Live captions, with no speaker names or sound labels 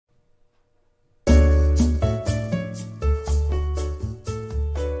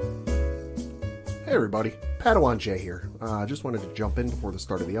Hey everybody, Padawan J here. Just wanted to jump in before the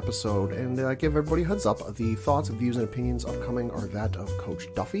start of the episode and give everybody a heads up. The thoughts, views, and opinions upcoming are that of Coach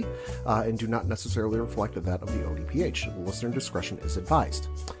Duffy and do not necessarily reflect that of the ODPH. Listener discretion is advised.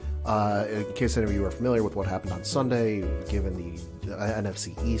 In case any of you are familiar with what happened on Sunday, given the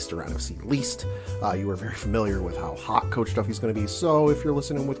NFC East or NFC Least, you are very familiar with how hot Coach Duffy's going to be. So if you're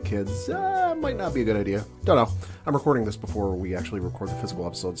listening with kids, might not be a good idea. Don't know. I'm recording this before we actually record the physical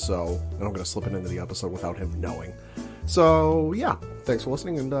episode, so I'm going to slip it into the episode without him knowing. So yeah, thanks for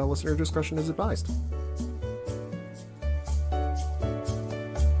listening, and listener discretion is advised.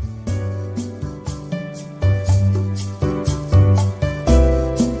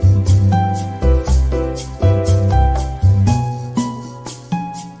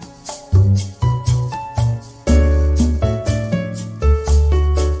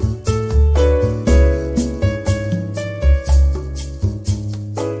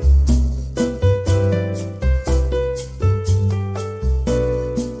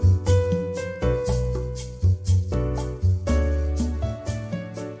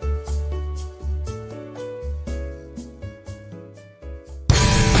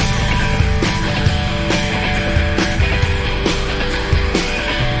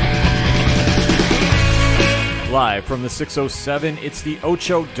 Live from the 607, it's the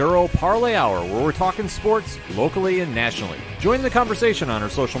Ocho Duro Parlay Hour, where we're talking sports locally and nationally. Join the conversation on our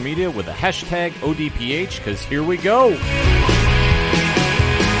social media with the hashtag ODPH, because here we go.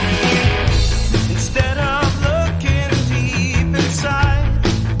 Instead of looking deep inside,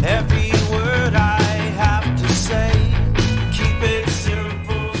 every word I have to say, keep it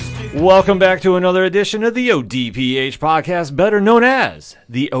simple. Welcome back to another edition of the ODPH podcast, better known as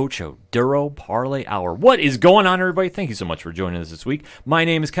the Ocho Duro Parlay Hour. What is going on, everybody? Thank you so much for joining us this week. My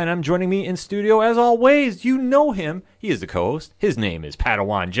name is Ken. I'm joining me in studio, as always. You know him. He is the co-host. His name is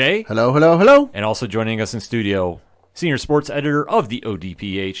Padawan J. Hello, hello, hello. And also joining us in studio, senior sports editor of the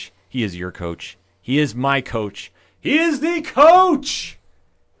ODPH. He is your coach. He is my coach. He is the coach,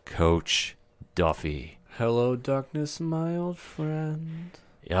 Coach Duffy. Hello, darkness, my old friend.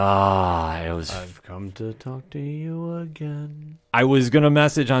 I've come to talk to you again. I was going to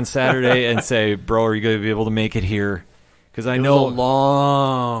message on Saturday and say, bro, are you going to be able to make it here? Because I know. It was a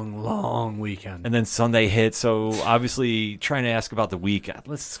long weekend. And then Sunday hit, so obviously trying to ask about the week.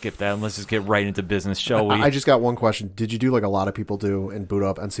 Let's skip that and let's just get right into business, shall we? I just got one question. Did you do like a lot of people do and boot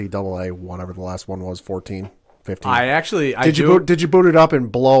up NCAA, whatever the last one was, 14, 15? Did you boot it up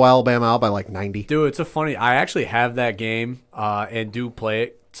and blow Alabama out by like 90? Dude, it's I actually have that game and do play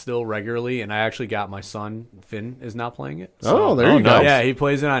it still regularly, and I actually got my son, Finn, is now playing it. So, there you go. Yeah, he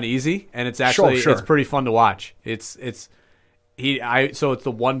plays it on easy, and it's actually it's pretty fun to watch. So it's the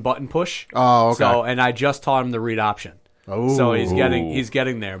one button push. Oh, okay. So, and I just taught him the read option. Oh. So he's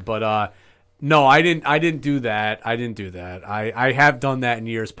getting there. But no, I didn't do that. I have done that in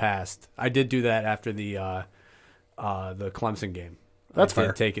years past. I did do that after the Clemson game. That's I did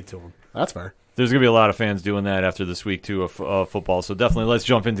fair. take it to him. That's fair. There's going to be a lot of fans doing that after this week, too, of football. So definitely let's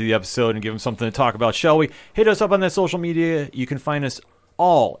jump into the episode and give them something to talk about, shall we? Hit us up on that social media. You can find us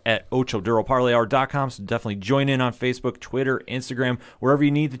all at OchoDuroParlayHour.com. So definitely join in on Facebook, Twitter, Instagram, wherever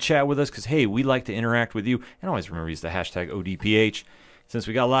you need to chat with us, because, hey, we like to interact with you. And always remember to use the hashtag ODPH. Since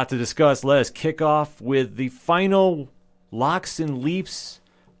we got a lot to discuss, let us kick off with the final locks and leaps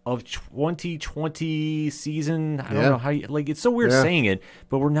of 2020 season. I don't know how you, like, it's so weird saying it,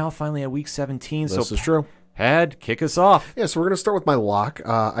 but we're now finally at week 17. This is true. Kick us off. Yeah, so we're going to start with my lock.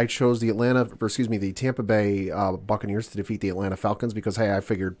 I chose the Tampa Bay Buccaneers to defeat the Atlanta Falcons because, hey, I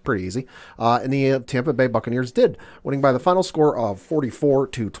figured pretty easy. And the Tampa Bay Buccaneers did, winning by the final score of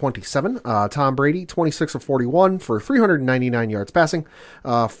 44-27. Tom Brady, 26 of 41 for 399 yards passing,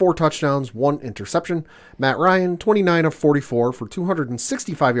 4 touchdowns, 1 interception. Matt Ryan, 29 of 44 for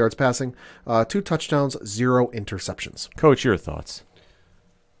 265 yards passing, 2 touchdowns, 0 interceptions. Coach, your thoughts?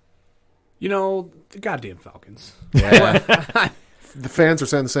 You know, the goddamn Falcons. Yeah. The fans are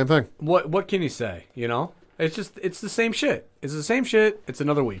saying the same thing. What can you say? You know, it's the same shit. It's the same shit. It's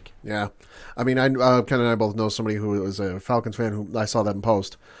another week. Yeah, I mean, Ken and I both know somebody who is a Falcons fan who I saw that in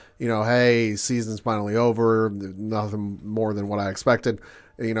post. You know, hey, season's finally over. Nothing more than what I expected.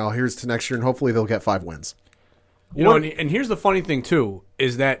 You know, here's to next year, and hopefully they'll get 5 wins. You know, and here's the funny thing too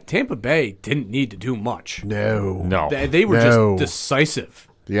is that Tampa Bay didn't need to do much. No. They were just decisive.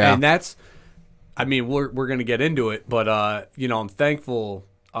 Yeah, and that's. I mean, we're going to get into it, but you know, I'm thankful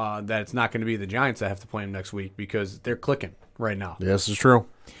that it's not going to be the Giants that have to play them next week because they're clicking right now. Yes, it's true.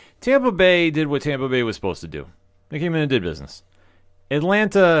 Tampa Bay did what Tampa Bay was supposed to do. They came in and did business.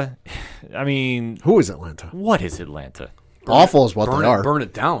 Atlanta, I mean... Who is Atlanta? What is Atlanta? Awful is what they are. Burn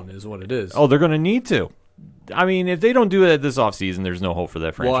it down is what it is. Oh, they're going to need to. I mean, if they don't do it this offseason, there's no hope for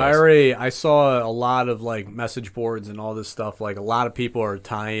that franchise. Well, I saw a lot of like message boards and all this stuff. Like a lot of people are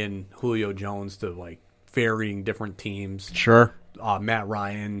tying Julio Jones to like varying different teams. Sure. Matt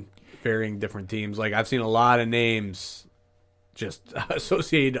Ryan, varying different teams. Like I've seen a lot of names just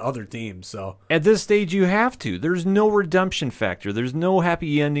associated to other teams. So at this stage, you have to. There's no redemption factor. There's no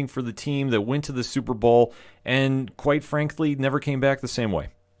happy ending for the team that went to the Super Bowl and, quite frankly, never came back the same way.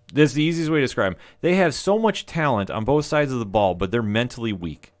 This is the easiest way to describe them. They have so much talent on both sides of the ball, but they're mentally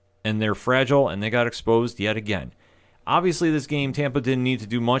weak, and they're fragile, and they got exposed yet again. Obviously, this game, Tampa didn't need to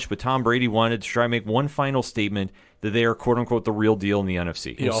do much, but Tom Brady wanted to try and make one final statement that they are, quote-unquote, the real deal in the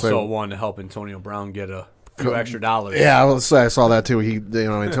NFC. He also wanted to help Antonio Brown get a few extra dollars. Yeah, I saw that too.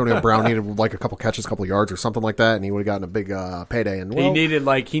 Antonio Brown needed like a couple catches, a couple yards or something like that, and he would have gotten a big payday. And he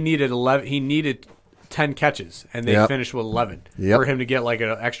needed 10 catches, and they finished with 11 for him to get like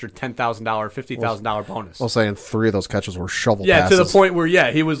an extra $10,000, $50,000 bonus. I'll say, and 3 of those catches were shovel passes. passes. To the point where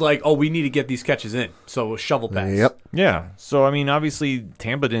he was like, "Oh, we need to get these catches in," so it was shovel pass. Yep. Yeah. So I mean, obviously,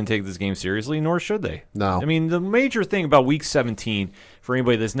 Tampa didn't take this game seriously, nor should they. No. I mean, the major thing about Week 17 for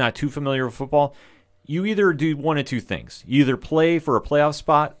anybody that's not too familiar with football. You either do one of two things. You either play for a playoff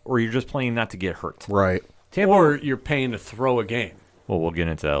spot, or you're just playing not to get hurt. Right. Tampa, or you're paying to throw a game. Well, we'll get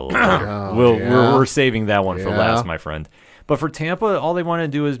into that a little bit. We're saving that one for last, my friend. But for Tampa, all they want to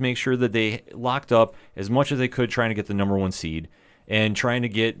do is make sure that they locked up as much as they could trying to get the number 1 seed and trying to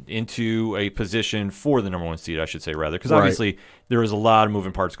get into a position for the number 1 seed, I should say, rather. Because obviously there was a lot of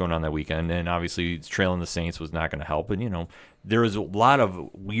moving parts going on that weekend, and obviously trailing the Saints was not going to help. And, there was a lot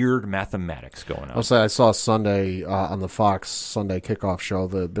of weird mathematics going on. I'll say I saw Sunday on the Fox Sunday kickoff show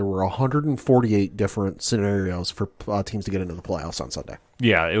that there were 148 different scenarios for teams to get into the playoffs on Sunday.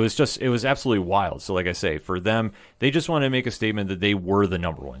 Yeah, it was absolutely wild. So like I say, for them, they just wanted to make a statement that they were the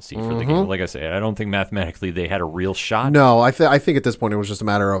number 1 seed for the game. Like I say, I don't think mathematically they had a real shot. No, I think at this point it was just a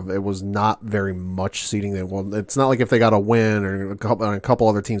matter of it was not very much seeding. It's not like if they got a win or a couple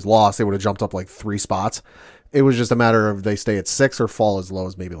other teams lost, they would have jumped up like 3 spots. It was just a matter of they stay at 6 or fall as low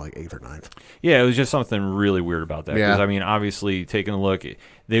as maybe like 8th or 9th. Yeah, it was just something really weird about that. Yeah. Because, I mean, obviously, taking a look,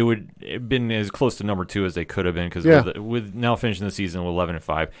 they would have been as close to number 2 as they could have been. Because with now finishing the season with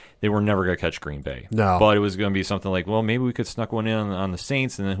 11-5, they were never going to catch Green Bay. No. But it was going to be something like, well, maybe we could snuck one in on the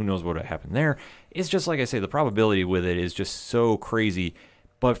Saints, and then who knows what would happen there. It's just like I say, the probability with it is just so crazy.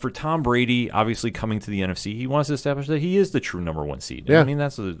 But for Tom Brady, obviously coming to the NFC, he wants to establish that he is the true number 1 seed. Yeah. I mean,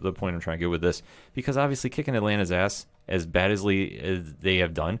 that's the point I'm trying to get with this. Because obviously kicking Atlanta's ass as badly as they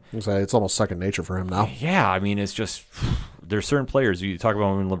have done. It's almost second nature for him now. Yeah, I mean, it's just there's certain players. You talk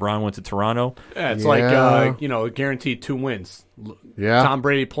about when LeBron went to Toronto. Yeah, it's like, guaranteed 2 wins. Yeah. Tom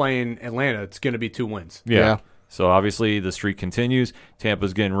Brady playing Atlanta, it's going to be 2 wins. Yeah. So obviously the streak continues.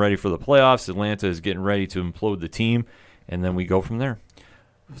 Tampa's getting ready for the playoffs. Atlanta is getting ready to implode the team. And then we go from there.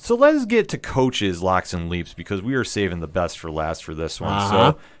 So let's get to coaches' locks and leaps because we are saving the best for last for this one.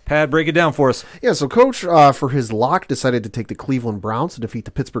 So, Pat, break it down for us. Yeah, so Coach, for his lock, decided to take the Cleveland Browns to defeat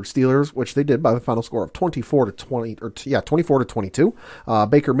the Pittsburgh Steelers, which they did by the final score of 24-22.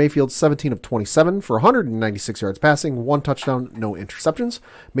 Baker Mayfield, 17 of 27 for 196 yards passing, 1 touchdown, no interceptions.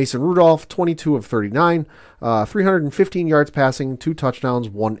 Mason Rudolph, 22 of 39, 315 yards passing, 2 touchdowns,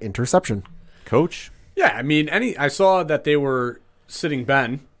 1 interception. Coach? Yeah, I mean, I saw that they were sitting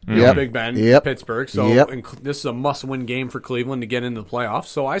Ben, Big Ben, Pittsburgh. So this is a must-win game for Cleveland to get into the playoffs.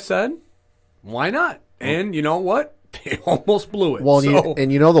 So I said, why not? And you know what? They almost blew it. Well,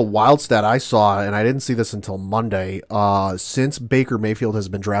 the wild stat I saw, and I didn't see this until Monday, since Baker Mayfield has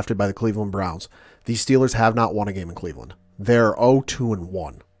been drafted by the Cleveland Browns, the Steelers have not won a game in Cleveland. They're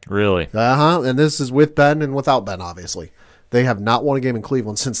 0-2-1. Really? And this is with Ben and without Ben, obviously. They have not won a game in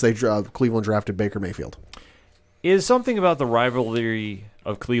Cleveland since Cleveland drafted Baker Mayfield. Is something about the rivalry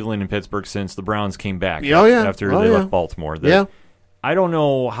of Cleveland and Pittsburgh since the Browns came back after they left Baltimore. I don't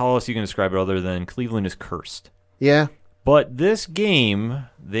know how else you can describe it other than Cleveland is cursed. Yeah. But this game,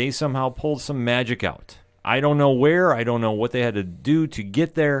 they somehow pulled some magic out. I don't know where. I don't know what they had to do to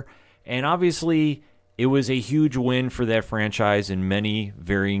get there. And obviously, it was a huge win for that franchise in many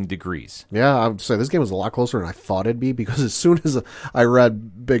varying degrees. Yeah, I would say this game was a lot closer than I thought it'd be because as soon as I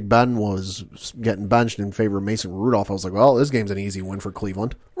read Big Ben was getting benched in favor of Mason Rudolph, I was like, well, this game's an easy win for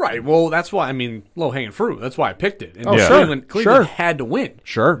Cleveland. Right. Well, that's why, low-hanging fruit. That's why I picked it. And Cleveland had to win.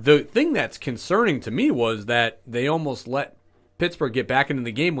 Sure. The thing that's concerning to me was that they almost let Pittsburgh get back into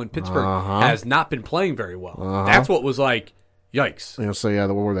the game when Pittsburgh has not been playing very well. That's what was like, yikes.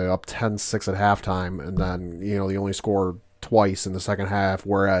 What were they, up 10-6 at halftime, and then, they only scored twice in the second half,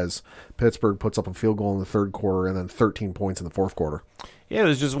 whereas Pittsburgh puts up a field goal in the third quarter and then 13 points in the fourth quarter. Yeah, it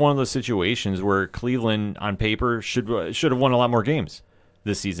was just one of those situations where Cleveland, on paper, should have won a lot more games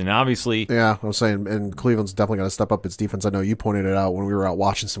this season. Obviously, yeah, I was saying, and Cleveland's definitely going to step up its defense. I know you pointed it out when we were out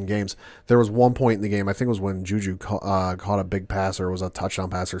watching some games. There was one point in the game, I think it was when Juju caught a big pass, or it was a touchdown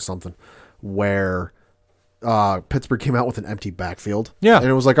pass or something, where Pittsburgh came out with an empty backfield. Yeah. And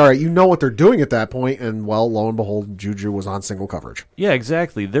it was like, all right, you know what they're doing at that point, and well, lo and behold, Juju was on single coverage. Yeah,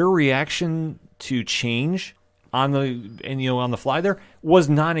 exactly. Their reaction to change on the fly there was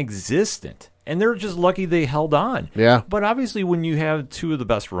non-existent. And they're just lucky they held on. Yeah. But obviously, when you have two of the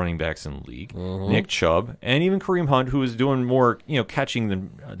best running backs in the league, Nick Chubb and even Kareem Hunt, who is doing more, catching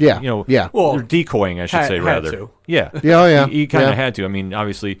than, Well, or decoying, I should say, rather. To. Yeah. Yeah. He kind of had to. I mean,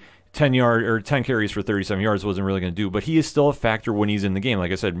 obviously, 10 carries for 37 yards wasn't really going to do, but he is still a factor when he's in the game.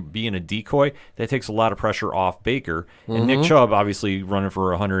 Like I said, being a decoy, that takes a lot of pressure off Baker. And Nick Chubb, obviously, running for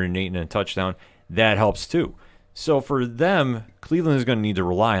 108 and a touchdown, that helps too. So for them, Cleveland is going to need to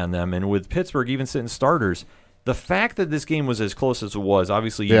rely on them. And with Pittsburgh even sitting starters, the fact that this game was as close as it was,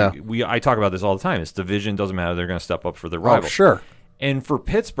 obviously, I talk about this all the time. It's division, doesn't matter. They're going to step up for their rival. Oh, sure. And for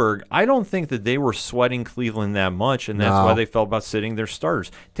Pittsburgh, I don't think that they were sweating Cleveland that much, and that's why they felt about sitting their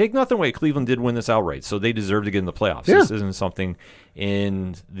starters. Take nothing away, Cleveland did win this outright, so they deserve to get in the playoffs. Yeah. This isn't something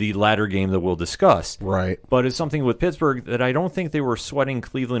in the latter game that we'll discuss. Right. But it's something with Pittsburgh that I don't think they were sweating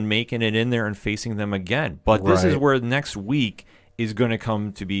Cleveland making it in there and facing them again. But this is where next week is going to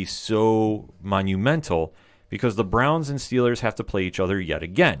come to be so monumental, because the Browns and Steelers have to play each other yet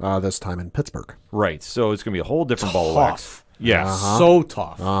again. This time in Pittsburgh. Right, so it's going to be a whole different ball of wax. Yeah, so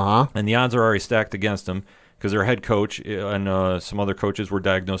tough. And the odds are already stacked against them because their head coach and some other coaches were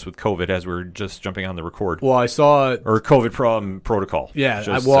diagnosed with COVID as we were just jumping on the record. Well, I saw COVID protocol. Yeah,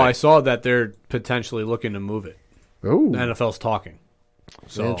 I saw that they're potentially looking to move it. Ooh, the NFL's talking.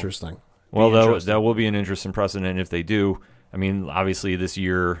 So interesting. Well, that will be an interesting precedent if they do. I mean, obviously, this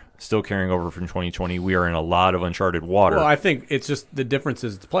year, still carrying over from 2020, we are in a lot of uncharted water. Well, I think it's just the difference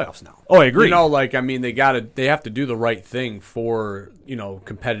is the playoffs now. Oh, I agree. They have to do the right thing for,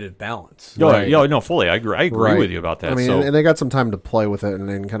 competitive balance. Fully. I agree with you about that. I mean, and they got some time to play with it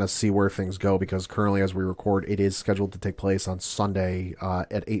and kind of see where things go, because currently, as we record, it is scheduled to take place on Sunday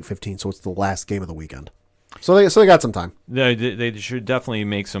at 8:15, so it's the last game of the weekend. So they got some time. They should definitely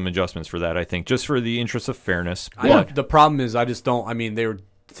make some adjustments for that, I think, just for the interest of fairness. The problem is I just don't. I mean,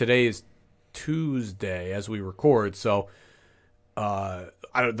 today is Tuesday as we record, so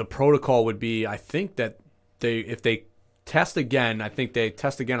the protocol would be, I think that if they test again, I think they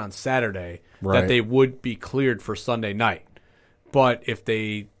test again on Saturday, that they would be cleared for Sunday night. But if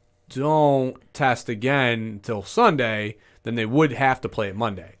they don't test again until Sunday, then they would have to play it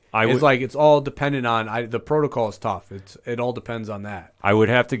Monday. It's all dependent on the protocol is tough. It all depends on that. I would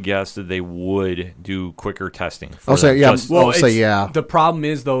have to guess that they would do quicker testing. The problem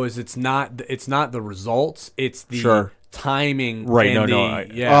is though it's not the results, it's the timing. Right? And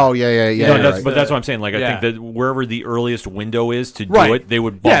But that's what I'm saying. Like I think that wherever the earliest window is to do it, they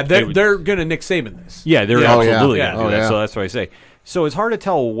would. They're gonna Nick Saban this. Yeah, they're absolutely gonna do that. Yeah. So that's what I say. So it's hard to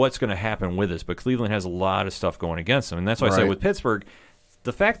tell what's going to happen with this, but Cleveland has a lot of stuff going against them, and that's why I say with Pittsburgh,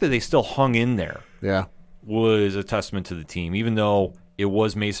 the fact that they still hung in there was a testament to the team, even though it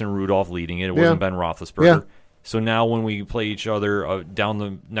was Mason Rudolph leading it. It wasn't Ben Roethlisberger. Yeah. So now when we play each other down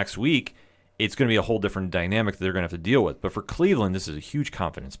the next week, it's going to be a whole different dynamic that they're going to have to deal with. But for Cleveland, this is a huge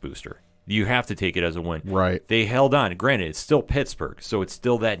confidence booster. You have to take it as a win. Right. They held on. Granted, it's still Pittsburgh, so it's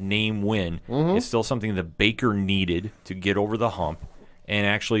still that name win. It's still something that Baker needed to get over the hump and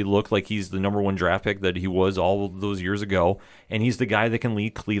actually look like he's the number one draft pick that he was all those years ago, and he's the guy that can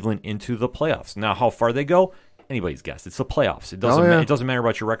lead Cleveland into the playoffs. Now, how far they go, anybody's guess. It's the playoffs. It doesn't matter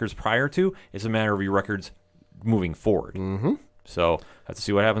about your records prior to. It's a matter of your records moving forward. So have to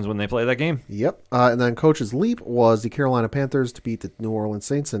see what happens when they play that game. Yep. And then coach's leap was the Carolina Panthers to beat the New Orleans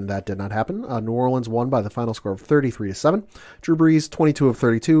Saints, and that did not happen. New Orleans won by the final score of 33-7. Drew Brees, 22 of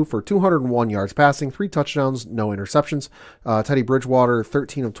 32 for 201 yards passing, 3 touchdowns, no interceptions. Teddy Bridgewater,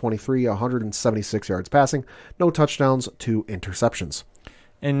 13 of 23, 176 yards passing, no touchdowns, 2 interceptions.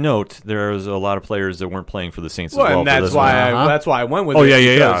 And note, there's a lot of players that weren't playing for the Saints as well. And that's why I went with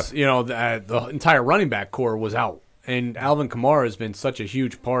it. Because, the entire running back core was out. And Alvin Kamara has been such a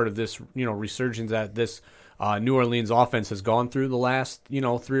huge part of this, resurgence that this New Orleans offense has gone through the last, 3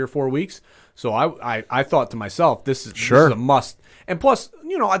 or 4 weeks. So I thought to myself, this is a must. And plus,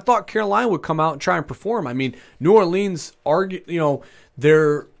 I thought Carolina would come out and try and perform. I mean, New Orleans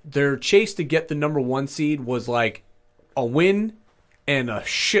their chase to get the number 1 seed was like a win and a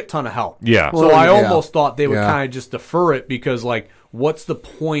shit ton of help. Yeah. So Well, I yeah. almost thought they would Yeah. kind of just defer it because, like, what's the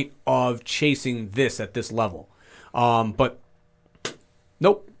point of chasing this at this level? But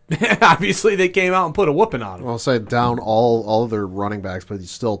nope. Obviously, they came out and put a whooping on them. I'll say down all of their running backs, but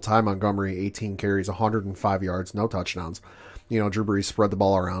still Ty Montgomery, 18 carries, 105 yards, no touchdowns. Drew Brees spread the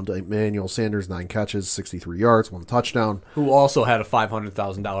ball around. Emmanuel Sanders, 9 catches, 63 yards, 1 touchdown. Who also had a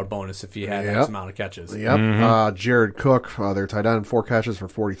 $500,000 bonus if he had Yep. X amount of catches. Yep. Jared Cook, their tight end, 4 catches for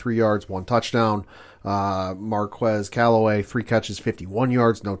 43 yards, 1 touchdown. Marquez Callaway, 3 catches, 51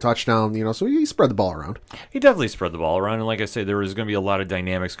 yards, no touchdown. So he spread the ball around. He definitely spread the ball around, and like I say, there was going to be a lot of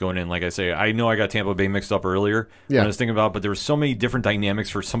dynamics going in. Like I say, I know I got Tampa Bay mixed up earlier when I was thinking about it, but there were so many different dynamics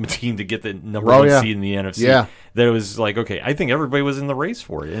for some team to get the number one seed in the NFC that it was like, okay, I think everybody was in the race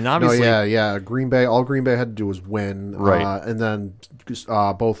for it. And obviously, Green Bay, all Green Bay had to do was win. Right. And then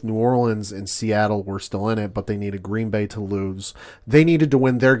both New Orleans and Seattle were still in it, but they needed Green Bay to lose. They needed to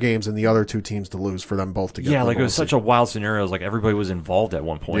win their games and the other 2 teams to lose for them both to get it was such a wild scenario. It was like everybody was involved at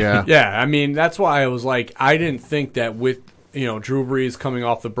one point. Yeah. Yeah, I mean, that's why I was like, I didn't think that with, Drew Brees coming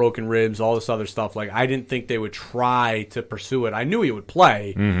off the broken ribs, all this other stuff, like, I didn't think they would try to pursue it. I knew he would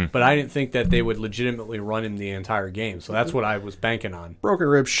play, but I didn't think that they would legitimately run him the entire game. So that's what I was banking on. Broken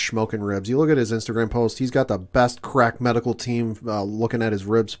ribs, smoking ribs. You look at his Instagram post, he's got the best crack medical team looking at his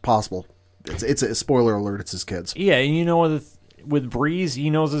ribs possible. It's a spoiler alert, it's his kids. Yeah, and with Breeze, he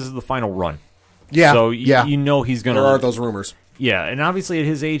knows this is the final run. Yeah. So you know he's going to... There are those rumors. Yeah, and obviously at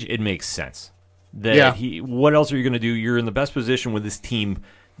his age, it makes sense. That what else are you going to do? You're in the best position with this team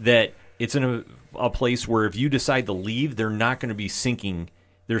that it's in a place where if you decide to leave, they're not going to be sinking.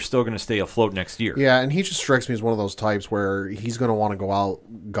 They're still going to stay afloat next year. Yeah, and he just strikes me as one of those types where he's going to want to go out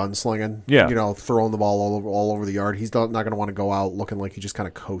gunslinging. Yeah. Throwing the ball all over the yard. He's not going to want to go out looking like he just kind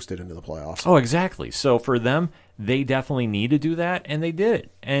of coasted into the playoffs. Oh, exactly. So for them, they definitely need to do that, and they did.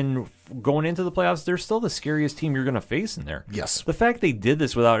 And going into the playoffs, they're still the scariest team you're going to face in there. Yes. The fact they did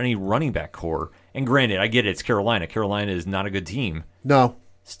this without any running back core, and granted, I get it, it's Carolina. Carolina is not a good team. No.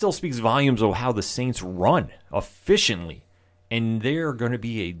 Still speaks volumes of how the Saints run efficiently. And they're going to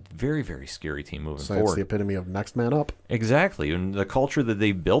be a very, very scary team moving forward. It's the epitome of next man up. Exactly. And the culture that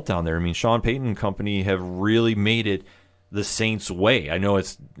they've built down there, I mean, Sean Payton and company have really made it the Saints way. I know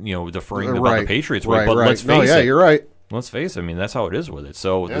it's, deferring about the Patriots way, but let's face it. You're right. Let's face it. I mean, that's how it is with it.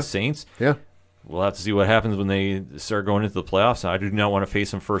 So the Saints, yeah, we'll have to see what happens when they start going into the playoffs. I do not want to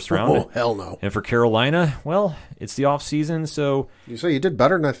face them first round. Oh, hell no. And for Carolina, well, it's the off season, so you say you did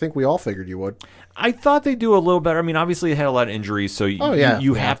better than I think we all figured you would. I thought they'd do a little better. I mean, obviously, they had a lot of injuries, so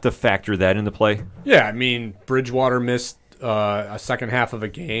you have to factor that into play. Yeah, I mean, Bridgewater missed a second half of a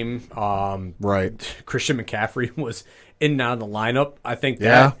game. Right. Christian McCaffrey was in and out of the lineup. I think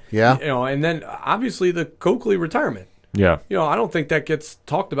Yeah. and then obviously the Coakley retirement. Yeah. I don't think that gets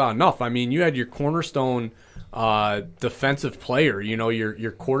talked about enough. I mean, you had your cornerstone defensive player,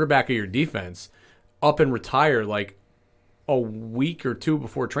 your quarterback of your defense, up and retire like a week or 2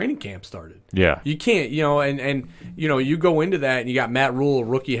 before training camp started. Yeah. You can't, and you go into that and you got Matt Rule, a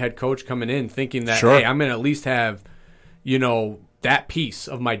rookie head coach, coming in thinking that, hey, I'm going to at least have, that piece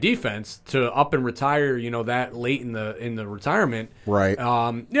of my defense to up and retire, that late in the retirement. Right.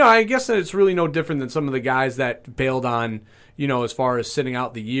 I guess that it's really no different than some of the guys that bailed on, as far as sitting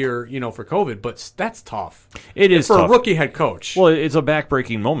out the year, for COVID. But that's tough. It is for tough. a rookie head coach. Well, it's a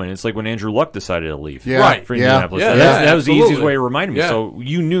backbreaking moment. It's like when Andrew Luck decided to leave. Yeah. Right. For Indianapolis. Yeah, That was the absolutely. easiest way to remind me. Yeah. So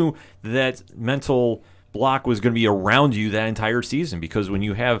you knew that mental block was going to be around you that entire season because when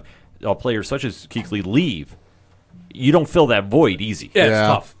you have a player such as Kuechly leave, you don't fill that void easy. Yeah,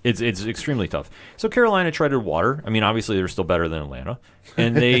 it's tough. It's extremely tough. So Carolina treaded water. I mean, obviously they're still better than Atlanta,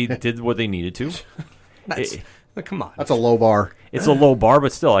 and they did what they needed to. Come on. That's a low bar. It's a low bar,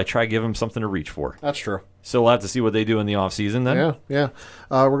 but still, I try to give them something to reach for. That's true. So we'll have to see what they do in the offseason then. Yeah.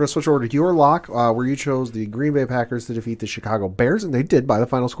 We're going to switch over to your lock, where you chose the Green Bay Packers to defeat the Chicago Bears, and they did by the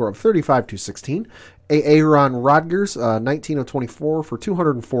final score of 35-16. Aaron Rodgers, 19 of 24 for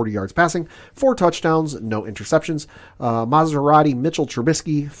 240 yards passing, 4 touchdowns, no interceptions. Maserati Mitchell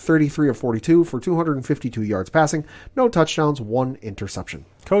Trubisky, 33 of 42 for 252 yards passing, no touchdowns, 1 interception.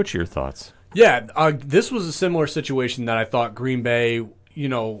 Coach, your thoughts? Yeah, this was a similar situation that I thought Green Bay,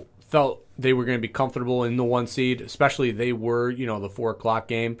 felt they were going to be comfortable in the 1 seed, especially they were, the 4 o'clock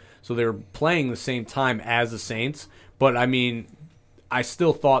game. So they were playing the same time as the Saints. But, I mean, I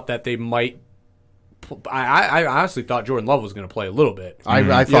still thought that they might. I honestly thought Jordan Love was going to play a little bit. I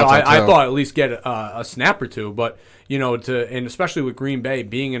thought so, too. I thought at least get a snap or 2. But, and especially with Green Bay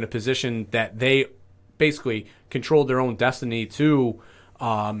being in a position that they basically controlled their own destiny to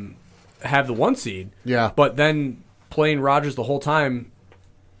have the 1 seed. Yeah. But then playing Rodgers the whole time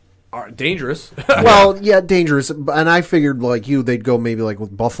are dangerous. Well, yeah, dangerous. And I figured, like you, they'd go maybe like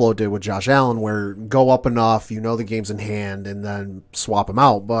what Buffalo did with Josh Allen, where go up enough, the game's in hand, and then swap them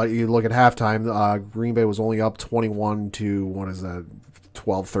out. But you look at halftime, Green Bay was only up 21 to,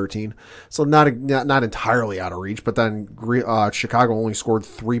 12-13. So not entirely out of reach. But then Chicago only scored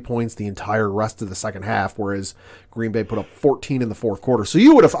 3 points the entire rest of the second half, whereas Green Bay put up 14 in the fourth quarter. So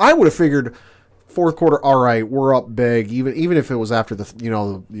I would have figured fourth quarter, all right, we're up big. Even if it was after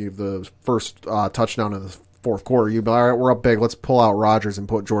the first touchdown of the fourth quarter, you'd be all right, we're up big. Let's pull out Rodgers and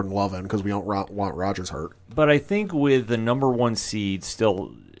put Jordan Love in because we don't want Rodgers hurt. But I think with the number 1 seed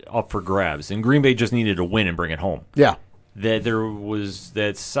still up for grabs, and Green Bay just needed to win and bring it home. Yeah. That there was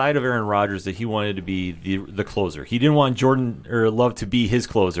that side of Aaron Rodgers that he wanted to be the closer. He didn't want Jordan or Love to be his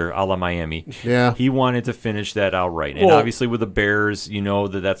closer, a la Miami. Yeah, he wanted to finish that outright. And obviously with the Bears,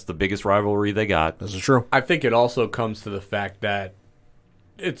 that's the biggest rivalry they got. This is true. I think it also comes to the fact that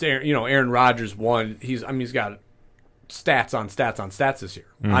it's Aaron Rodgers won. He's got stats on stats this year.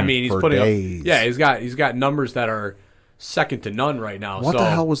 I mean, he's putting days. up. He's got numbers that are second to none right now. What the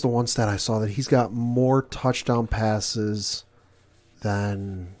hell was the one stat I saw that he's got more touchdown passes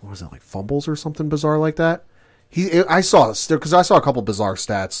than, what was it, like fumbles or something bizarre like that? I saw a couple bizarre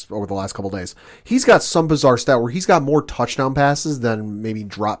stats over the last couple days. He's got some bizarre stat where he's got more touchdown passes than maybe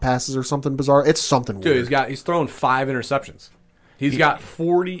drop passes or something bizarre. It's something weird. Dude, he's thrown 5 interceptions. He's got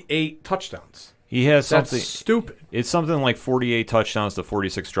 48 touchdowns. He has That's something stupid. It's something like 48 touchdowns to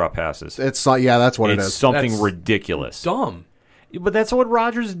 46 drop passes. That's what it is. It's something That's ridiculous. Dumb. But that's what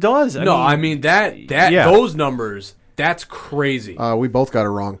Rodgers does. I mean those numbers, that's crazy. We both got it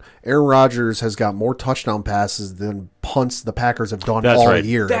wrong. Aaron Rodgers has got more touchdown passes than punts the Packers have done all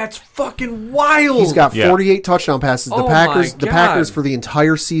year. That's fucking wild. He's got 48 touchdown passes. The my Packers God. for the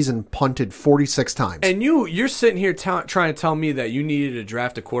entire season punted 46 times. And you're sitting here trying to tell me that you needed to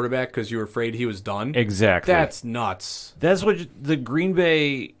draft a quarterback because you were afraid he was done? Exactly. That's nuts. That's what the Green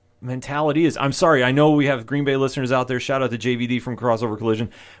Bay mentality is. I'm sorry. I know we have Green Bay listeners out there. Shout out to JVD from Crossover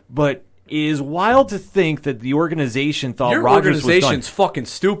Collision. But it is wild to think that the organization thought Your Rodgers was done. organization's fucking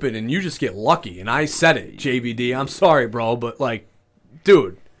stupid, and you just get lucky. And I said it, JVD. I'm sorry, bro, but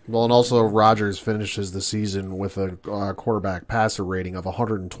dude. Well, and also Rodgers finishes the season with a quarterback passer rating of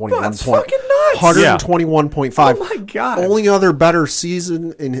 121. That's fucking nuts. 121.5. Oh my God. Only other better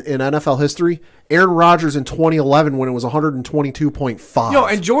season in NFL history, Aaron Rodgers in 2011 when it was 122.5. Yo,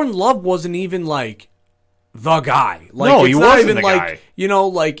 and Jordan Love wasn't even the guy. No, he wasn't the guy.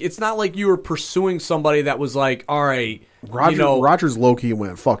 It's not like you were pursuing somebody that was all right. Rodgers low-key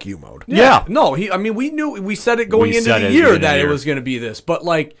went fuck you mode. Yeah. No, we said it going into the year that it was going to be this, but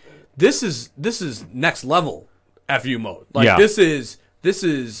this is next level FU mode. This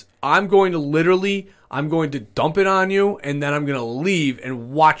is I'm going to dump it on you, and then I'm going to leave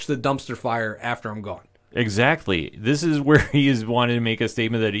and watch the dumpster fire after I'm gone. Exactly. This is where he is wanting to make a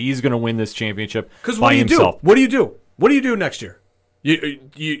statement that he's going to win this championship by himself. What do you do? What do you do next year? Do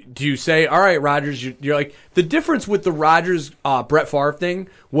you say, all right, Rodgers, you're like, the difference with the Rodgers Brett Favre thing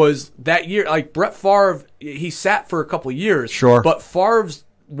was that year, Brett Favre, he sat for a couple of years. Sure. But Favre's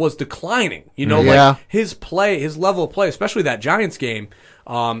was declining. His level of play, especially that Giants game,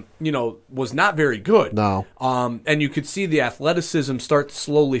 was not very good. No. And you could see the athleticism start to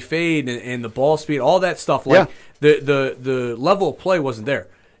slowly fade and the ball speed, all that stuff. The level of play wasn't there.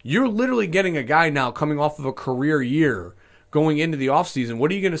 You're literally getting a guy now coming off of a career year going into the offseason.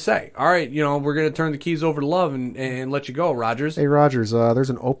 What are you going to say? All right, we're going to turn the keys over to Love and let you go, Rodgers. Hey, Rodgers, there's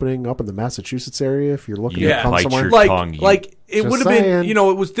an opening up in the Massachusetts area if you're looking to come somewhere. It would have been, it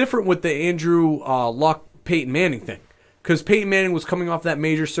was different with the Andrew Luck, Peyton Manning thing. Because Peyton Manning was coming off that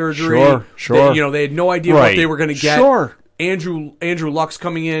major surgery. Sure. They had no idea what they were going to get. Sure. Andrew Luck's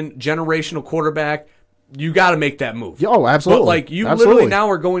coming in, generational quarterback. You got to make that move. Oh, absolutely. But literally now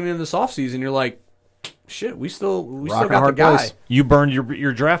are going into this offseason. You're like, shit, we still got the guy. Place. You burned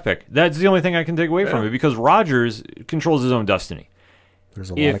your draft pick. That's the only thing I can take away from it because Rodgers controls his own destiny. There's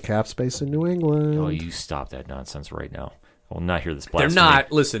a lot of cap space in New England. Oh, you stop that nonsense right now. I will not hear this blasphemy. They're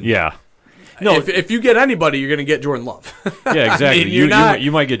not. Listen. Yeah. No, if you get anybody, you're going to get Jordan Love. Yeah, exactly.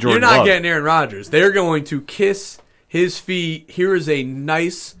 You might get Jordan Love. You're not Love. getting Aaron Rodgers. They're going to kiss his feet. Here is a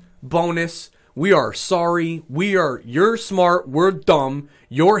nice bonus. We are sorry. You're smart. We're dumb.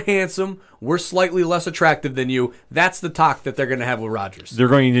 You're handsome. We're slightly less attractive than you. That's the talk that they're going to have with Rodgers. They're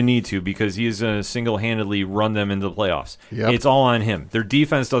going to need to because he is going to single-handedly run them into the playoffs. Yep. It's all on him. Their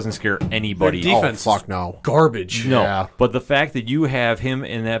defense doesn't scare anybody. Their defense fuck no. Garbage. No, Yeah. but the fact that you have him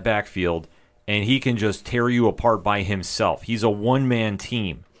in that backfield and he can just tear you apart by himself. He's a one-man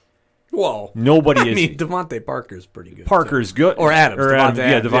team. Whoa. Nobody is. I mean, Devontae Parker's pretty good. Parker's good. Or Adams.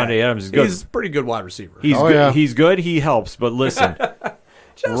 Devontae Adams is good. He's a pretty good wide receiver. He's good. Yeah. He's good. He helps. But listen,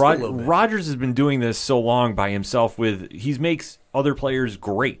 Rodgers has been doing this so long by himself. He makes other players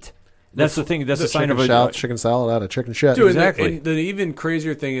great. That's the thing. That's a sign of a chicken salad out of chicken shit. Dude, exactly. And the even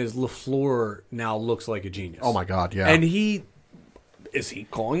crazier thing is LaFleur now looks like a genius. Oh my God, yeah. And is he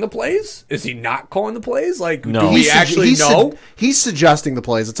calling the plays? Is he not calling the plays? Like, no. Do we actually know? He's suggesting the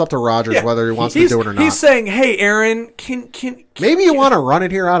plays. It's up to Rodgers whether he wants to do it or not. He's saying, "Hey, Aaron, can maybe you want to run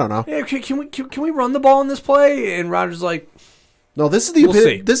it here? I don't know. Yeah, can we run the ball in this play?" And Rodgers like, no, this is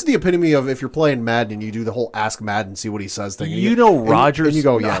the epitome of if you're playing Madden and you do the whole ask Madden, see what he says thing. Rodgers. And you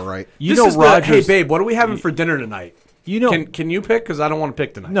go, yeah, right. Rodgers. Hey, babe, what are we having for dinner tonight? Can you pick? Because I don't want to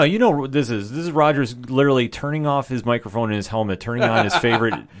pick tonight. No, this is Rodgers literally turning off his microphone in his helmet, turning on his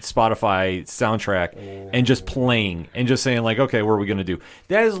favorite Spotify soundtrack, and just playing and just saying like, okay, what are we going to do?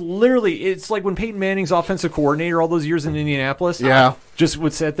 That is literally, it's like when Peyton Manning's offensive coordinator all those years in Indianapolis, just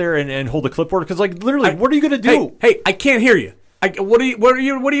would sit there and hold the clipboard because like literally, what are you going to do? Hey, I can't hear you. What are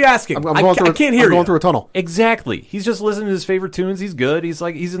you asking? I can't hear you. I'm going through a tunnel. Exactly. He's just listening to his favorite tunes. He's good. He's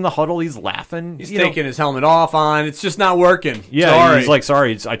in the huddle. He's laughing. He's taking his helmet off on. It's just not working. Yeah, sorry. He's like,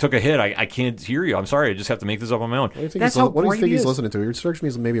 sorry, I took a hit. I can't hear you. I'm sorry. I just have to make this up on my own. What do you think he's listening to? He strikes me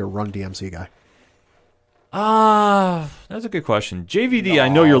as maybe a Run DMC guy. That's a good question. JVD, I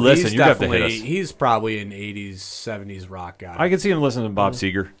know you're listening. You have to hit us. He's probably an 80s, 70s rock guy. I could see him listening to Bob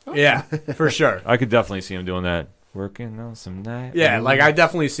Seger. Yeah, for sure. I could definitely see him doing that. Working on some night. Yeah, like I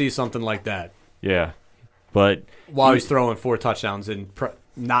definitely see something like that. Yeah, but while he's throwing 4 touchdowns and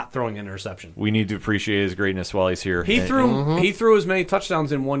not throwing an interception, we need to appreciate his greatness while he's here. He threw as many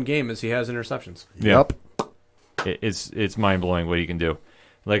touchdowns in one game as he has interceptions. Yep, it's mind blowing what he can do.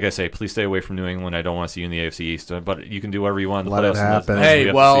 Like I say, please stay away from New England. I don't want to see you in the AFC East, but you can do whatever you want in the playoffs. Let it happen.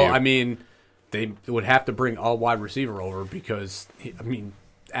 Hey, well, I mean, they would have to bring a wide receiver over because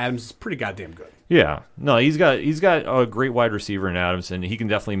Adams is pretty goddamn good. Yeah, no, he's got a great wide receiver in Adams, and he can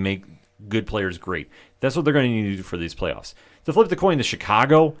definitely make good players great. That's what they're going to need to do for these playoffs. To flip the coin to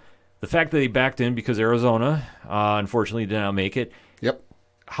Chicago, the fact that they backed in because Arizona, unfortunately, did not make it. Yep.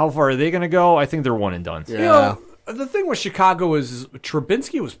 How far are they going to go? I think they're one and done. Yeah. The thing with Chicago is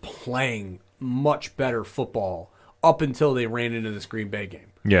Trubinsky was playing much better football up until they ran into this Green Bay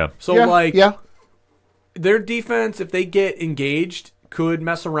game. Yeah. So, their defense, if they get engaged, could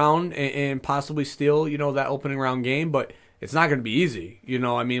mess around and possibly steal, that opening round game, but it's not going to be easy.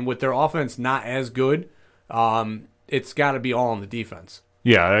 With their offense not as good, it's got to be all on the defense.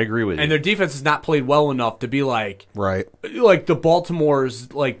 Yeah, I agree with you. And their defense has not played well enough to be like the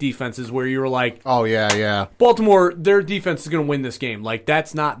Baltimore's like defenses where you were like, oh yeah, Baltimore, their defense is going to win this game. Like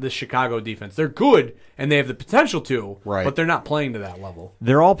that's not the Chicago defense. They're good and they have the potential to, but they're not playing to that level.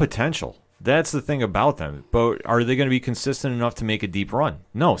 They're all potential. That's the thing about them. But are they going to be consistent enough to make a deep run?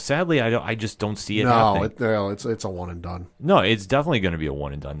 No, sadly, I just don't see it happening. No, it's a one and done. No, it's definitely going to be a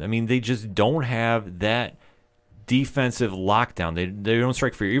one and done. I mean, they just don't have that defensive lockdown. They don't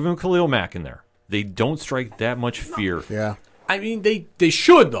strike fear. Even Khalil Mack in there, they don't strike that much fear. Yeah. I mean, they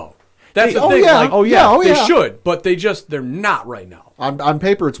should though. That's the thing. They should, but they're not right now. On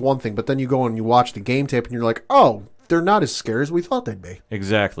paper, it's one thing, but then you go and you watch the game tape, and you're like, oh, they're not as scary as we thought they'd be.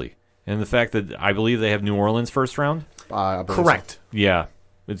 Exactly. And the fact that I believe they have New Orleans first round? Correct. So. Yeah,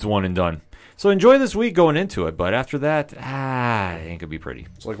 it's one and done. So enjoy this week going into it, but after that, it ain't going to be pretty.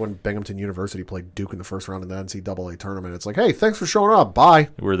 It's like when Binghamton University played Duke in the first round in the NCAA tournament. It's like, hey, thanks for showing up. Bye.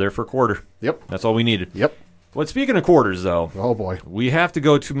 We were there for a quarter. Yep. That's all we needed. Yep. Well, speaking of quarters, though. Oh, boy. We have to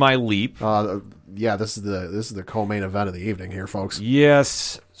go to my leap. This is the co-main event of the evening here, folks.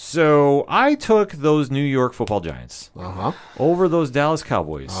 Yes. So I took those New York Football Giants over those Dallas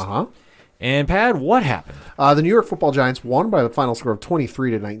Cowboys. And, Pat, what happened? The New York Football Giants won by the final score of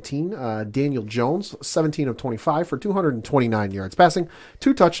 23-19. Daniel Jones, 17 of 25 for 229 yards passing,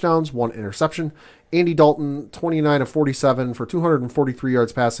 2 touchdowns, 1 interception. Andy Dalton, 29 of 47 for 243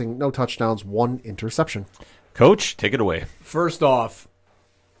 yards passing, no touchdowns, 1 interception. Coach, take it away. First off,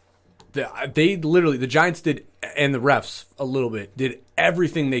 the Giants did, and the refs a little bit, did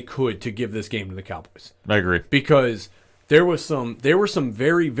everything they could to give this game to the Cowboys. I agree. Because there were some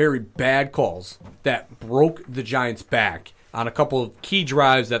very, very bad calls that broke the Giants' back on a couple of key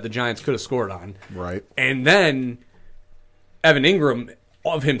drives that the Giants could have scored on. Right. And then Evan Ingram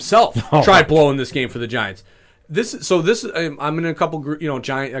of himself tried blowing this game for the Giants. I'm in a couple,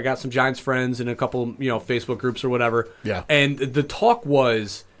 Giant. I got some Giants friends in a couple, Facebook groups or whatever. Yeah. And the talk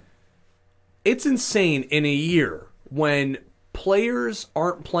was, it's insane in a year when players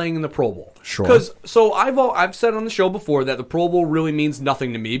aren't playing in the Pro Bowl. Sure. Because I've said on the show before that the Pro Bowl really means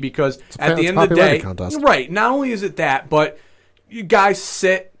nothing to me because at the end of the day, contest. right? Not only is it that, but you guys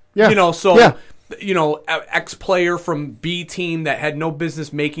sit, Yeah. X player from B team that had no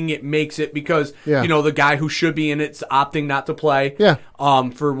business making it makes it because Yeah. the guy who should be in it's opting not to play. Yeah.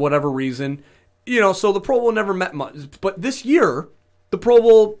 For whatever reason, so the Pro Bowl never meant much. But this year, the Pro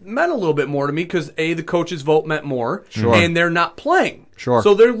Bowl meant a little bit more to me because the coaches' vote meant more, Sure. and they're not playing. Sure.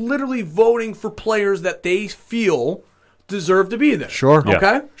 So they're literally voting for players that they feel deserve to be there. Sure. Yeah.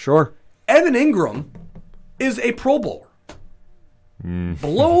 Okay. Sure. Evan Ingram is a Pro Bowler.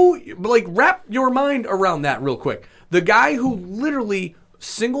 Wrap your mind around that real quick. The guy who literally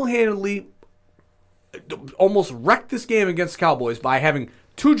single-handedly almost wrecked this game against the Cowboys by having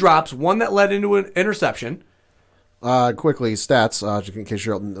 2 drops, one that led into an interception. Quickly, stats, in case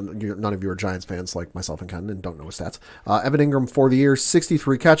none of you are Giants fans like myself and Ken and don't know his stats. Evan Ingram for the year,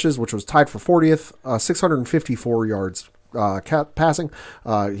 63 catches, which was tied for 40th, 654 yards passing.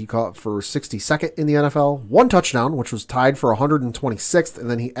 He caught for 62nd in the NFL, 1 touchdown, which was tied for 126th, and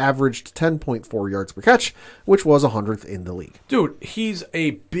then he averaged 10.4 yards per catch, which was 100th in the league. Dude, he's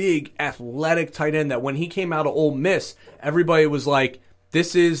a big, athletic tight end that when he came out of Ole Miss, everybody was like,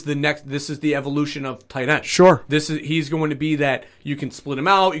 this is the evolution of tight end. Sure. He's going to be that you can split him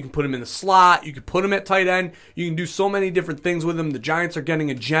out, you can put him in the slot, you can put him at tight end, you can do so many different things with him. The Giants are getting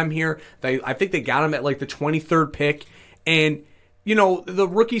a gem here. I think they got him at like the 23rd pick. And, the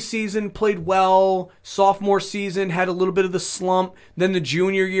rookie season played well. Sophomore season had a little bit of the slump. Then the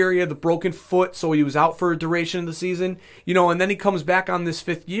junior year, he had the broken foot, so he was out for a duration of the season. And then he comes back on this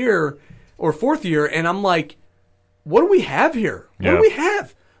 5th year or 4th year, and I'm like, what do we have here? What do we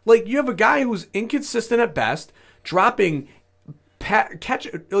have? Like, you have a guy who's inconsistent at best, dropping catch.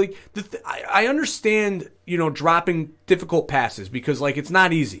 Like, I understand, dropping difficult passes because, like, it's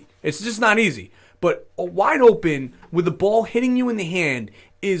not easy. It's just not easy. But a wide open with the ball hitting you in the hand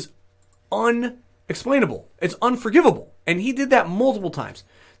is unexplainable. It's unforgivable. And he did that multiple times.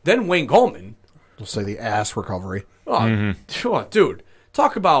 Then Wayne Gallman. We'll say the ass recovery. Oh, dude.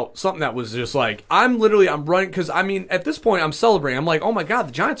 Talk about something that was just like, I'm running, because, at this point, I'm celebrating. I'm like, oh, my God,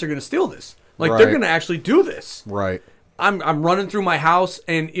 the Giants are going to steal this. Like, they're going to actually do this. Right. I'm running through my house,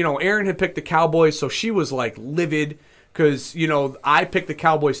 and, Erin had picked the Cowboys, so she was, like, livid, because, I picked the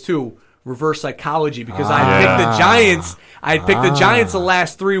Cowboys, too. Reverse psychology, because I had picked the Giants. I had picked the Giants the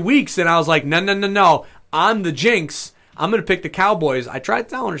last 3 weeks, and I was like, no. I'm the jinx. I'm going to pick the Cowboys. I tried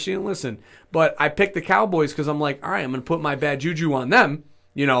telling her. She didn't listen. But I picked the Cowboys because I'm like, all right, I'm going to put my bad juju on them,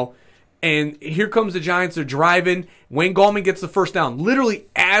 And here comes the Giants. They're driving. Wayne Gallman gets the first down. Literally,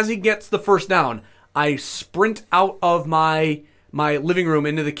 as he gets the first down, I sprint out of my living room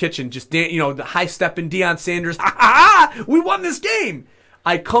into the kitchen, just the high step in Deion Sanders. Ha! We won this game.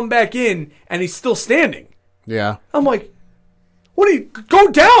 I come back in, and he's still standing. Yeah. I'm like, what do you...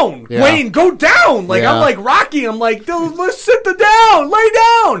 Go down, yeah. Wayne, go down. Like, yeah. I'm like Rocky. I'm like, let's sit down, lay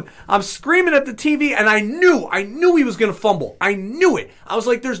down. I'm screaming at the TV, and I knew he was going to fumble. I knew it. I was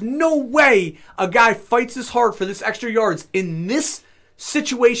like, there's no way a guy fights this hard for this extra yards in this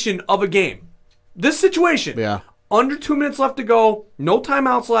situation of a game. This situation. Yeah. Under 2 minutes left to go, no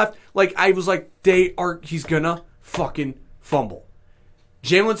timeouts left. Like, I was like, he's going to fucking fumble.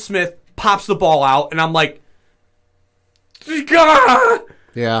 Jalen Smith pops the ball out, and I'm like, God!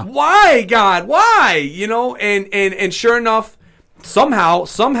 Yeah. Why, God? Why? And sure enough,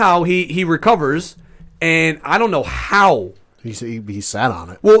 somehow he recovers, and I don't know how. He sat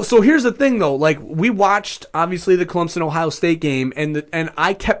on it. Well, so here's the thing, though. Like, we watched, obviously, the Clemson-Ohio State game, and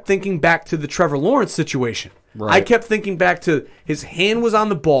I kept thinking back to the Trevor Lawrence situation. Right. I kept thinking back to his hand was on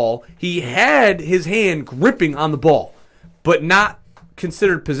the ball. He had his hand gripping on the ball, but not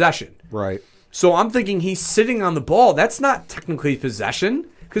considered possession. Right. So I'm thinking he's sitting on the ball. That's not technically possession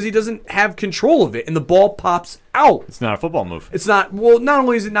because he doesn't have control of it, and the ball pops out. It's not a football move. It's not. Well, not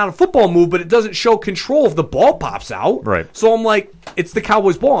only is it not a football move, but it doesn't show control if the ball pops out. Right. So I'm like, it's the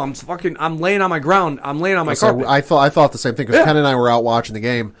Cowboys' ball. I'm laying on my ground. I'm laying on my carpet. I thought the same thing because Ken and I were out watching the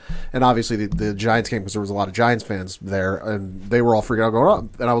game, and obviously the Giants game because there was a lot of Giants fans there, and they were all freaking out going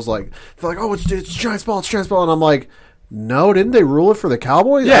up, and I was like, oh, it's Giants ball, and I'm like, no, didn't they rule it for the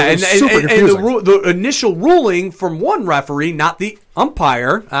Cowboys? Yeah, and the initial ruling from one referee, not the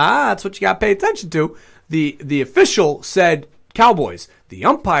umpire, that's what you got to pay attention to. The official said Cowboys. The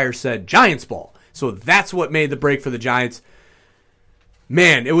umpire said Giants ball. So that's what made the break for the Giants.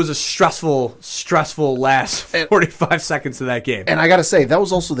 Man, it was a stressful last 45 seconds of that game. And I got to say, that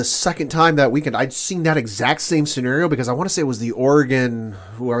was also the second time that weekend I'd seen that exact same scenario because I want to say it was the Oregon,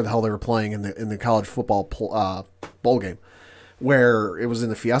 whoever the hell they were playing in the college football bowl game. where it was in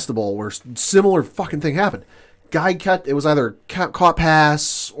the Fiesta Bowl where similar fucking thing happened. Guy it was either caught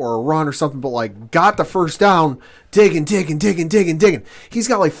pass or a run or something, but like got the first down, digging. He's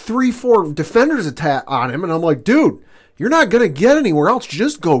got like 3-4 defenders on him, and I'm like, dude, you're not gonna get anywhere else.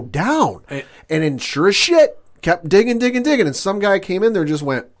 Just go down. And then sure as shit, kept digging, and some guy came in there, just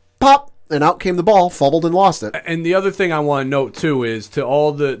went pop, and out came the ball, fumbled and lost it. And the other thing I want to note too is to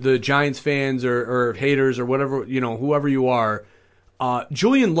all the Giants fans or haters or whatever, whoever you are,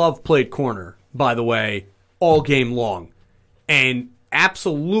 Julian Love played corner, by the way, all game long, and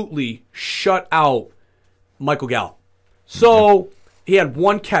absolutely shut out Michael Gallup. So he had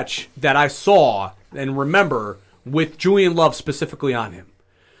one catch that I saw and remember with Julian Love specifically on him.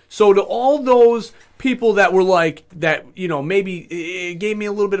 So to all those people that were like, that, maybe it gave me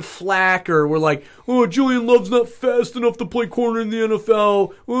a little bit of flack or were like, oh, Julian Love's not fast enough to play corner in the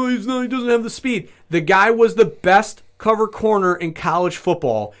NFL. Oh, he doesn't have the speed. The guy was the best cover corner in college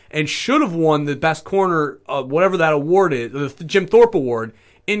football and should have won the best corner, whatever that award is, the Jim Thorpe Award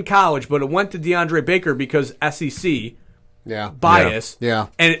in college, but it went to DeAndre Baker because SEC bias. Yeah.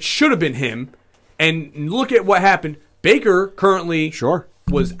 And it should have been him. And look at what happened. Baker currently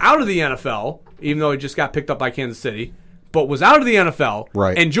was out of the NFL, even though he just got picked up by Kansas City, but was out of the NFL.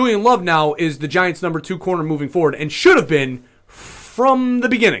 Right. And Julian Love now is the Giants' number 2 corner moving forward and should have been from the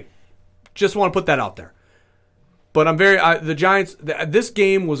beginning. Just want to put that out there. But I'm the Giants, this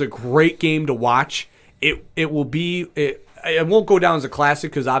game was a great game to watch. It won't go down as a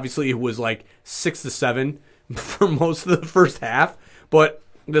classic because obviously it was like 6-7 for most of the first half. But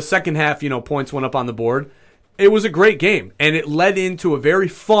the second half, points went up on the board. It was a great game, and it led into a very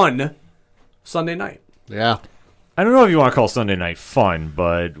fun Sunday night. Yeah. I don't know if you want to call Sunday night fun,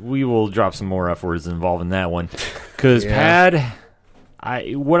 but we will drop some more F words involved in that one. Because, Pad,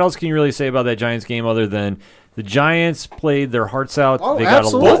 what else can you really say about that Giants game other than the Giants played their hearts out? Oh, they got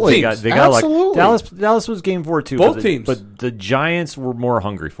absolutely. Like Dallas was game for it too. Both teams. But the Giants were more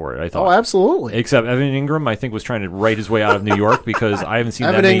hungry for it, I thought. Oh, absolutely. Except Evan Ingram, I think, was trying to write his way out of New York because I haven't seen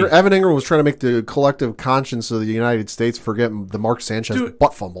Evan Ingram was trying to make the collective conscience of the United States forget the Mark Sanchez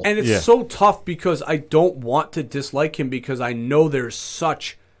butt fumble. And it's so tough because I don't want to dislike him because I know there's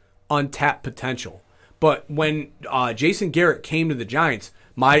such untapped potential. But when Jason Garrett came to the Giants,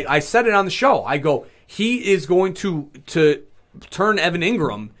 I said it on the show. I go, he is going to turn Evan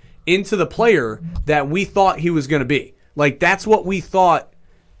Ingram into the player that we thought he was going to be. Like that's what we thought.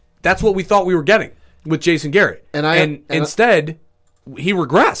 That's what we thought we were getting with Jason Garrett. And instead, he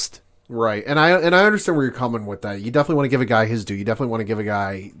regressed. Right, and I understand where you're coming with that. You definitely want to give a guy his due. You definitely want to give a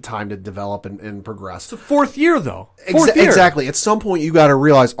guy time to develop and progress. It's the 4th year, though. Fourth year. Exactly. At some point, you got to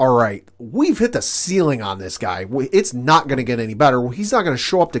realize, all right, we've hit the ceiling on this guy. It's not going to get any better. He's not going to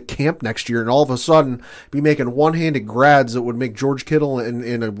show up to camp next year and all of a sudden be making one-handed grabs that would make George Kittle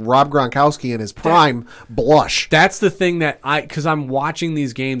and Rob Gronkowski in his prime blush. That's the thing because I'm watching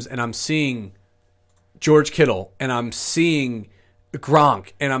these games and I'm seeing George Kittle and I'm seeing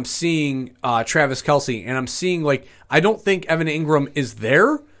Gronk, and I'm seeing Travis Kelce, and I'm seeing, I don't think Evan Ingram is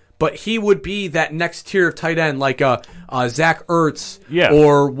there, but he would be that next tier of tight end, like Zach Ertz,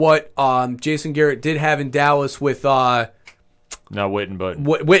 or what Jason Garrett did have in Dallas with... not Witten, but...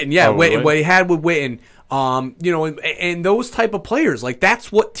 Witten, yeah, Witten, what he had with Witten. And those type of players,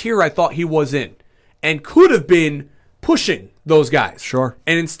 that's what tier I thought he was in, and could have been pushing those guys. Sure.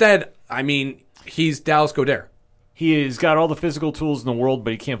 And instead, he's Dallas Goedert. He's got all the physical tools in the world,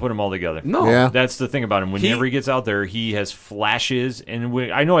 but he can't put them all together. No. Yeah. That's the thing about him. Whenever he gets out there, he has flashes. And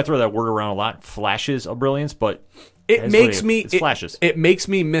I know I throw that word around a lot, flashes of brilliance, but it's flashes. It makes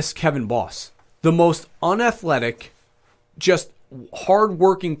me miss Kevin Boss. The most unathletic, just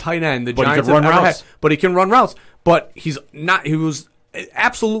hard-working tight end the Giants have ever had. But he can run routes. But he was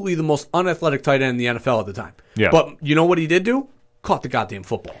absolutely the most unathletic tight end in the NFL at the time. Yeah. But you know what he did do? Caught the goddamn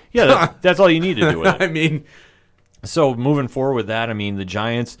football. Yeah, that's all you need to do with it. So moving forward with that, the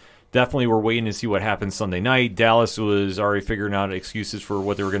Giants definitely were waiting to see what happened Sunday night. Dallas was already figuring out excuses for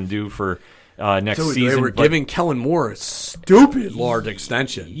what they were going to do for next season. They were giving Kellen Moore a stupid large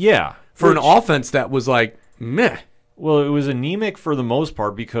extension. Yeah. For an offense that was meh. Well, it was anemic for the most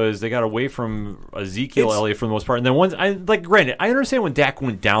part because they got away from Ezekiel Elliott for the most part. And then granted, I understand when Dak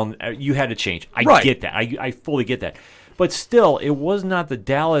went down, you had to change. I get that. I fully get that. But still, it was not the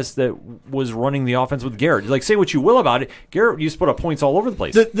Dallas that was running the offense with Garrett. Say what you will about it, Garrett used to put up points all over the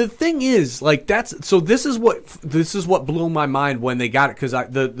place. The thing is, this is what blew my mind when they got it because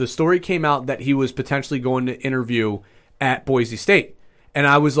the story came out that he was potentially going to interview at Boise State, and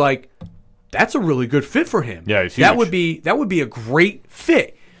I was like, that's a really good fit for him. Yeah, he's huge. That would be a great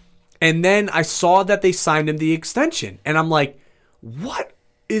fit. And then I saw that they signed him the extension, and I'm like, what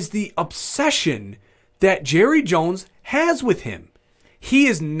is the obsession that Jerry Jones has with him? He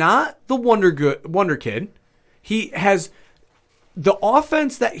is not the wonder kid. He has the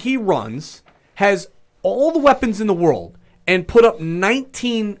offense that he runs has all the weapons in the world and put up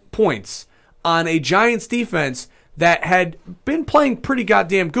 19 points on a Giants defense that had been playing pretty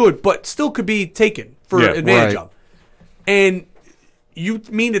goddamn good, but still could be taken for advantage of. And you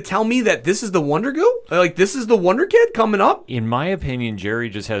mean to tell me that this is the wonder goo? Like, this is the wonder kid coming up? In my opinion, Jerry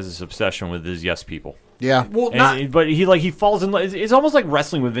just has this obsession with his yes people. Yeah. Well, but he falls in love. It's almost like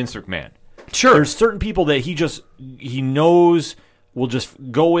wrestling with Vince McMahon. Sure. There's certain people that he knows will just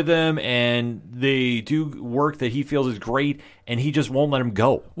go with him, and they do work that he feels is great, and he just won't let him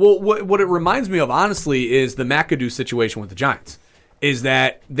go. Well, what it reminds me of, honestly, is the McAdoo situation with the Giants. Is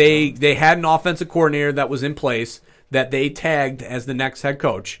that they had an offensive coordinator that was in place that they tagged as the next head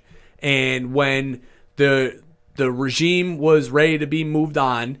coach, and when the regime was ready to be moved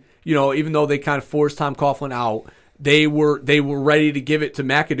on, even though they kind of forced Tom Coughlin out, they were ready to give it to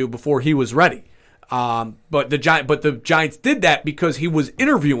McAdoo before he was ready. But the Giants did that because he was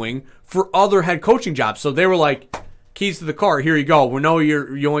interviewing for other head coaching jobs. So they were like, keys to the car, here you go. We know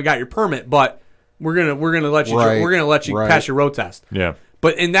you only got your permit, but we're gonna let you pass your road test. Yeah.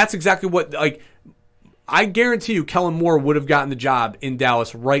 And that's exactly what I guarantee you, Kellen Moore would have gotten the job in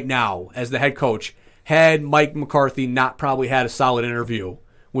Dallas right now as the head coach had Mike McCarthy not probably had a solid interview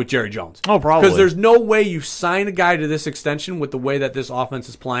with Jerry Jones. Oh, probably. Because there's no way you sign a guy to this extension with the way that this offense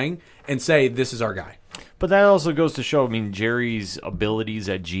is playing and say, this is our guy. But that also goes to show, Jerry's abilities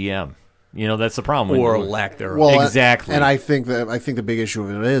at GM. That's the problem. Or lack thereof. Well, exactly. And I think the big issue of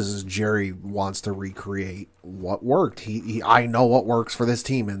it is Jerry wants to recreate what worked. I know what works for this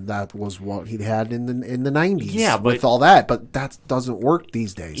team, and that was what he had in the 90s. Yeah, with all that, but that doesn't work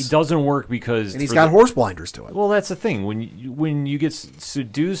these days. It doesn't work because and he's got horse blinders to it. Well, that's the thing. When you get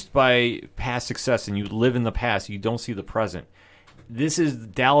seduced by past success and you live in the past, you don't see the present. This is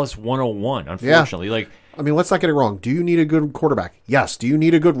Dallas 101, unfortunately. Yeah. Let's not get it wrong. Do you need a good quarterback? Yes. Do you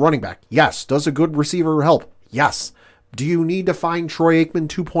need a good running back? Yes. Does a good receiver help? Yes. Do you need to find Troy Aikman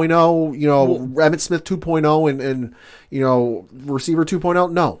 2.0, Emmitt Smith 2.0 and receiver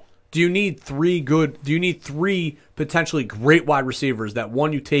 2.0? No. Do you need three potentially great wide receivers that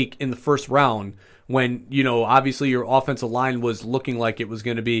one you take in the first round when, obviously your offensive line was looking like it was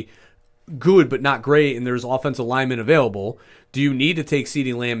going to be good but not great and there's offensive linemen available? Do you need to take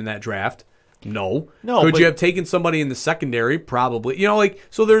CeeDee Lamb in that draft? No. Could you have taken somebody in the secondary? Probably.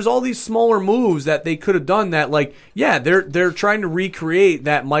 So there's all these smaller moves that they could have done that, they're trying to recreate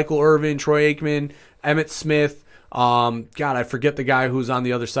that Michael Irvin, Troy Aikman, Emmitt Smith. I forget the guy who's on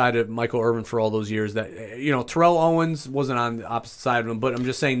the other side of Michael Irvin for all those years. That Terrell Owens wasn't on the opposite side of him, but I'm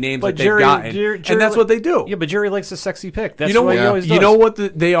just saying names that they've gotten, and that's what they do. Yeah, but Jerry likes a sexy pick. That's what he always does. You know what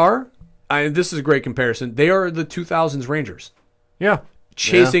they are? This is a great comparison. They are the 2000s Rangers. Yeah.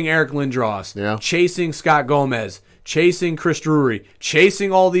 Chasing Eric Lindros, chasing Scott Gomez, chasing Chris Drury,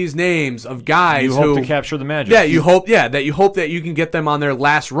 chasing all these names of guys you hope to capture the magic. Yeah, you hope that you can get them on their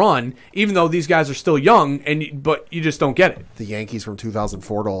last run, even though these guys are still young, but you just don't get it. The Yankees from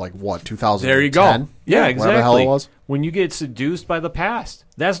 2004 to 2010. There you go. Yeah, exactly. Whatever the hell it was. When you get seduced by the past,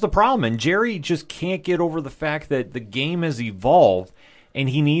 that's the problem. And Jerry just can't get over the fact that the game has evolved, and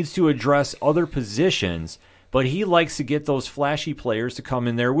he needs to address other positions. But he likes to get those flashy players to come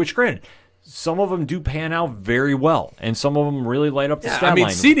in there, which, granted, some of them do pan out very well, and some of them really light up the stat line.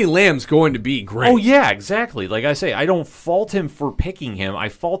 CeeDee Lamb's going to be great. Oh, yeah, exactly. Like I say, I don't fault him for picking him. I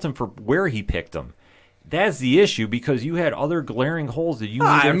fault him for where he picked him. That's the issue, because you had other glaring holes that you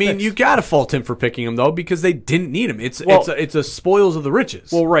needed to fix. You got to fault him for picking him, though, because they didn't need him. It's a spoils of the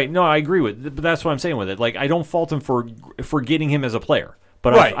riches. Well, right. No, I agree with it, but that's what I'm saying with it. I don't fault him for getting him as a player.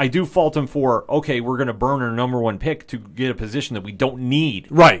 But right. I do fault him for, we're going to burn our number one pick to get a position that we don't need.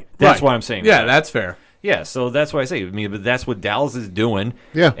 Right. That's why I'm saying that. Yeah, that's fair. Yeah, so that's why I say, but that's what Dallas is doing.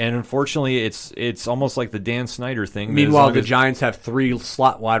 Yeah. And unfortunately, it's almost like the Dan Snyder thing. Meanwhile, the Giants have 3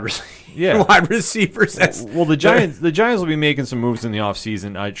 slot wide receivers. Well, the Giants will be making some moves in the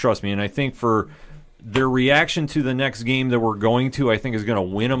offseason, trust me. And I think for their reaction to the next game that we're going to, I think is going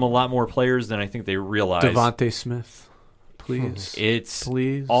to win them a lot more players than I think they realize. Devontae Smith. Please. It's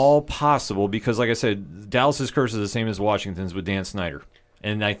all possible because, like I said, Dallas's curse is the same as Washington's with Dan Snyder.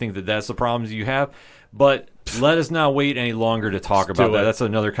 And I think that's the problems you have. But let us not wait any longer to talk about that. That's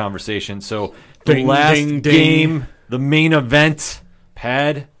another conversation. So the last game, the main event,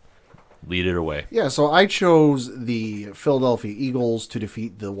 Pad, lead it away. Yeah, so I chose the Philadelphia Eagles to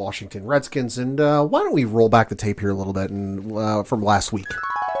defeat the Washington Redskins. And why don't we roll back the tape here a little bit from last week.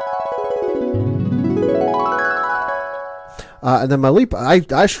 And then my leap,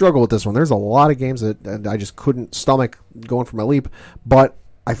 I struggle with this one. There's a lot of games that I just couldn't stomach going for my leap, but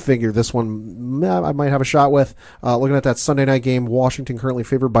I figure this one I might have a shot with. Looking at that Sunday night game, Washington currently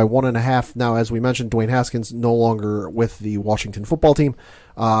favored by 1.5. Now, as we mentioned, Dwayne Haskins no longer with the Washington football team.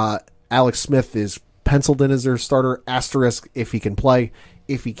 Alex Smith is penciled in as their starter, asterisk if he can play.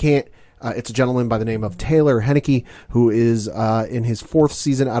 If he can't, it's a gentleman by the name of Taylor Heineke, who is in his 4th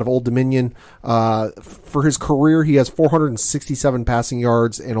season out of Old Dominion. For his career, he has 467 passing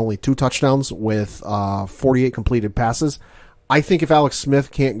yards and only 2 touchdowns with 48 completed passes. I think if Alex Smith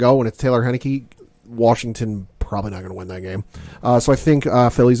can't go and it's Taylor Heineke, Washington probably not going to win that game. So I think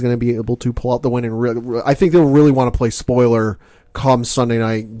Philly's going to be able to pull out the win. And I think they'll really want to play spoiler come Sunday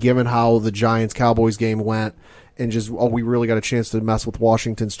night, given how the Giants-Cowboys game went. And just, we really got a chance to mess with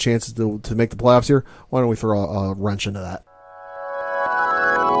Washington's chances to make the playoffs here. Why don't we throw a wrench into that?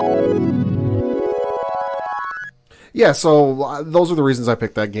 Yeah, so those are the reasons I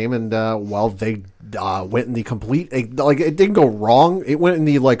picked that game. And, they went in the complete, it didn't go wrong. It went in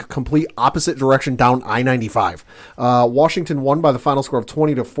the, complete opposite direction down I-95. Washington won by the final score of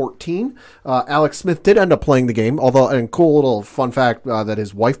 20-14. Alex Smith did end up playing the game, although, and cool little fun fact that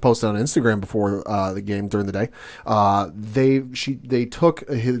his wife posted on Instagram before the game during the day. They took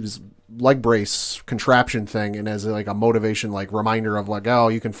his leg brace contraption thing and as a motivation reminder of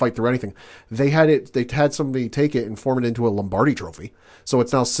you can fight through anything. They had somebody take it and form it into a Lombardi trophy, so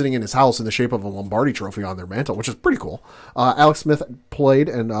it's now sitting in his house in the shape of a Lombardi trophy on their mantle, which is pretty cool. Alex Smith played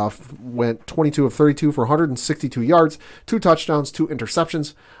and went 22 of 32 for 162 yards, 2 touchdowns, 2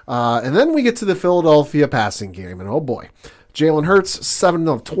 interceptions, and then we get to the Philadelphia passing game, and oh boy, Jalen Hurts, 7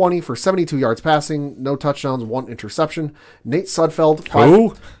 of 20 for 72 yards passing, no touchdowns, 1 interception. Nate Sudfeld,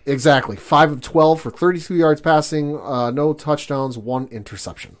 5 of 12 for 32 yards passing, no touchdowns, 1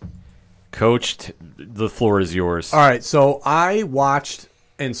 interception. Coach, the floor is yours. All right, so I watched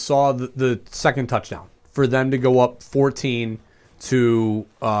and saw the second touchdown for them to go up 14 to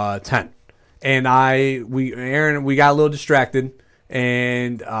 10. And Aaron, we got a little distracted,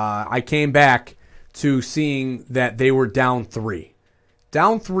 and I came back to seeing that they were down 3.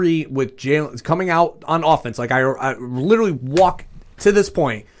 Down 3 with Jalen coming out on offense. I literally walk to this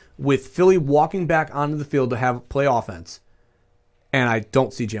point with Philly walking back onto the field to play offense, and I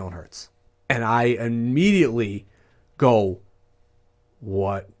don't see Jalen Hurts. And I immediately go,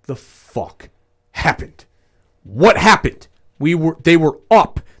 what the fuck happened? What happened? They were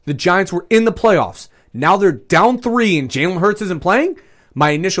up. The Giants were in the playoffs. Now they're down 3 and Jalen Hurts isn't playing?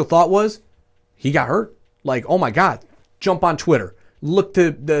 My initial thought was, he got hurt. Oh my God. Jump on Twitter. Look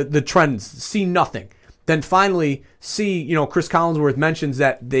to the trends. See nothing. Then finally see, Chris Collinsworth mentions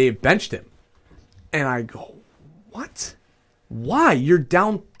that they've benched him. And I go, what? Why? You're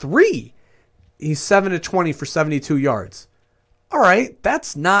down 3. He's 7 of 20 for 72 yards. All right.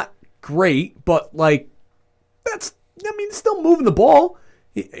 That's not great, but still moving the ball.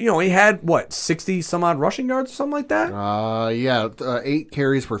 He had, 60 some odd rushing yards or something like that? 8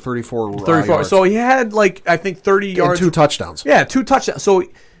 carries for 34 yards. So he had, I think 30 yards. And 2 touchdowns. Yeah, 2 touchdowns. So,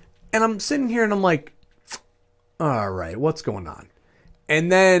 and I'm sitting here and I'm like, all right, what's going on? And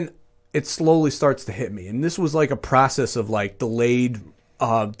then it slowly starts to hit me. And this was a process of, delayed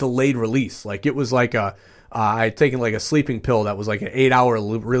release. It was I had taken, a sleeping pill that was, an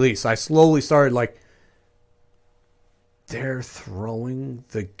 8-hour release. I slowly started, they're throwing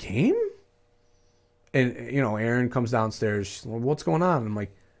the game? And, Aaron comes downstairs. She's like, what's going on? And I'm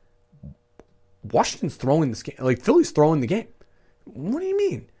like, Washington's throwing this game. Philly's throwing the game. What do you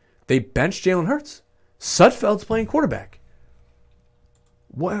mean? They benched Jalen Hurts. Sudfeld's playing quarterback.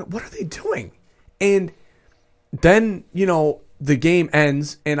 What are they doing? And then, the game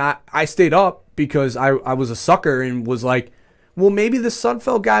ends, and I stayed up because I was a sucker and was like, well, maybe the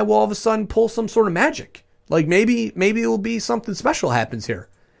Sudfeld guy will all of a sudden pull some sort of magic. Maybe it will be something special happens here.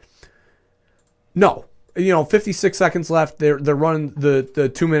 No. 56 seconds left. They're running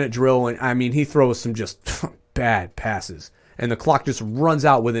the 2-minute drill, and he throws some just bad passes. And the clock just runs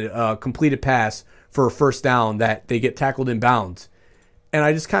out with a completed pass for a first down that they get tackled in bounds. And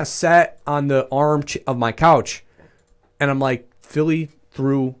I just kind of sat on the arm of my couch, and I'm like, Philly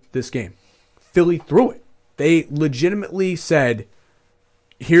threw this game. Philly threw it. They legitimately said,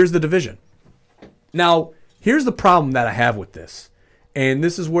 here's the division. Now, here's the problem that I have with this, and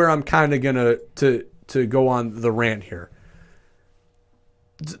this is where I'm kind of going to go on the rant here.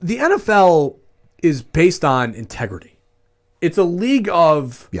 The NFL is based on integrity. It's a league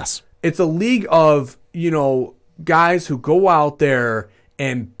of It's a league of guys who go out there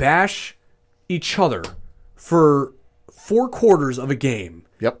and bash each other for 4 quarters of a game.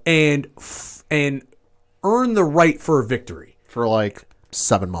 Yep. And earn the right for a victory. for like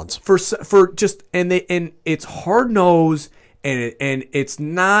 7 months. For just and it's hard nosed and it's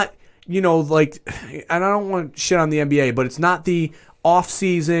not, like, and I don't want to shit on the NBA, but it's not the off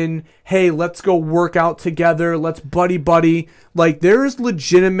season, hey, let's go work out together, let's buddy. Like, there is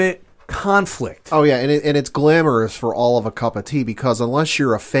legitimate conflict. Oh yeah, and it's glamorous for all of a cup of tea, because unless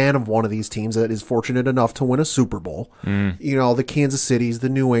you're a fan of one of these teams that is fortunate enough to win a Super Bowl, the Kansas Cities, the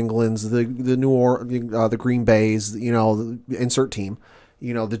New Englands, the the Green Bays, the insert team,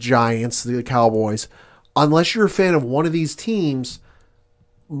 the Giants, the Cowboys, unless you're a fan of one of these teams,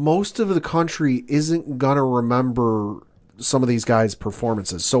 most of the country isn't gonna remember some of these guys'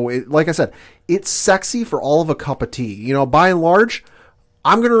 performances. So, like I said, it's sexy for all of a cup of tea. By and large,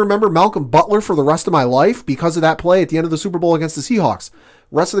 I'm going to remember Malcolm Butler for the rest of my life because of that play at the end of the Super Bowl against the Seahawks.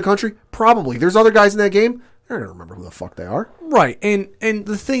 Rest of the country, probably. There's other guys in that game, they're going to remember who the fuck they are. Right. And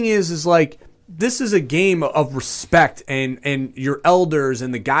the thing is like, this is a game of respect, and your elders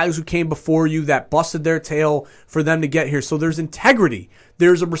and the guys who came before you that busted their tail for them to get here. So there's integrity.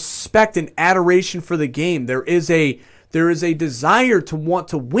 There's a respect and adoration for the game. There is a desire to want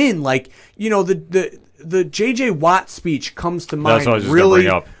to win. Like, the J.J. Watt speech comes to mind. That's what I was just gonna bring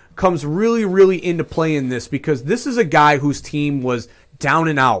up. Comes really into play in this, because this is a guy whose team was down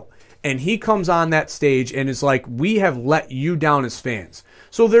and out, and he comes on that stage and is like, we have let you down as fans.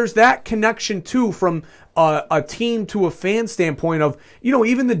 So there's that connection too, from a team to a fan standpoint of,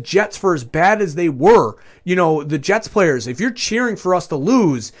 even the Jets, for as bad as they were, the Jets players, if you're cheering for us to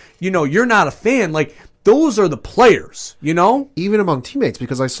lose, you're not a fan. Like, those are the players, Even among teammates,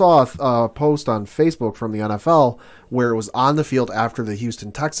 because I saw a post on Facebook from the NFL where it was on the field after the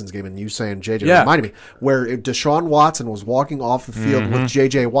Houston Texans game, and you saying JJ reminded me, where Deshaun Watson was walking off the field with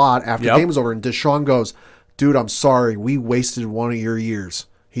JJ Watt after the game was over, and Deshaun goes, dude, I'm sorry, we wasted one of your years.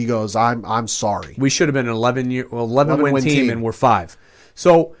 He goes, I'm sorry. We should have been an 11 win team, and we're 5.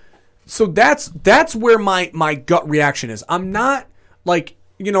 So that's where my gut reaction is. I'm not like,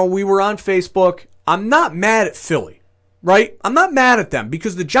 we were on Facebook. I'm not mad at Philly, right? I'm not mad at them,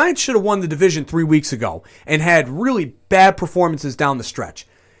 because the Giants should have won the division 3 weeks ago and had really bad performances down the stretch.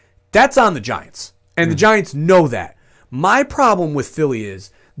 That's on the Giants, and the Giants know that. My problem with Philly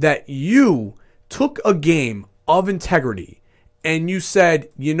is that you took a game of integrity and you said,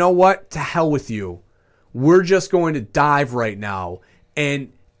 you know what, to hell with you. We're just going to dive right now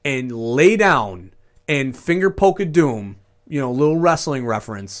and lay down and finger poke a doom, little wrestling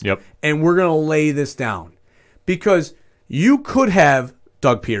reference. Yep. And we're going to lay this down. Because you could have,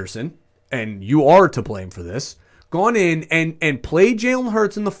 Doug Peterson, and you are to blame for this, gone in and played Jalen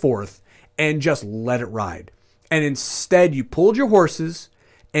Hurts in the 4th and just let it ride. And instead, you pulled your horses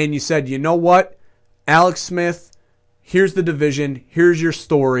and you said, you know what, Alex Smith, here's the division, here's your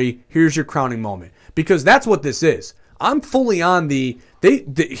story, here's your crowning moment. Because that's what this is. I'm fully on he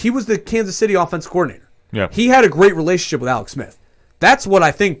was the Kansas City offensive coordinator. Yeah. He had a great relationship with Alex Smith. That's what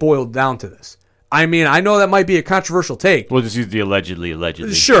I think boiled down to this. I mean, I know that might be a controversial take. We'll just use the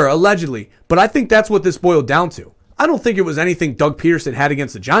allegedly. Sure, allegedly. But I think that's what this boiled down to. I don't think it was anything Doug Peterson had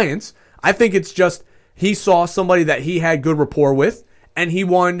against the Giants. I think it's just he saw somebody that he had good rapport with, and he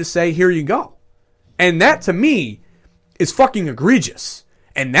wanted to say, here you go. And that, to me, is fucking egregious.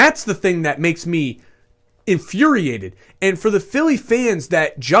 And that's the thing that makes me infuriated. And for the Philly fans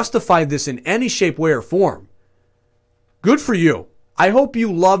that justify this in any shape, way, or form, good for you. I hope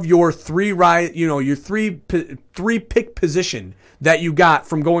you love your three pick position that you got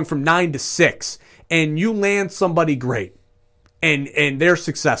from going from 9 to 6, and you land somebody great, and they're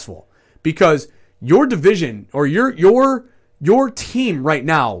successful, because your division or your team right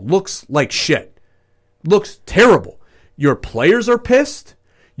now looks like shit, looks terrible. Your players are pissed.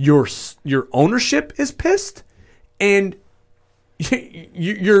 Your ownership is pissed, and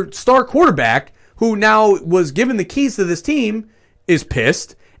your star quarterback, who now was given the keys to this team, is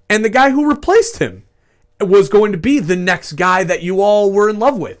pissed, and the guy who replaced him was going to be the next guy that you all were in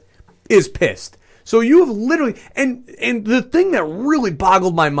love with is pissed. So you have literally, and the thing that really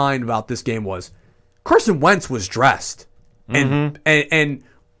boggled my mind about this game was Carson Wentz was dressed and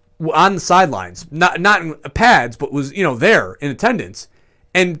on the sidelines, not in pads, but was there in attendance,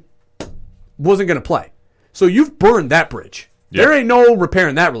 and wasn't going to play. So you've burned that bridge. Yep. There ain't no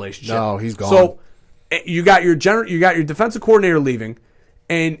repairing that relationship. No, he's gone. So you got your defensive coordinator leaving,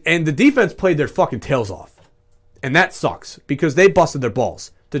 and the defense played their fucking tails off. And that sucks, because they busted their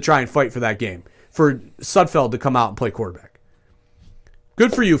balls to try and fight for that game, for Sudfeld to come out and play quarterback.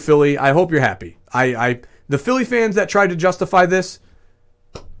 Good for you, Philly. I hope you're happy. The Philly fans that tried to justify this,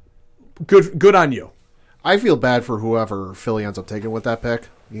 good on you. I feel bad for whoever Philly ends up taking with that pick,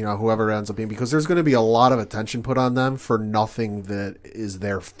 whoever it ends up being, because there's going to be a lot of attention put on them for nothing that is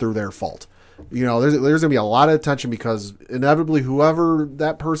through their fault. There's going to be a lot of attention because inevitably whoever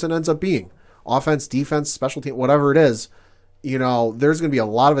that person ends up being, offense, defense, special team, whatever it is, there's going to be a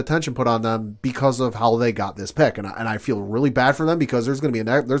lot of attention put on them because of how they got this pick. And I feel really bad for them because there's going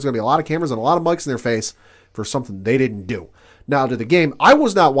to be a lot of cameras and a lot of mics in their face for something they didn't do. Now, to the game, I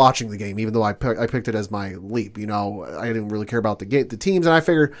was not watching the game, even though I picked it as my leap. I didn't really care about the teams, and I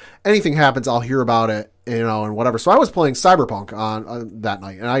figured anything happens, I'll hear about it, and whatever. So I was playing Cyberpunk on that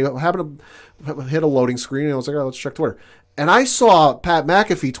night, and I happened to hit a loading screen, and I was like, let's check Twitter. And I saw Pat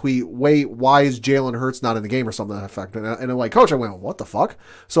McAfee tweet, why is Jalen Hurts not in the game or something to that effect? And I'm like, Coach, I went, what the fuck?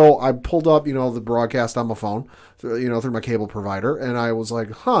 So I pulled up, the broadcast on my phone, through my cable provider, and I was like,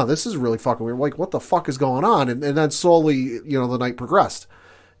 this is really fucking weird. Like, what the fuck is going on? And then slowly, the night progressed.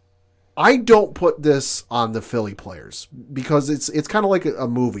 I don't put this on the Philly players because it's kind of like a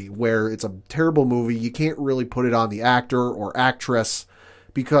movie where it's a terrible movie. You can't really put it on the actor or actress,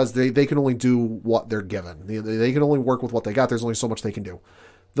 because they can only do what they're given. They can only work with what they got. There's only so much they can do.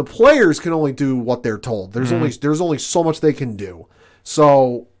 The players can only do what they're told. There's only so much they can do.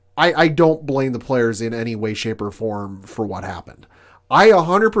 So I don't blame the players in any way, shape, or form for what happened. I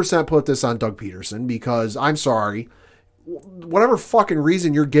 100% put this on Doug Peterson because I'm sorry. Whatever fucking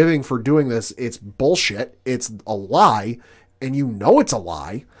reason you're giving for doing this, it's bullshit. It's a lie, and it's a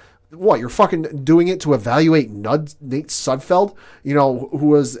lie. What, you're fucking doing it to evaluate Nate Sudfeld, who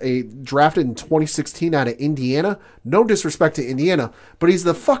was drafted in 2016 out of Indiana? No disrespect to Indiana, but he's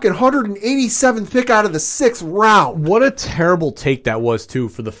the fucking 187th pick out of the 6th round. What a terrible take that was, too,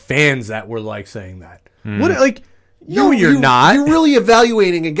 for the fans that were, saying that. What, you're not. You're really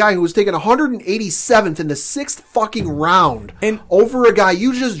evaluating a guy who was taken 187th in the 6th fucking round and over a guy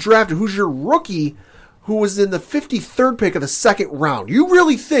you just drafted who's your rookie, who was in the 53rd pick of the 2nd round. You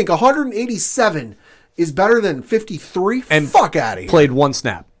really think 187 is better than 53? And fuck out of here. Played one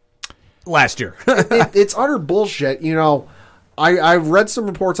snap last year. It's utter bullshit. I've read some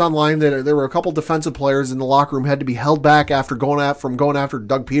reports online that there were a couple defensive players in the locker room had to be held back after going after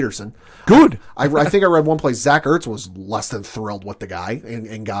Doug Peterson. Good. I think I read one place Zach Ertz was less than thrilled with the guy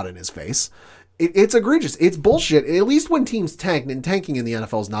and got in his face. It's egregious. It's bullshit. At least when teams tank, and tanking in the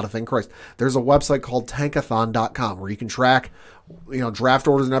NFL is not a thing. Christ, there's a website called tankathon.com where you can track, draft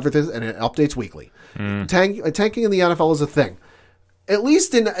orders and everything, and it updates weekly. Tanking in the NFL is a thing. At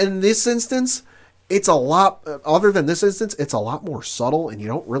least in this instance, it's a lot. Other than this instance, it's a lot more subtle, and you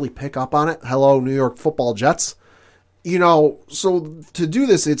don't really pick up on it. Hello, New York Football Jets. So to do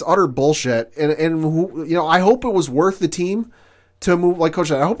this, it's utter bullshit. And I hope it was worth the team to move, like Coach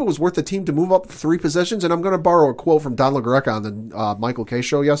said, I hope it was worth the team to move up 3 positions. And I'm going to borrow a quote from Don LaGreca on the Michael K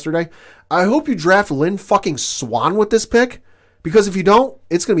show yesterday. I hope you draft Lynn fucking Swan with this pick, because if you don't,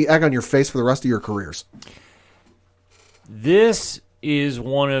 it's going to be egg on your face for the rest of your careers. This is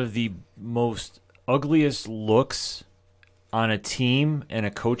one of the most ugliest looks on a team and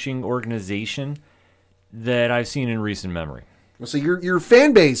a coaching organization that I've seen in recent memory. So your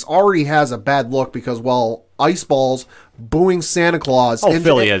fan base already has a bad look because, ice balls, booing Santa Claus. Oh,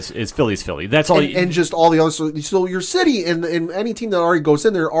 Philly is Philly's Philly. That's all. And just all the others. So your city and any team that already goes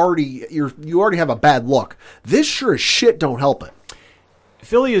in there, you already have a bad look. This sure as shit don't help it.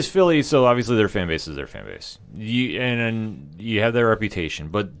 Philly is Philly, so obviously their fan base is their fan base. And you have their reputation.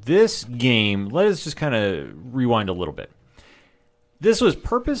 But this game, let us just kind of rewind a little bit. This was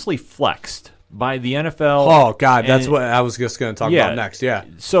purposely flexed by the NFL. Oh, God, that's what I was just going to talk about next, yeah.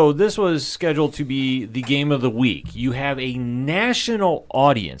 So this was scheduled to be the game of the week. You have a national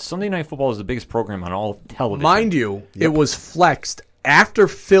audience. Sunday Night Football is the biggest program on all television. Mind you, It was flexed after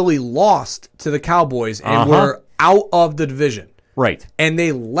Philly lost to the Cowboys and were out of the division. Right. And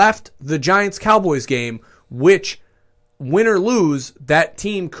they left the Giants-Cowboys game, which, win or lose, that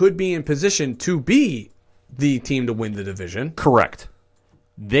team could be in position to be the team to win the division. Correct.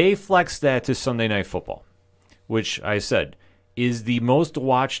 They flexed that to Sunday Night Football, which I said is the most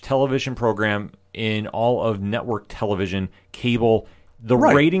watched television program in all of network television, cable. The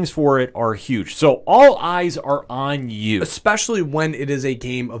ratings for it are huge. So all eyes are on you. Especially when it is a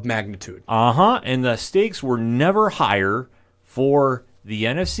game of magnitude. And the stakes were never higher for the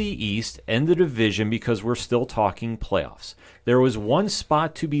NFC East and the division because we're still talking playoffs. There was one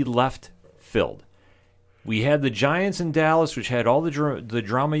spot to be left filled. We had the Giants in Dallas, which had all the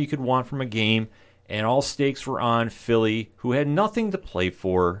drama you could want from a game, and all stakes were on Philly, who had nothing to play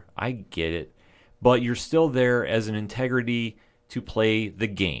for. I get it. But you're still there as an integrity to play the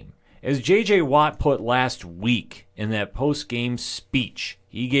game. As J.J. Watt put last week in that post-game speech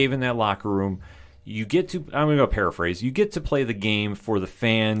he gave in that locker room, I'm going to paraphrase, you get to play the game for the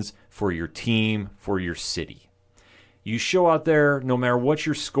fans, for your team, for your city. You show out there, no matter what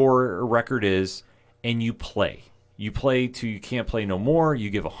your score or record is, and you play. You play till you can't play no more.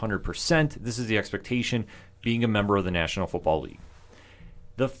 You give 100%. This is the expectation being a member of the National Football League.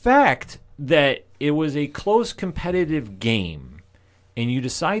 The fact that it was a close competitive game and you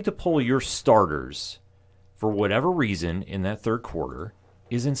decide to pull your starters for whatever reason in that third quarter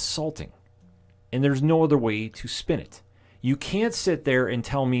is insulting. And there's no other way to spin it. You can't sit there and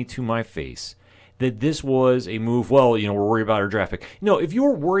tell me to my face that this was a move, well, we're worried about our draft pick. No, if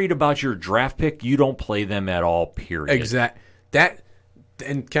you're worried about your draft pick, you don't play them at all, period. Exactly.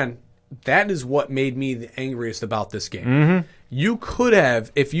 And Ken, that is what made me the angriest about this game. Mm-hmm. You could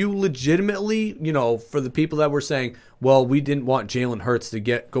have, if you legitimately, for the people that were saying, well, we didn't want Jalen Hurts to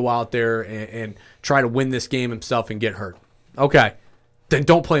go out there and try to win this game himself and get hurt. Okay, then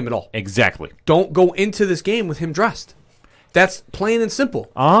don't play him at all. Exactly. Don't go into this game with him dressed. That's plain and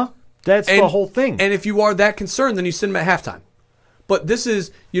simple. That's the whole thing. And if you are that concerned, then you send him at halftime. But this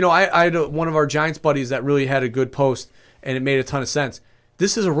is, I had one of our Giants buddies that really had a good post, and it made a ton of sense.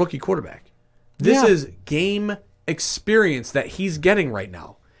 This is a rookie quarterback. This is game experience that he's getting right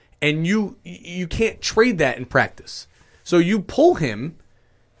now. And you can't trade that in practice. So you pull him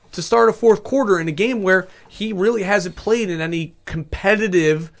to start a fourth quarter in a game where he really hasn't played in any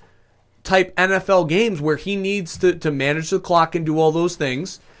competitive type NFL games where he needs to manage the clock and do all those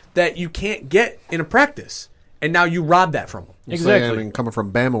things that you can't get in a practice. And now you rob that from him. Exactly. Coming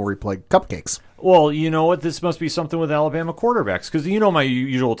from Bama where he played cupcakes. Well, you know what? This must be something with Alabama quarterbacks because my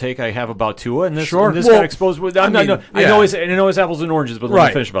usual take I have about Tua, and this got exposed. With, I know it's apples and oranges, but let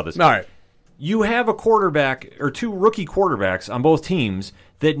me finish about this. All right. You have a quarterback or two rookie quarterbacks on both teams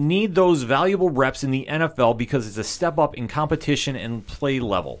that need those valuable reps in the NFL because it's a step up in competition and play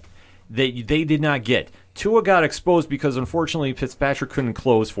level that they did not get. Tua got exposed because, unfortunately, Fitzpatrick couldn't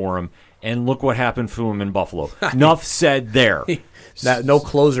close for him, and look what happened to him in Buffalo. Enough said there. No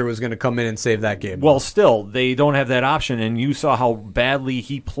closer was going to come in and save that game. Well, still, they don't have that option, and you saw how badly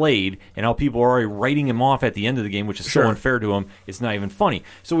he played and how people are already writing him off at the end of the game, which is so unfair to him. It's not even funny.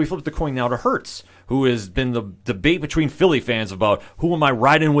 So we flip the coin now to Hurts, who has been the debate between Philly fans about who am I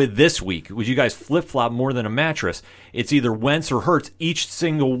riding with this week? Would you guys flip-flop more than a mattress? It's either Wentz or Hurts each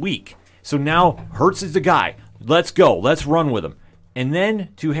single week. So now Hurts is the guy. Let's go. Let's run with him. And then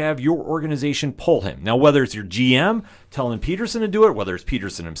to have your organization pull him. Now, whether it's your GM telling Peterson to do it, whether it's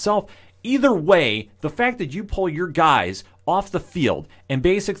Peterson himself, either way, the fact that you pull your guys off the field and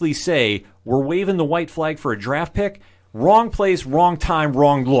basically say, we're waving the white flag for a draft pick, wrong place, wrong time,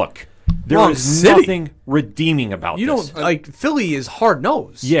 wrong look. There is nothing redeeming about this. Philly is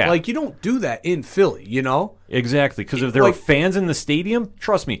hard-nosed. Yeah. You don't do that in Philly, Exactly, because if there were fans in the stadium,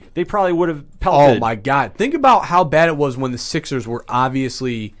 trust me, they probably would have pelted. Oh, my God. Think about how bad it was when the Sixers were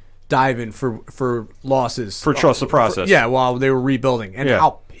obviously diving for losses. For trust the process. While they were rebuilding. And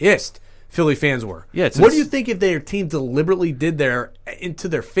how pissed Philly fans were. Yeah, what do you think if their team deliberately did there into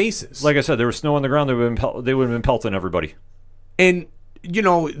their faces? Like I said, there was snow on the ground, they would have been pelting everybody. And they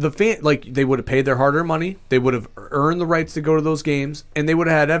would have paid their hard-earned money. They would have earned the rights to go to those games, and they would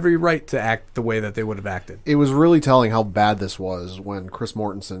have had every right to act the way that they would have acted. It was really telling how bad this was when Chris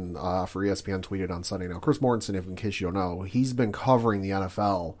Mortensen for ESPN tweeted on Sunday. Now, Chris Mortensen, in case you don't know, he's been covering the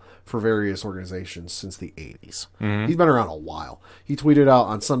NFL for various organizations since the 80s. Mm-hmm. He's been around a while. He tweeted out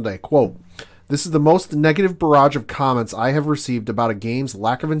on Sunday, quote, "This is the most negative barrage of comments I have received about a game's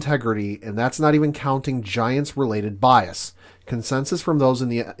lack of integrity, and that's not even counting Giants-related bias. Consensus from those in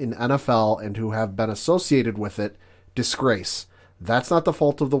NFL and who have been associated with it, disgrace. That's not the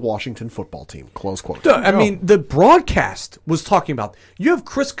fault of the Washington football team." Close quote. I mean, the broadcast was talking about. You have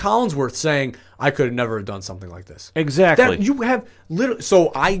Chris Collinsworth saying, "I could have never done something like this." Exactly. You have literally.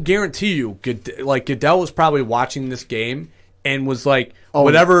 So I guarantee you, Goodell was probably watching this game and was like,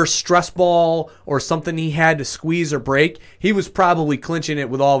 whatever stress ball or something he had to squeeze or break, he was probably clinching it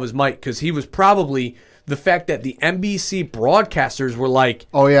with all of his might because he was probably. The fact that the NBC broadcasters were like,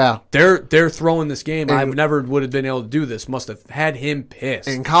 "Oh yeah, they're throwing this game. I never would have been able to do this." Must have had him pissed.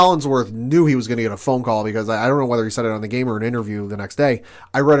 And Collinsworth knew he was going to get a phone call because I don't know whether he said it on the game or an interview the next day.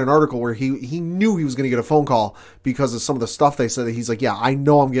 I read an article where he knew he was going to get a phone call because of some of the stuff they said. That he's like, "Yeah, I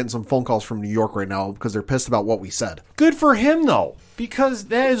know I'm getting some phone calls from New York right now because they're pissed about what we said." Good for him though, because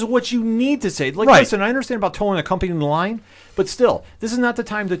that is what you need to say. Listen, I understand about towing a company line. But still, this is not the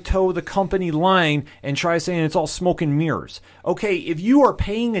time to toe the company line and try saying it's all smoke and mirrors. Okay, if you are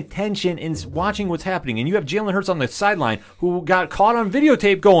paying attention and watching what's happening, and you have Jalen Hurts on the sideline who got caught on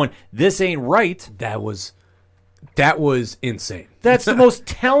videotape going, "This ain't right." That was insane. That's the most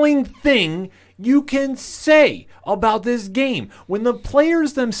telling thing you can say about this game when the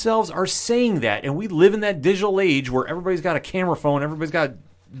players themselves are saying that, and we live in that digital age where everybody's got a camera phone, everybody's got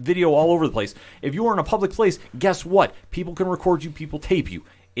video all over the place. If you are in a public place, guess what? People can record you, people tape you.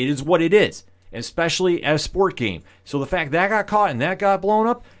 It is what it is, especially at a sport game. So the fact that got caught and that got blown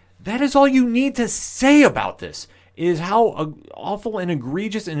up, that is all you need to say about this. Is how awful and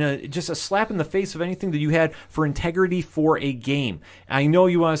egregious and just a slap in the face of anything that you had for integrity for a game. I know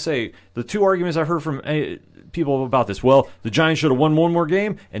you want to say the two arguments I've heard from people about this. Well, the Giants should have won one more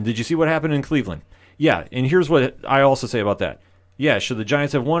game, and did you see what happened in Cleveland? Yeah, and here's what I also say about that. Yeah, should the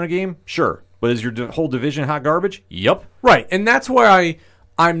Giants have won a game? Sure. But is your whole division hot garbage? Yep. Right, and that's where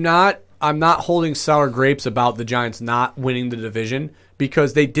I'm not holding sour grapes about the Giants not winning the division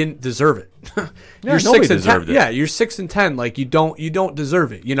because they didn't deserve it. You're 6-10. Yeah, you're 6-10. Like you don't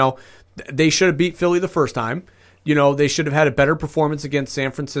deserve it. You know, they should have beat Philly the first time. You know, they should have had a better performance against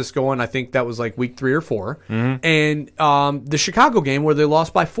San Francisco, and I think that was like week 3 or 4. Mm-hmm. And the Chicago game where they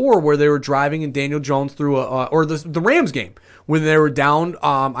lost by 4, where they were driving and Daniel Jones threw or the Rams game when they were down,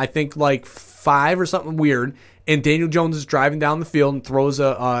 I think like 5 or something weird, and Daniel Jones is driving down the field and throws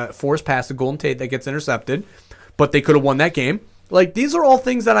a forced pass to Golden Tate that gets intercepted, but they could have won that game. Like, these are all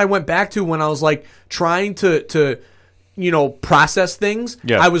things that I went back to when I was like trying to process things.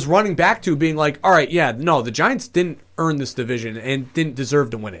 Yeah. I was running back to being like, all right, yeah, no, the Giants didn't earn this division and didn't deserve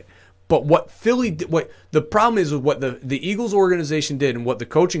to win it. But what Philly did, what the problem is with what the Eagles organization did and what the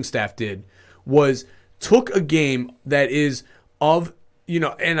coaching staff did was took a game that is of,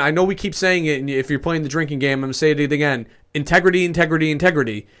 and I know we keep saying it, and if you're playing the drinking game, I'm going to say it again, integrity,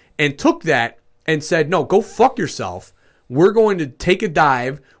 and took that and said, no, go fuck yourself. We're going to take a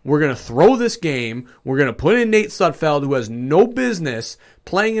dive. We're going to throw this game. We're going to put in Nate Sudfeld, who has no business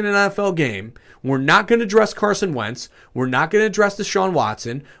playing in an NFL game. We're not going to dress Carson Wentz. We're not going to dress Deshaun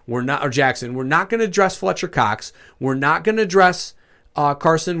Watson. Or Jackson. We're not going to dress Fletcher Cox. We're not going to dress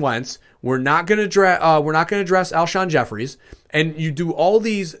Carson Wentz. We're not going to dress Alshon Jeffries. And you do all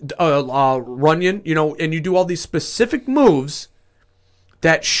these Runyon, and you do all these specific moves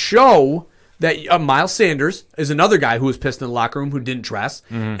that show that Miles Sanders is another guy who was pissed in the locker room who didn't dress.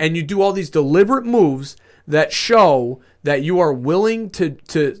 Mm-hmm. And you do all these deliberate moves that show that you are willing to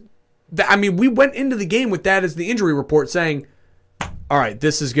we went into the game with that as the injury report saying, all right,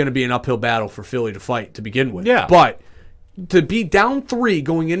 this is going to be an uphill battle for Philly to fight to begin with. Yeah. But to be down 3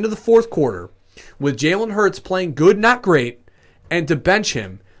 going into the fourth quarter with Jalen Hurts playing good, not great, and to bench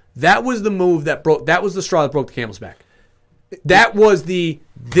him, that was the move that was the straw that broke the camel's back. That was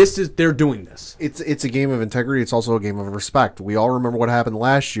they're doing this. It's a game of integrity. It's also a game of respect. We all remember what happened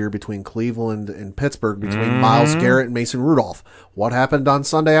last year between Cleveland and Pittsburgh, between Myles Garrett and Mason Rudolph. What happened on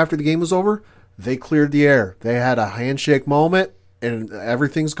Sunday after the game was over? They cleared the air. They had a handshake moment, and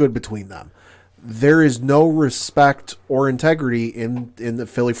everything's good between them. There is no respect or integrity in the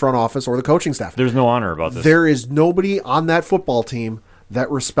Philly front office or the coaching staff. There's no honor about this. There is nobody on that football team that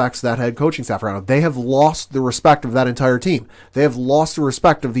respects that head coaching staff right now. They have lost the respect of that entire team. They have lost the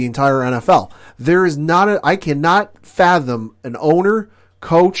respect of the entire NFL. There is I cannot fathom an owner,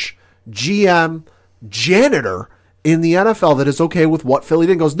 coach, GM, janitor in the NFL that is okay with what Philly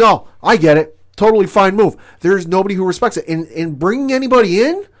did and goes, no, I get it. Totally fine move. There's nobody who respects it. And bringing anybody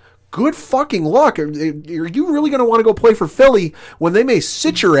in, good fucking luck. Are you really going to want to go play for Philly when they may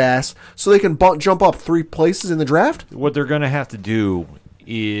sit your ass so they can jump up 3 places in the draft? What they're going to have to do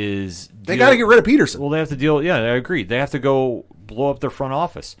is they got to get rid of Peterson. Well, they have to deal. Yeah, I agree. They have to go blow up their front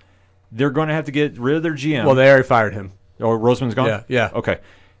office. They're going to have to get rid of their GM. Well, they already fired him. Oh, Roseman's gone? Yeah. Okay.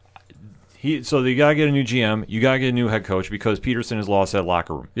 So you got to get a new GM. You got to get a new head coach because Peterson has lost that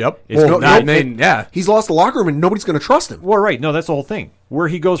locker room. Yep. He's lost the locker room and nobody's going to trust him. Well, right. No, that's the whole thing. Where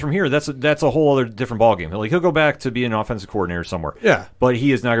he goes from here, that's a whole other different ballgame. Like, he'll go back to be an offensive coordinator somewhere. Yeah. But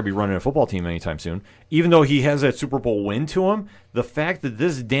he is not going to be running a football team anytime soon. Even though he has that Super Bowl win to him, the fact that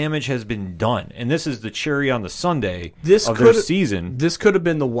this damage has been done, and this is the cherry on the sundae of their season. This could have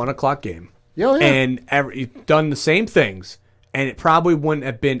been the 1:00 game. Yeah. And done the same things. And it probably wouldn't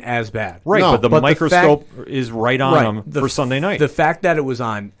have been as bad. Right, no, but the microscope is right on them for Sunday night. The fact that it was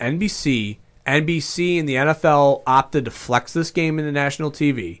on NBC and the NFL opted to flex this game into national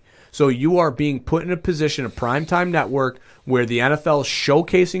TV. So you are being put in a position, a primetime network, where the NFL is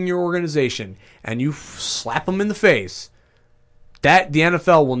showcasing your organization, and you slap them in the face. That the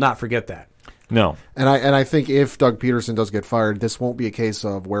NFL will not forget that. No. And I think if Doug Peterson does get fired, this won't be a case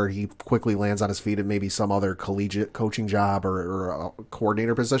of where he quickly lands on his feet at maybe some other collegiate coaching job or a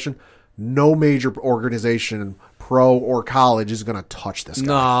coordinator position. No major organization, pro or college, is going to touch this guy.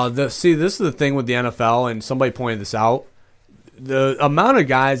 No, this is the thing with the NFL, and somebody pointed this out. the amount of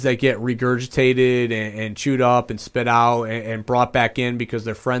guys that get regurgitated and chewed up and spit out and brought back in because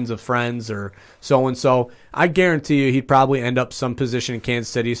they're friends of friends or so-and-so, I guarantee you he'd probably end up some position in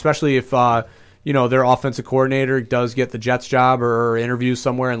Kansas City, especially if their offensive coordinator does get the Jets job or interviews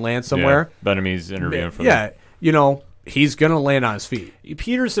somewhere and lands somewhere. Yeah, Benamy's interviewing for them. He's going to land on his feet.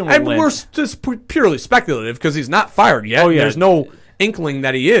 Peterson will And land. we're just purely speculative because he's not fired yet. Oh, yeah. There's no inkling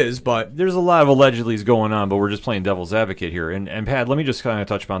that he is, but There's a lot of allegedlys going on, but we're just playing devil's advocate here. And Pat, let me just kind of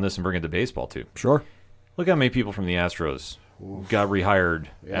touch upon this and bring it to baseball, too. Sure. Look how many people from the Astros got rehired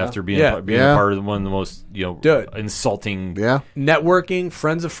after being part of one of the most insulting. Yeah. networking,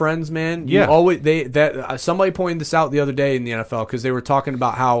 friends of friends, man. Yeah. Somebody pointed this out the other day in the NFL because they were talking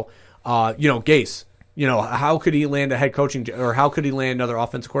about how Gase. How could he land a head coaching or how could he land another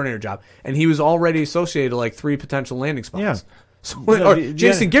offensive coordinator job? And he was already associated like 3 potential landing spots. Yeah. So,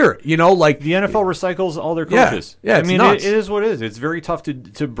 Jason Garrett, the NFL recycles all their coaches. Yeah, I mean, nuts. it is what it is. It's very tough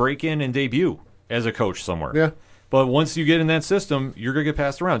to break in and debut as a coach somewhere. Yeah. But once you get in that system, you're going to get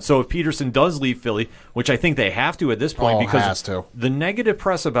passed around. So if Peterson does leave Philly, which I think they have to at this point, because has to. The negative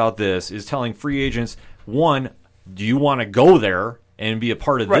press about this is telling free agents, one, do you want to go there and be a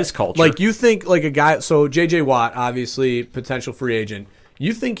part of this culture? Like you think like a guy, so J.J. Watt, obviously potential free agent.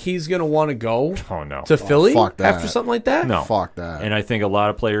 You think he's going to want to go to Philly fuck that. after something like that? No. Fuck that. And I think a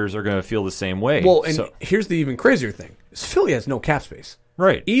lot of players are going to feel the same way. Well, and here's the even crazier thing. Is Philly has no cap space.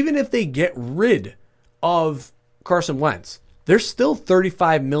 Right. Even if they get rid of Carson Wentz, they're still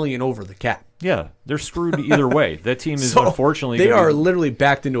 $35 million over the cap. Yeah, they're screwed either way. That team is unfortunately they gonna are be... literally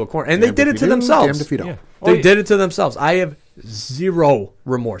backed into a corner, and they did it to Damned themselves. if you don't. Yeah. They did it to themselves. I have zero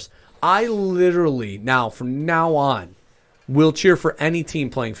remorse. I literally from now on, will cheer for any team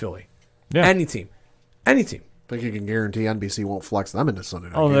playing Philly. Yeah. Any team. I think you can guarantee NBC won't flex them into Sunday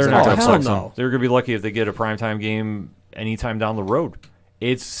night. Oh, games. they're not going to hell flex no. them. They're going to be lucky if they get a primetime game anytime down the road.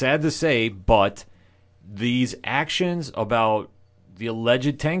 It's sad to say, but these actions about the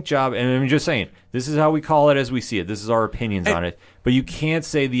alleged tank job, and I'm just saying, this is how we call it as we see it. This is our opinions on it. But you can't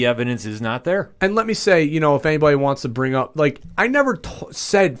say the evidence is not there. And let me say, if anybody wants to bring up, I never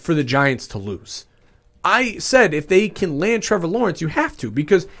said for the Giants to lose. I said if they can land Trevor Lawrence, you have to,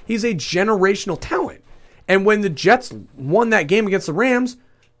 because he's a generational talent. And when the Jets won that game against the Rams,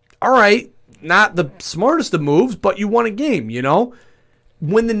 all right, not the smartest of moves, but you won a game,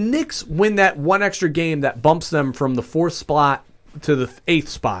 When the Knicks win that one extra game that bumps them from the 4th spot to the 8th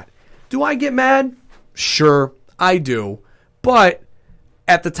spot, do I get mad? Sure, I do. But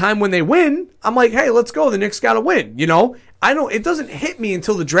at the time when they win, I'm like, hey, let's go. The Knicks got to win, it doesn't hit me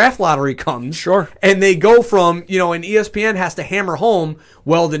until the draft lottery comes. Sure. And they go from, and ESPN has to hammer home,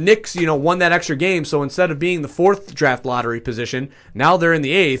 well, the Knicks, won that extra game, so instead of being the 4th draft lottery position, now they're in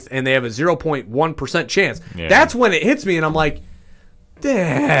the 8th, and they have a 0.1% chance. Yeah. That's when it hits me, and I'm like,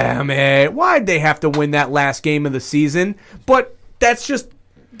 damn it, why'd they have to win that last game of the season? But that's just,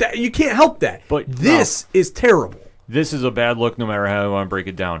 you can't help that. But this is terrible. This is a bad look no matter how you want to break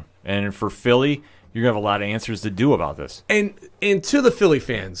it down. And for Philly, you're going to have a lot of answers to do about this. And to the Philly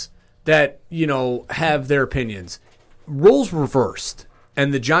fans that, have their opinions, roles reversed,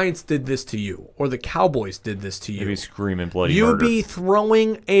 and the Giants did this to you, or the Cowboys did this to you. You'd be screaming bloody You'd murder. be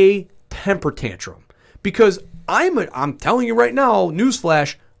throwing a temper tantrum. Because I'm telling you right now,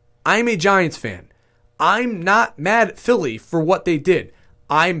 newsflash, I'm a Giants fan. I'm not mad at Philly for what they did.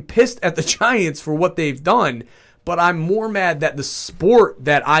 I'm pissed at the Giants for what they've done, but I'm more mad that the sport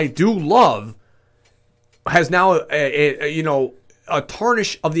that I do love has now a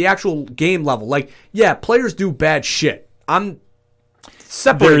tarnish of the actual game level. Players do bad shit. I'm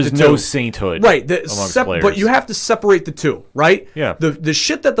separating There's the no two. sainthood, Right? amongst players. But you have to separate the two, right? Yeah. The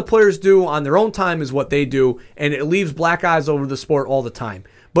shit that the players do on their own time is what they do, and it leaves black eyes over the sport all the time.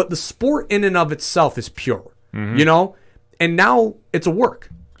 But the sport in and of itself is pure, And now it's a work.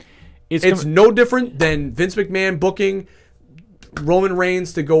 It's no different than Vince McMahon booking Roman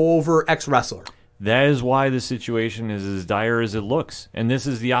Reigns to go over X wrestler. That is why the situation is as dire as it looks. And this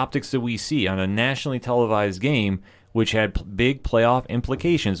is the optics that we see on a nationally televised game, which had big playoff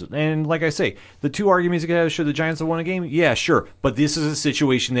implications. And like I say, the two arguments you could have, should the Giants have won a game? Yeah, sure. But this is a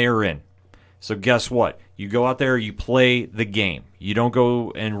situation they are in. So guess what? You go out there, you play the game. You don't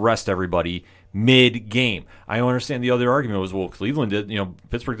go and rest everybody mid-game. I understand the other argument was, well, Cleveland did,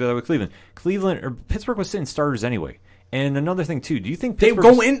 Pittsburgh did that with Cleveland. Pittsburgh was sitting starters anyway. And another thing, too, do you think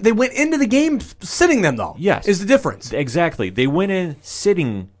Pittsburgh... They went into the game sitting them, though. Yes. Is the difference. Exactly. They went in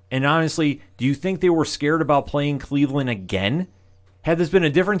sitting, and honestly, do you think they were scared about playing Cleveland again? Had this been a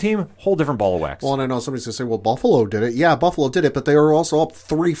different team, whole different ball of wax. Well, and I know somebody's going to say, well, Buffalo did it. Yeah, Buffalo did it, but they were also up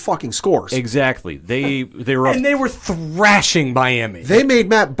 3 fucking scores. Exactly. They were up. And they were thrashing Miami. They made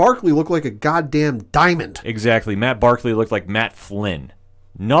Matt Barkley look like a goddamn diamond. Exactly. Matt Barkley looked like Matt Flynn.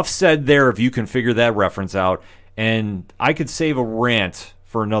 Enough said there if you can figure that reference out. And I could save a rant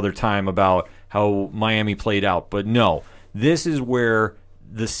for another time about how Miami played out. But no, this is where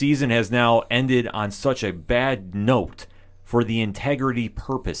the season has now ended on such a bad note for the integrity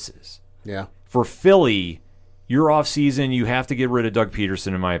purposes. Yeah. For Philly, your offseason, you have to get rid of Doug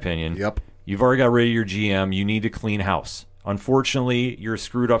Peterson, in my opinion. Yep. You've already got rid of your GM. You need to clean house. Unfortunately, you're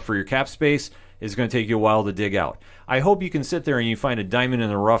screwed up for your cap space. It's going to take you a while to dig out. I hope you can sit there and you find a diamond in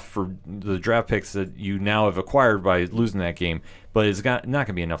the rough for the draft picks that you now have acquired by losing that game, but it's not going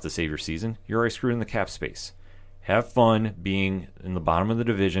to be enough to save your season. You're already screwed in the cap space. Have fun being in the bottom of the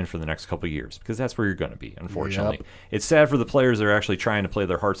division for the next couple of years, because that's where you're going to be, unfortunately. Yep. It's sad for the players that are actually trying to play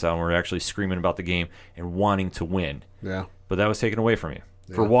their hearts out and we're actually screaming about the game and wanting to win. Yeah. But that was taken away from you.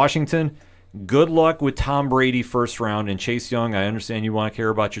 Yeah. For Washington, good luck with Tom Brady first round. And Chase Young, I understand you want to care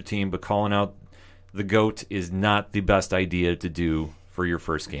about your team, but calling out the GOAT is not the best idea to do for your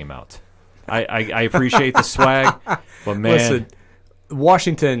first game out. I appreciate the swag, but man. Listen,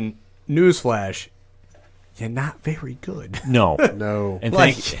 Washington, newsflash, you're not very good. No. No. And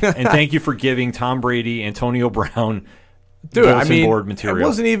thank you for giving Tom Brady, Antonio Brown, dude, I mean, board material. It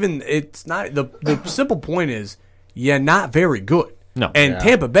wasn't even, it's not, the simple point is, you're not very good. No. And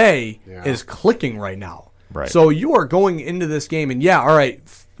Tampa Bay is clicking right now. Right. So you are going into this game, and all right,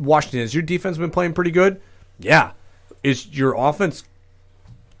 Washington, has your defense been playing pretty good? Yeah. Is your offense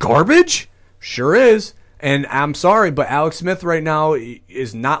garbage? Sure is. And I'm sorry, but Alex Smith right now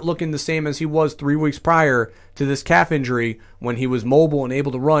is not looking the same as he was 3 weeks prior to this calf injury when he was mobile and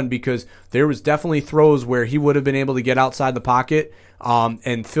able to run, because there was definitely throws where he would have been able to get outside the pocket,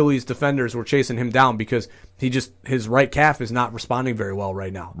 and Philly's defenders were chasing him down because his right calf is not responding very well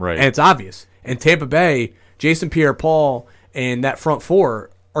right now. Right. And it's obvious. And Tampa Bay, Jason Pierre-Paul, and that front four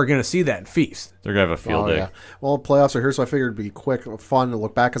are going to see that and feast. They're going to have a field day. Yeah. Well, playoffs are here, so I figured it'd be quick, fun to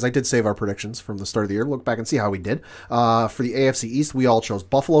look back, because I did save our predictions from the start of the year. Look back and see how we did. For the AFC East, we all chose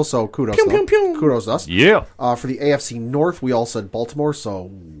Buffalo, so kudos kudos to us. Yeah. For the AFC North, we all said Baltimore, so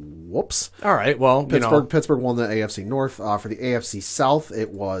whoops. All right, well, Pittsburgh won the AFC North. For the AFC South, it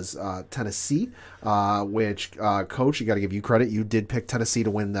was Tennessee, which, Coach, you got to give you credit. You did pick Tennessee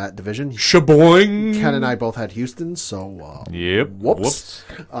to win that division. Shaboing! Ken and I both had Houston, so yep. Whoops.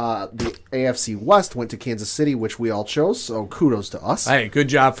 The AFC West went to Kansas City, which we all chose, so kudos to us. Hey, good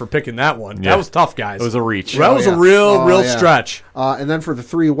job for picking that one. Yeah. That was tough, guys. It was a reach. That was a real stretch. And then for the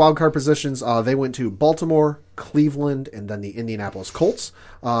 3 wildcard positions, they went to Baltimore, Cleveland, and then the Indianapolis Colts.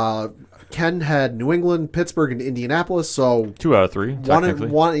 Ken had New England, Pittsburgh, and Indianapolis, so 2 out of 3, technically.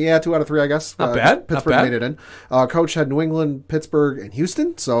 2 out of 3, I guess. Not bad. Pittsburgh Not bad. made it in. Coach had New England, Pittsburgh, and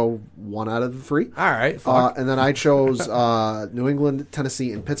Houston, so 1 out of the 3. All right. Fuck. And then I chose New England,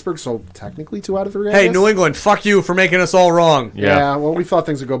 Tennessee, and Pittsburgh, so technically 2 out of 3. Hey, New England, fuck you for making us all wrong. Yeah, well, we thought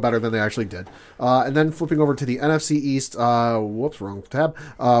things would go better than they actually did. And then flipping over to the NFC East, whoops, wrong tab.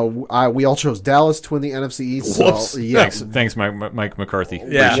 We all chose Dallas to win the NFC East. Whoops. So, yeah. Thanks, Mike McCarthy.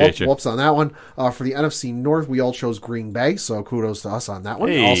 Yeah. Appreciate you. Whoops on that one. For the NFC North, we all chose Green Bay, so kudos to us on that one.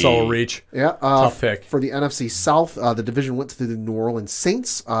 Hey. Also a reach. Yeah, Tough pick. For the NFC South, the division went to the New Orleans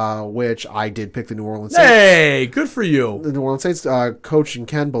Saints, which I did pick the New Orleans Saints. Hey, good for you. The New Orleans Saints, Coach and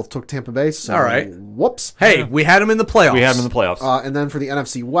Ken both took Tampa Bay. So, all right. Whoops. Hey, we had them in the playoffs. And then for the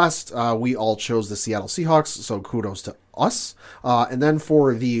NFC West, we all chose the Seattle Seahawks, so kudos to us. And then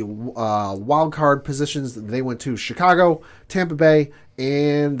for the wild card positions, they went to Chicago, Tampa Bay,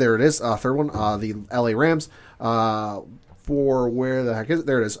 and there it is, third one, the LA Rams. For where the heck is it?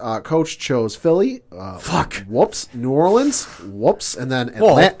 There it is. Coach chose Philly. Fuck. Whoops. New Orleans. Whoops. And then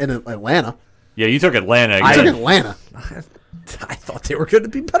Atlanta. Yeah, you took Atlanta. I took Atlanta. I thought they were going to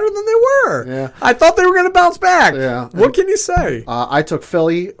be better than they were. Yeah. I thought they were going to bounce back. Yeah. What can you say? I took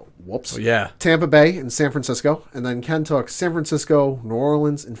Philly. Whoops. Oh, yeah. Tampa Bay and San Francisco. And then Ken took San Francisco, New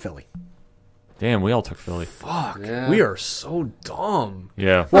Orleans, and Philly. Damn, we all took Philly. Fuck. Yeah. We are so dumb.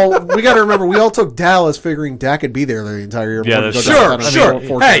 Yeah. Well, we got to remember, we all took Dallas figuring Dak would be there the entire year. Yeah, that's Sure.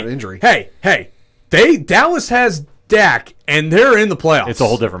 Injury. Hey. Dallas has Dak, and they're in the playoffs. It's a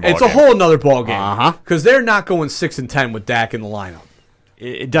whole different ballgame. It's a whole nother ballgame. Uh-huh. Because they're not going 6-10 with Dak in the lineup.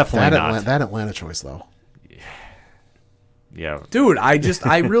 It definitely not. That Atlanta choice, though. Yeah. Dude,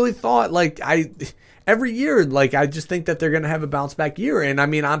 I really thought, every year, I just think that they're going to have a bounce back year. And I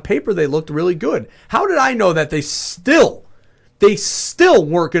mean, on paper, they looked really good. How did I know that they still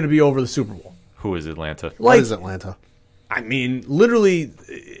weren't going to be over the Super Bowl? Who is Atlanta? What is Atlanta? I mean, literally,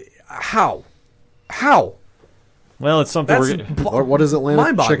 how? Well, it's something What is Atlanta?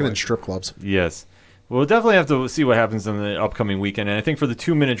 mind-boggling. Chicken and strip clubs. Yes. We'll definitely have to see what happens in the upcoming weekend. And I think for the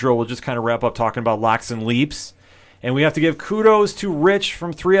 2-minute drill, we'll just kind of wrap up talking about locks and leaps. And we have to give kudos to Rich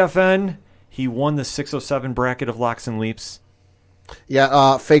from 3FN. He won the 607 bracket of locks and leaps.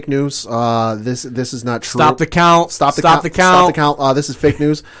 Yeah, fake news. This is not true. Stop the count. Stop the count. This is fake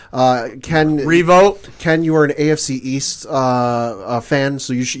news. Ken, Revote. Ken, you are an AFC East fan,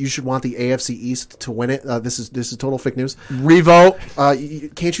 so you should want the AFC East to win it. This is total fake news. Revote.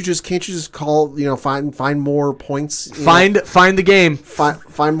 Can't you just call, find more points? Find the game.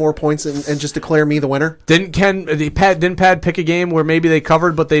 Find more points and just declare me the winner. Didn't Pad pick a game where maybe they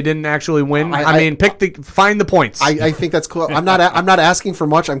covered but they didn't actually win? Find the points. I think that's cool. I'm not asking for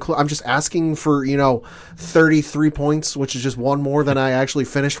much. I'm just asking for 33 points, which is just one more than I actually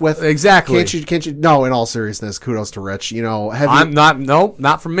finished with. Exactly. Can't you? No, in all seriousness, kudos to Rich.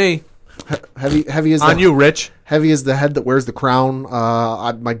 Not from me. Heavy is on you, Rich. Heavy is the head that wears the crown.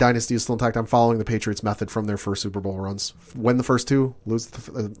 My dynasty is still intact. I'm following the Patriots method from their first Super Bowl runs. Win the first two, lose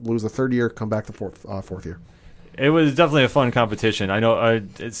the third year, come back the fourth year. It was definitely a fun competition. I know.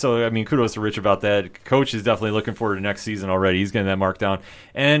 Kudos to Rich about that. Coach is definitely looking forward to next season already. He's getting that mark down.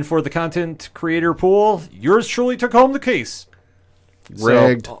 And for the content creator pool, yours truly took home the case.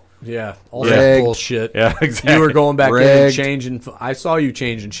 Rigged. Yeah, all that bullshit. Yeah, exactly. You were going back in and changing. I saw you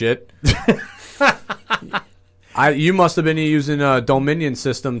changing shit. You must have been using a Dominion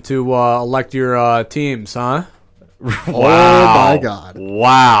system to elect your teams, huh? Wow. Oh, my God.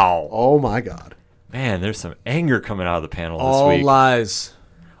 Wow. Oh, my God. Man, there's some anger coming out of the panel this All week. lies.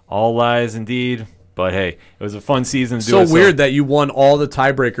 All lies, indeed. But, hey, it was a fun season. So weird that you won all the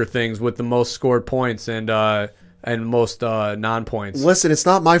tiebreaker things with the most scored points and most non-points. Listen, it's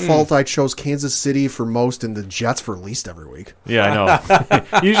not my fault I chose Kansas City for most and the Jets for least every week. Yeah, I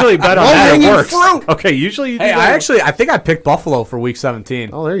know. Usually bet on that, it works. Fruit. Okay, usually you do I think I picked Buffalo for Week 17.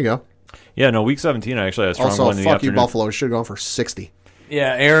 Oh, there you go. Yeah, no, Week 17 I actually had a strong also, one in the afternoon. you, Buffalo. Should have gone for 60.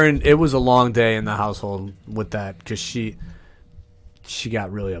 Yeah, Aaron, it was a long day in the household with that because she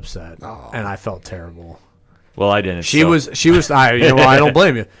got really upset, and I felt terrible. Well, I didn't. She was. I don't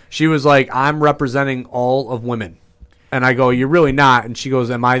blame you. She was like, "I'm representing all of women," and I go, "You're really not." And she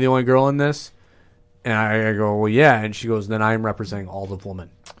goes, "Am I the only girl in this?" And I go, "Well, yeah." And she goes, "Then I am representing all of women."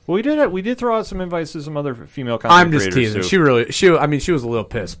 Well, we did throw out some invites to some other female content I'm just creators, teasing. too. She was a little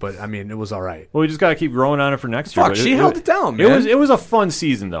pissed, but it was all right. Well, we just got to keep growing on it for next year. Fuck, she held it down, man. It was a fun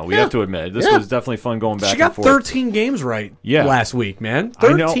season, though. We have to admit, this was definitely fun going back. She got and forth. 13 games right. Last week, man.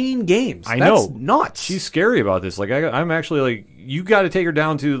 13 games. I know. That's nuts. She's scary about this. Like I'm actually like, you got to take her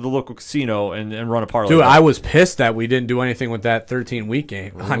down to the local casino and run a parlay. Dude, I was pissed that we didn't do anything with that 13-week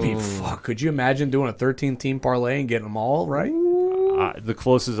game. I mean, fuck. Could you imagine doing a 13-team parlay and getting them all right? The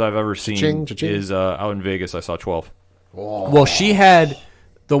closest I've ever seen is out in Vegas. I saw 12. Oh. Well, she had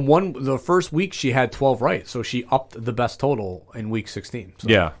the first week she had 12 right, so she upped the best total in Week 16. So.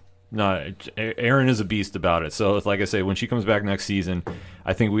 Yeah. No, Erin is a beast about it. So, like I say, when she comes back next season,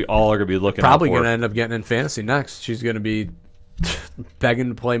 I think we all are going to be looking probably going to end up getting in fantasy next. She's going to be begging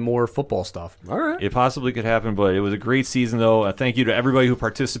to play more football stuff. All right. It possibly could happen, but it was a great season, though. Thank you to everybody who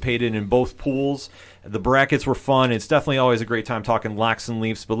participated in both pools. The brackets were fun. It's definitely always a great time talking locks and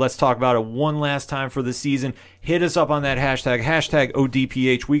leaps, but let's talk about it one last time for the season. Hit us up on that hashtag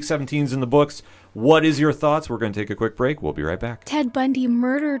ODPH. Week 17's in the books. What is your thoughts? We're going to take a quick break. We'll be right back. Ted Bundy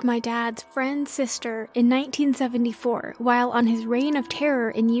murdered my dad's friend's sister in 1974 while on his reign of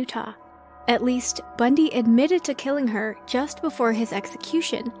terror in Utah. At least, Bundy admitted to killing her just before his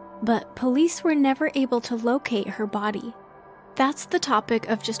execution, but police were never able to locate her body. That's the topic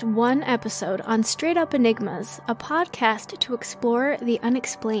of just one episode on Straight Up Enigmas, a podcast to explore the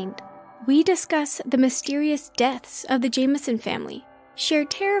unexplained. We discuss the mysterious deaths of the Jameson family, share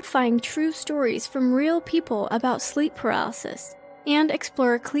terrifying true stories from real people about sleep paralysis, and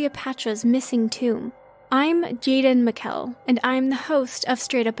explore Cleopatra's missing tomb. I'm Jaden McKell, and I'm the host of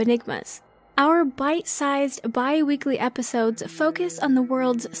Straight Up Enigmas. Our bite-sized bi-weekly episodes focus on the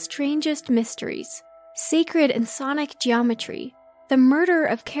world's strangest mysteries, sacred and sonic geometry, the murder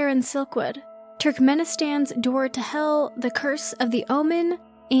of Karen Silkwood, Turkmenistan's door to hell, the curse of the omen,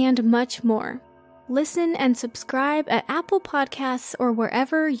 and much more. Listen and subscribe at Apple Podcasts or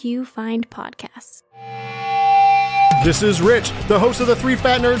wherever you find podcasts. This is Rich, the host of the Three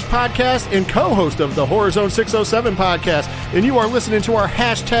Fat Nerds podcast and co-host of the Horror Zone 607 podcast, and you are listening to our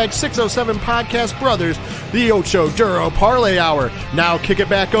hashtag 607 podcast brothers, the Ocho Duro Parlay Hour. Now kick it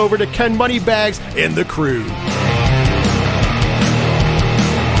back over to Ken Moneybags and the crew.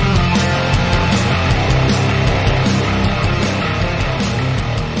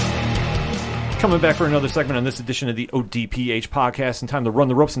 Coming back for another segment on this edition of the ODPH podcast, and time to run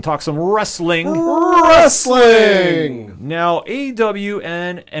the ropes and talk some wrestling. Now, AEW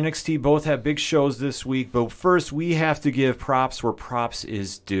and NXT both have big shows this week, but first we have to give props where props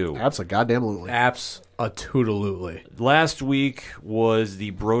is due. Absolutely. Absolutely. Last week was the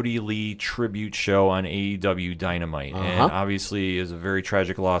Brody Lee tribute show on AEW Dynamite, and obviously is a very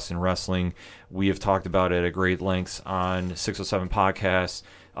tragic loss in wrestling. We have talked about it at great lengths on 607 Podcasts.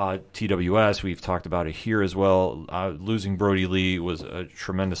 TWS, we've talked about it here as well. Losing Brody Lee was a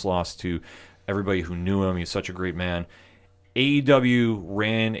tremendous loss to everybody who knew him. He's such a great man. AEW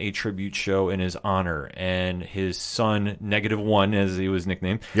ran a tribute show in his honor, and his son, -1, as he was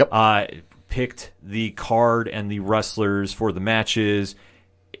nicknamed, picked the card and the wrestlers for the matches.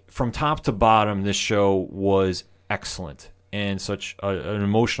 From top to bottom, this show was excellent and such an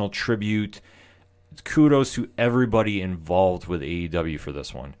emotional tribute. Kudos to everybody involved with AEW for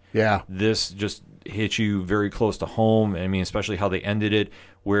this one. Yeah. This just hit you very close to home. I mean, especially how they ended it,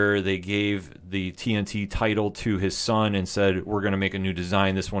 where they gave the TNT title to his son and said, we're going to make a new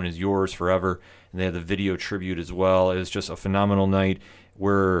design. This one is yours forever. And they had the video tribute as well. It was just a phenomenal night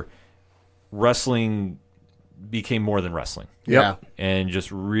where wrestling became more than wrestling. Yeah. And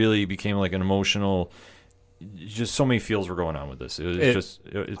just really became like an emotional... Just so many feels were going on with this. It was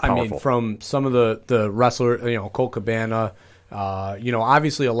it's powerful. I mean, from some of the wrestler, Colt Cabana,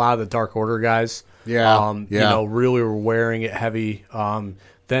 obviously a lot of the Dark Order guys, really were wearing it heavy.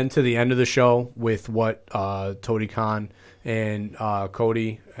 Then to the end of the show with what Tony Khan and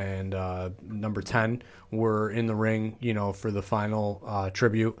Cody and number 10 were in the ring, for the final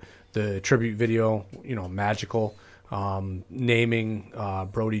tribute. The tribute video, magical, naming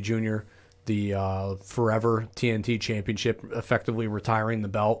Brody Jr., the forever TNT championship, effectively retiring the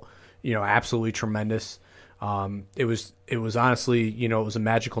belt, absolutely tremendous. It was honestly, it was a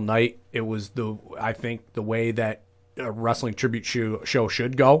magical night. It was I think the way that a wrestling tribute show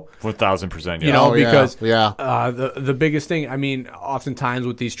should go. 1,000%. Yeah. Because the biggest thing, I mean, oftentimes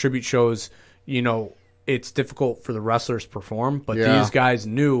with these tribute shows, it's difficult for the wrestlers to perform, but these guys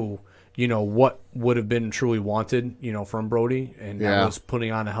knew, what would have been truly wanted, from Brody, and that was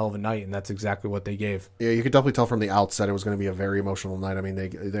putting on a hell of a night, and that's exactly what they gave. Yeah, you could definitely tell from the outset it was going to be a very emotional night. I mean,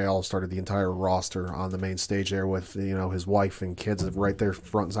 they all started the entire roster on the main stage there with, his wife and kids right there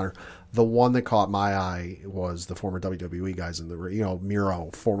front and center. The one that caught my eye was the former WWE guys in the,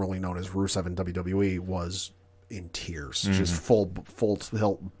 Miro, formerly known as Rusev in WWE, was in tears, just full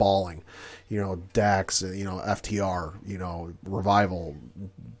tilt bawling. Dax, FTR, Revival,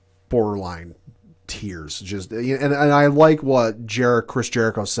 borderline tears. Just and I like what Chris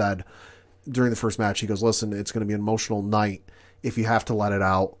Jericho said during the first match. He goes, "Listen, it's going to be an emotional night. If you have to let it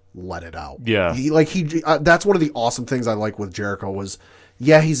out, let it out." Yeah, that's one of the awesome things I like with Jericho was,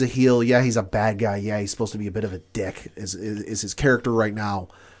 he's a heel, he's a bad guy, he's supposed to be a bit of a dick is his character right now,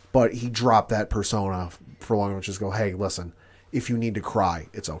 but he dropped that persona for long and just go, "Hey, listen, if you need to cry,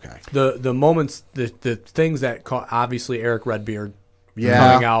 it's okay." The moments, the things that caught, obviously Eric Redbeard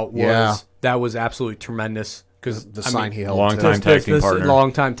coming out that was absolutely tremendous, because the sign he held, longtime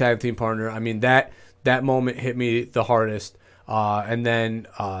tag team partner. I mean, that moment hit me the hardest. And then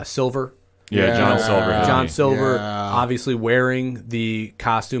Silver, John Silver, obviously wearing the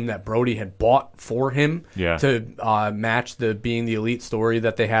costume that Brody had bought for him to match being the Elite story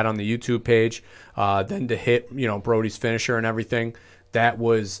that they had on the YouTube page. Then to hit Brody's finisher and everything, that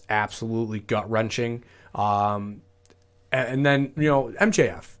was absolutely gut wrenching. And then,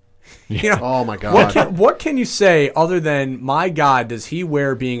 MJF. Oh, my God. What can you say other than, my God, does he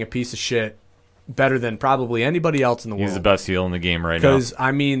wear being a piece of shit better than probably anybody else in the world? He's the best heel in the game right now. Because,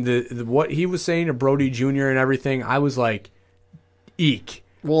 I mean, what he was saying to Brody Jr. and everything, I was like, eek.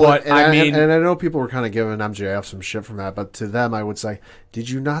 Well, but I know people were kind of giving MJF some shit from that, but to them, I would say, did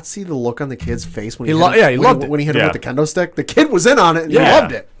you not see the look on the kid's face when he loved it when he hit him with the kendo stick? The kid was in on it and he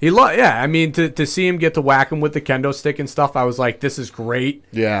loved it. I mean, to see him get to whack him with the kendo stick and stuff, I was like, this is great.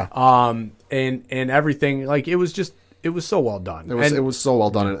 Yeah. And everything, like, it was so well done. It was so well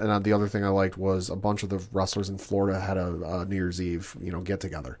done. And the other thing I liked was a bunch of the wrestlers in Florida had a New Year's Eve, get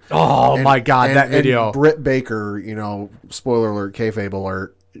together. Oh, my God, that video. And Britt Baker, spoiler alert, kayfabe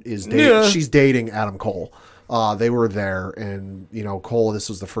alert, she's dating Adam Cole. They were there, and Cole, this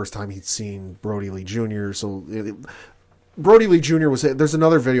was the first time he'd seen Brody Lee Jr. So Brody Lee Jr. was. There's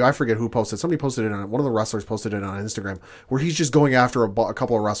another video, I forget who posted. Somebody posted it on, one of the wrestlers posted it on Instagram, where he's just going after a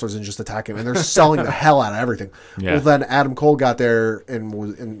couple of wrestlers and just attacking them, and they're selling the hell out of everything. Yeah. Well, then Adam Cole got there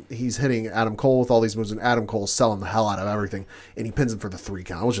and he's hitting Adam Cole with all these moves, and Adam Cole's selling the hell out of everything, and he pins him for the 3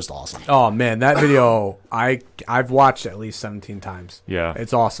 count. It was just awesome. Oh man, that video I've watched at least 17 times. Yeah,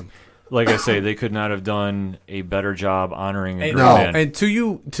 it's awesome. Like I say, they could not have done a better job honoring a And, great man. and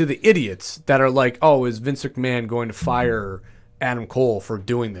to the idiots that are like, oh, is Vince McMahon going to fire Adam Cole for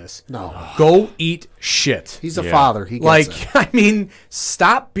doing this? No. Go eat shit. He's a father. He gets Like, it. I mean,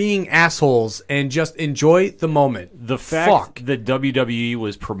 stop being assholes and just enjoy the moment. The fact that WWE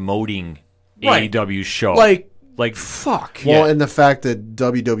was promoting AEW's show. Like fuck. Well, and the fact that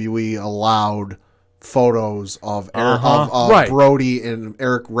WWE allowed photos of Brody and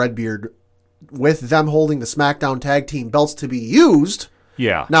Eric Redbeard with them holding the SmackDown Tag Team belts to be used.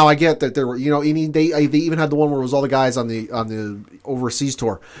 Yeah. Now I get that there were, they even had the one where it was all the guys on the overseas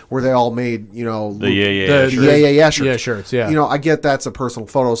tour where they all made, the shirts. Yeah. I get that's a personal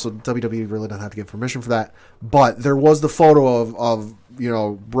photo, so WWE really doesn't have to give permission for that. But there was the photo of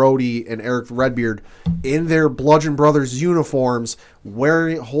Brody and Eric Redbeard in their Bludgeon Brothers uniforms,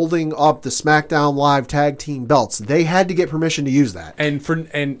 holding up the SmackDown Live Tag Team belts. They had to get permission to use that. And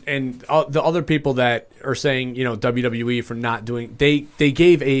the other people that are saying, WWE for not doing, they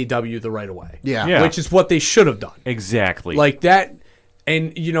gave AEW the right of way. Yeah. Which is what they should have done. Exactly. Like that.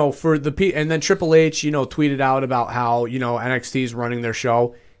 And and then Triple H, tweeted out about how, NXT is running their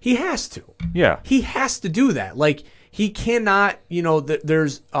show. He has to. Yeah. He has to do that. Like, he cannot,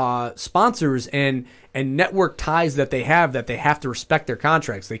 there's sponsors and network ties that they have to respect their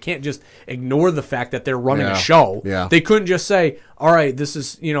contracts. They can't just ignore the fact that they're running a show. Yeah. They couldn't just say, all right, this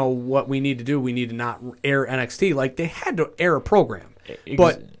is, what we need to do. We need to not air NXT. Like, they had to air a program.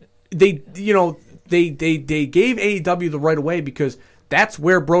 But they gave AEW the right of way because that's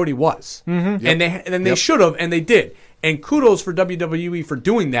where Brody was. Mm-hmm. And they should have, and they did. And kudos for WWE for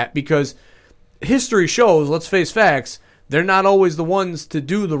doing that because history shows, let's face facts, they're not always the ones to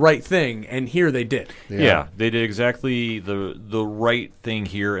do the right thing, and here they did. Yeah, they did exactly the right thing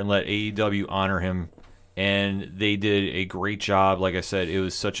here and let AEW honor him, and they did a great job. Like I said, it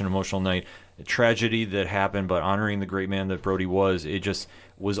was such an emotional night. A tragedy that happened, but honoring the great man that Brody was, it just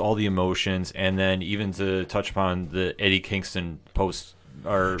was all the emotions, and then even to touch upon the Eddie Kingston post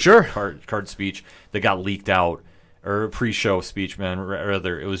or card speech that got leaked out, or pre-show speech,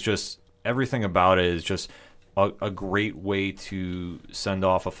 rather. It was just, everything about it is just a great way to send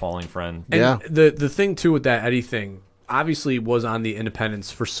off a falling friend. And the thing, too, with that Eddie thing, obviously was on the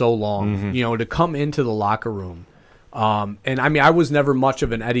independents for so long, to come into the locker room. And, I mean, I was never much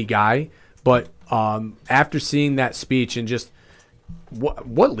of an Eddie guy, but after seeing that speech and just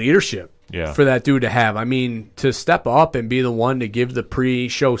what leadership for that dude to have. I mean, to step up and be the one to give the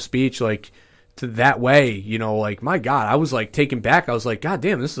pre-show speech, like, to that way, like, my God, I was like taken back. I was like, God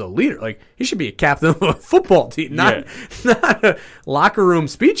damn, this is a leader. Like, he should be a captain of a football team, not a locker room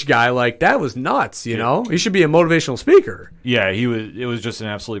speech guy. Like, that was nuts. He should be a motivational speaker. Yeah, it was just an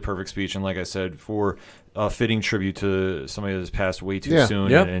absolutely perfect speech, and like I said, for a fitting tribute to somebody that's passed way too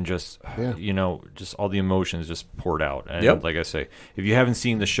soon, and just just all the emotions just poured out. And like I say, if you haven't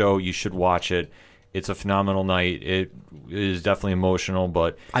seen the show, you should watch it. It's a phenomenal night. It is definitely emotional,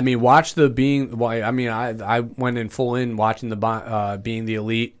 but I mean, watch the being. I mean, I went in full in watching the Being the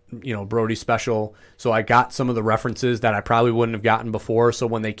Elite, Brody special. So I got some of the references that I probably wouldn't have gotten before. So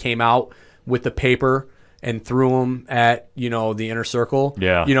when they came out with the paper and threw them at the inner circle,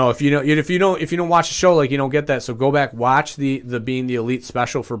 if you don't watch the show, like, you don't get that. So go back, watch the Being the Elite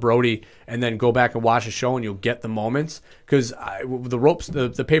special for Brody, and then go back and watch the show, and you'll get the moments. Because the ropes,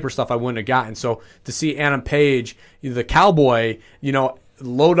 the paper stuff, I wouldn't have gotten. So to see Adam Page, the cowboy,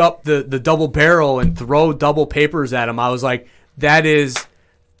 load up the double barrel and throw double papers at him, I was like, that is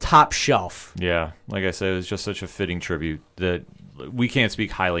top shelf. Yeah, like I said, it was just such a fitting tribute that we can't speak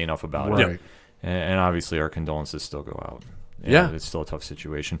highly enough about it. Right. And obviously our condolences still go out. Yeah. It's still a tough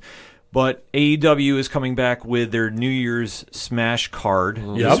situation. But AEW is coming back with their New Year's Smash card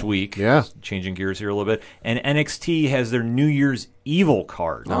this week. Yeah. Changing gears here a little bit. And NXT has their New Year's Evil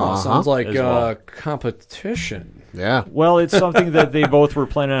card. Sounds like competition. Yeah. Well, it's something that they both were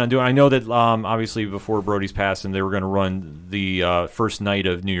planning on doing. I know that obviously before Brody's passing, they were going to run the first night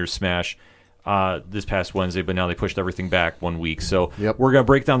of New Year's Smash this past Wednesday, but now they pushed everything back 1 week. So we're going to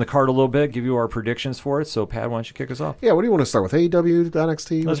break down the card a little bit, give you our predictions for it. So, Pat, why don't you kick us off? Yeah, what do you want to start with? AEW,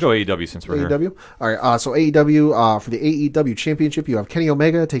 NXT? Let's go AEW since we're here. AEW? All right, so AEW, for the AEW Championship, you have Kenny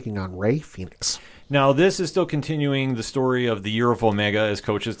Omega taking on Rey Fenix. Now, this is still continuing the story of the Year of Omega, as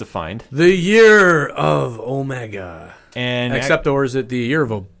Coach has defined. The Year of Omega. And or is it the Year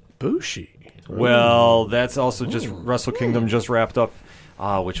of Ibushi? Well, that's also just Wrestle Kingdom just wrapped up.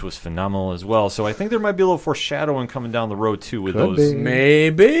 Which was phenomenal as well. So I think there might be a little foreshadowing coming down the road, too, with those.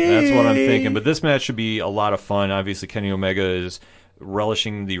 Maybe. That's what I'm thinking. But this match should be a lot of fun. Obviously, Kenny Omega is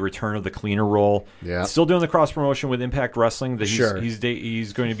relishing the return of the cleaner role. Yeah. Still doing the cross promotion with Impact Wrestling. That Sure.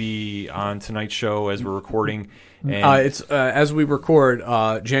 He's going to be on tonight's show as we're recording. And It's as we record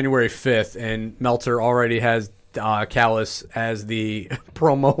January 5th, and Meltzer already has Callis as the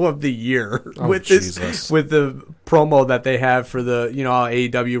promo of the year with the promo that they have for the how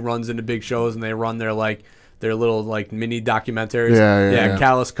AEW runs into big shows and they run their little mini documentaries. Yeah.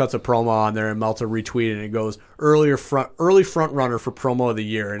 Callis cuts a promo on there and Meltzer retweeted and it goes early front runner for promo of the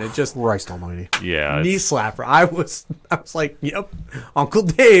year, and it just Christ almighty. yeah, knee slapper. I was like, yep, Uncle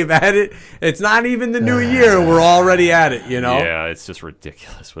Dave at it. It's not even the new year. We're already at it, Yeah, it's just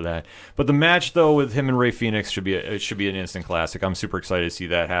ridiculous with that. But the match though with him and Rey Fenix should be an instant classic. I'm super excited to see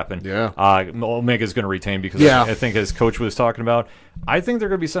that happen. Yeah. Omega's going to retain because I think as Coach was talking about, I think they're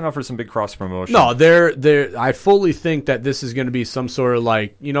going to be sent up for some big cross promotion. No, I fully think that this is going to be some sort of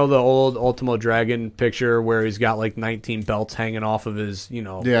the old Ultimo Dragon picture where he's got 19 belts hanging off of his,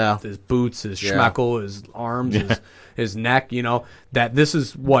 his boots, his schmeckle, his arms, his neck, that this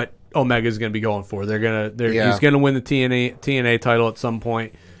is what Omega is going to be going for. He's going to win the TNA title at some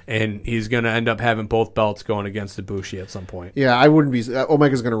point, and he's going to end up having both belts going against Ibushi at some point. Yeah, I wouldn't be.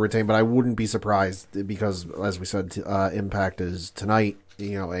 Omega's going to retain, but I wouldn't be surprised because, as we said, Impact is tonight.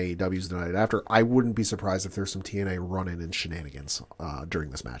 AEW's the night after. I wouldn't be surprised if there's some TNA run-in and shenanigans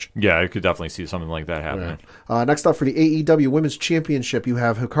during this match. Yeah, I could definitely see something like that happening. Yeah. Next up for the AEW Women's Championship, you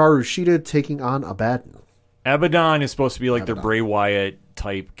have Hikaru Shida taking on Abaddon. Abaddon is supposed to be their Bray Wyatt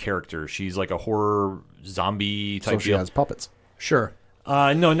type character. She's like a horror zombie type. So she has puppets. Sure.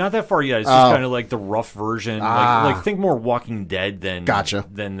 No, not that far yet. It's just kind of like the rough version. Like think more Walking Dead than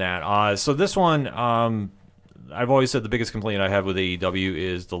that. So this one, I've always said the biggest complaint I have with AEW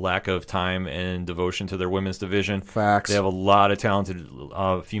is the lack of time and devotion to their women's division. Facts. They have a lot of talented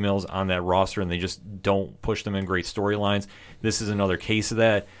females on that roster, and they just don't push them in great storylines. This is another case of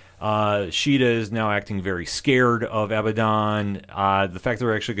that. Shida is now acting very scared of Abaddon. The fact that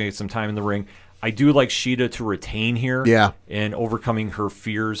they're actually going to get some time in the ring. I do like Shida to retain here and overcoming her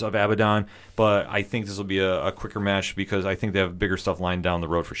fears of Abaddon, but I think this will be a quicker match because I think they have bigger stuff lined down the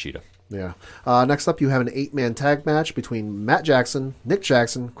road for Shida. Yeah. Next up, you have an 8-man tag match between Matt Jackson, Nick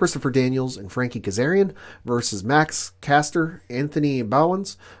Jackson, Christopher Daniels, and Frankie Kazarian versus Max Caster, Anthony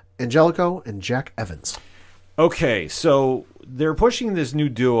Bowens, Angelico, and Jack Evans. Okay, so they're pushing this new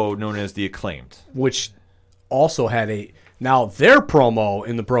duo known as the Acclaimed, which also had now their promo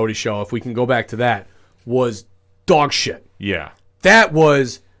in the Brody show, if we can go back to that, was dog shit. Yeah. That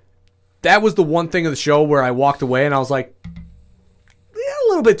was the one thing of the show where I walked away and I was like, a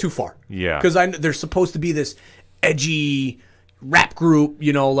little bit too far. Yeah. Because there's supposed to be this edgy rap group,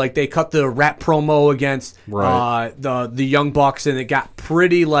 they cut the rap promo against the Young Bucks and it got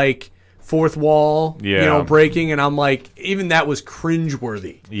pretty fourth wall, breaking, and I'm like, even that was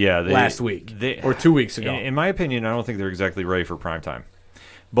cringeworthy. Yeah, last week or 2 weeks ago. In my opinion, I don't think they're exactly ready for primetime.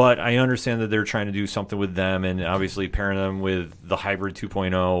 But I understand that they're trying to do something with them, and obviously pairing them with the Hybrid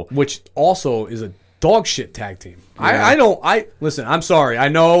 2.0, which also is a dog shit tag team. Yeah. Listen. I'm sorry. I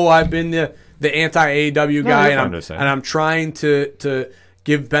know I've been the anti AEW guy, and I'm trying to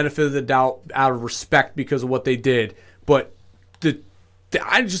give benefit of the doubt out of respect because of what they did, but the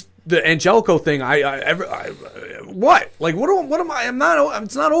Angelico thing, what? What am I?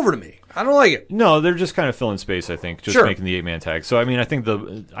 It's not over to me. I don't like it. No, they're just kind of filling space, I think, making the 8-man tag. So, I mean, I think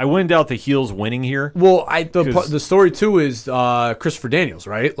I wouldn't doubt the heels winning here. Well, the story, too, is Christopher Daniels,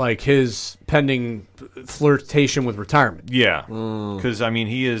 right? His pending flirtation with retirement. Yeah. Because, I mean,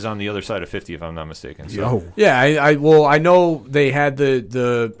 he is on the other side of 50, if I'm not mistaken. So. Yeah, I know they had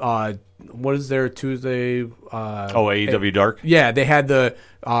the what is there Tuesday? AEW Dark? Yeah, they had the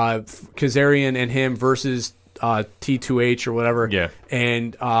Kazarian and him versus T2H or whatever. Yeah.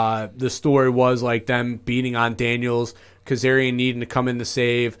 And the story was them beating on Daniels, Kazarian needing to come in to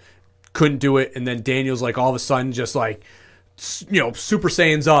save, couldn't do it, and then Daniels all of a sudden just Super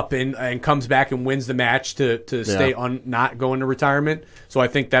Saiyans up and comes back and wins the match to stay not going to retirement. So I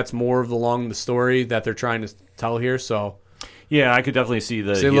think that's more of along the story that they're trying to tell here. So. Yeah, I could definitely see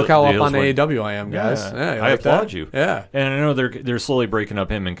the. See, look how up on AEW I am, guys. Yeah, I applaud you. Yeah, and I know they're slowly breaking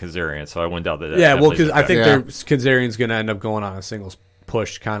up him and Kazarian, so I wouldn't doubt that. Yeah, well, because I think Kazarian's going to end up going on a singles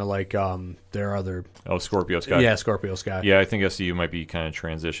push, kind of like their other. Scorpio Sky. Yeah, Scorpio Sky. Yeah, I think SCU might be kind of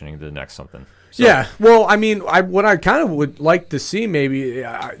transitioning to the next something. So. Yeah, well, I mean, what I kind of would like to see maybe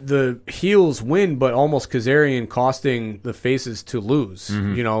the heels win, but almost Kazarian costing the faces to lose.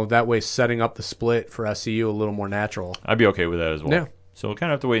 Mm-hmm. That way setting up the split for SCU a little more natural. I'd be okay with that as well. Yeah. So we'll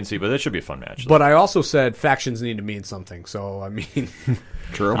kind of have to wait and see, but that should be a fun match. But I also said factions need to mean something. So, I mean,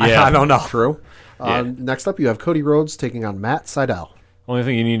 True. I don't know. True. Yeah. Next up, you have Cody Rhodes taking on Matt Sydal. Only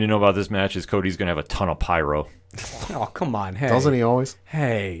thing you need to know about this match is Cody's going to have a ton of pyro. Oh, come on. Hey. Doesn't he always?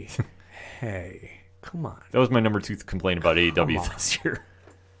 Hey. Come on. That was my number 2 complaint about AEW this year.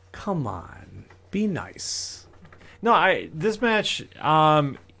 Come on. Be nice. No, this match,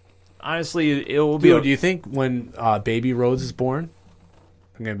 honestly, it will be... Dude, do you think when baby Rhodes is born,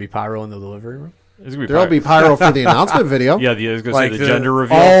 I'm going to be pyro in the delivery room? There'll be pyro for the announcement video. Yeah, I was going to say the gender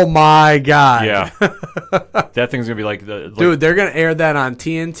reveal. Oh, my God. Yeah. That thing's going to be like... Dude, they're going to air that on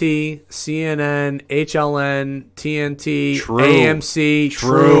TNT, CNN, HLN, TNT, AMC,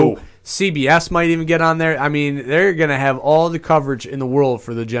 True. CBS might even get on there. I mean, they're going to have all the coverage in the world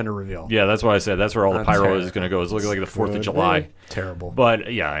for the gender reveal. Yeah, that's what I said. That's where all the pyro is going to go. It's looking like the 4th of July. Terrible.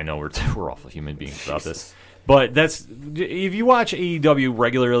 But, yeah, I know we're awful human beings about this. But that's if you watch AEW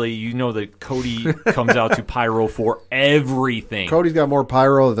regularly, you know that Cody comes out to pyro for everything. Cody's got more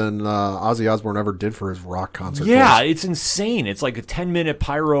pyro than Ozzy Osbourne ever did for his rock concert. Yeah, it's insane. It's like a 10-minute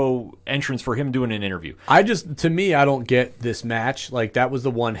pyro entrance for him doing an interview. I don't get this match. Like, that was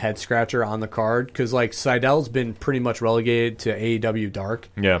the one head scratcher on the card because, like, Sydal's been pretty much relegated to AEW Dark.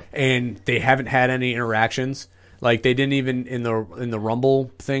 Yeah, and they haven't had any interactions. Like, they didn't even in the Rumble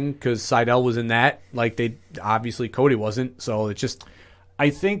thing because Sydal was in that. Like, they obviously Cody wasn't. So it's just,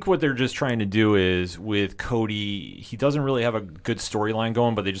 I think what they're just trying to do is with Cody, he doesn't really have a good storyline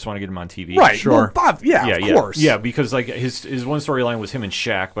going, but they just want to get him on TV. right? Sure. Well, of course. Yeah, because like his one storyline was him and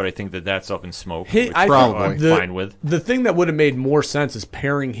Shaq, but I think that's up in smoke. Which probably. I'm fine with. The thing that would have made more sense is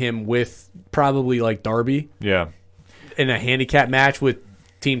pairing him with probably like Darby Yeah, in a handicap match with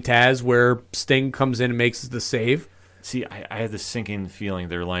Team Taz where Sting comes in and makes the save. see, I had this sinking feeling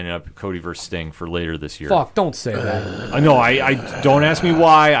they're lining up Cody versus Sting for later this year. Fuck, don't say that. No, I don't ask me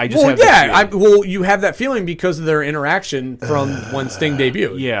why. I just have that well, you have that feeling because of their interaction from when Sting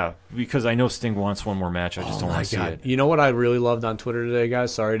debuted. yeah, because I know Sting wants one more match. I just don't want to see it. You know what I really loved on Twitter today,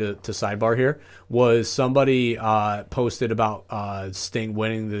 guys? Sorry to sidebar here. Was somebody posted about Sting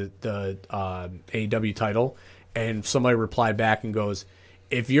winning the AEW title, and somebody replied back and goes,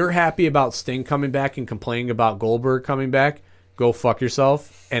 if you're happy about Sting coming back and complaining about Goldberg coming back, go fuck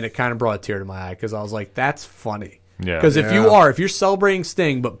yourself. And it kind of brought a tear to my eye because I was like, that's funny. Yeah. Because if you're celebrating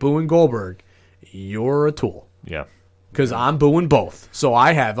Sting but booing Goldberg, you're a tool. Yeah. Because I'm booing both. So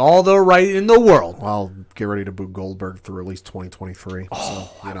I have all the right in the world. Well, get ready to boo Goldberg through at least 2023.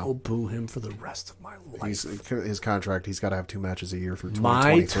 Oh, so, I will boo him for the rest of my life. His contract, he's got to have 2 matches a year through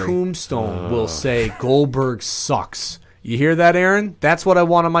My 2023. tombstone will say Goldberg sucks. You hear that, Aaron? That's what I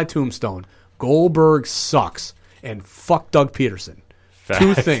want on my tombstone. Goldberg sucks. And fuck Doug Peterson. Fact.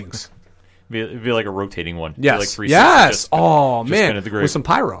 2 things. It'd be like a rotating one. Yes. Like 360, yes. just Man. spin at the grave. With some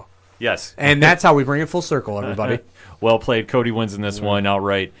pyro. Yes. And that's how we bring it full circle, everybody. Well played. Cody wins in this one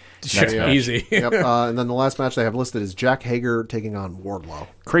outright. Next match. Easy. Yep. And then the last match they have listed is Jack Hager taking on Wardlow.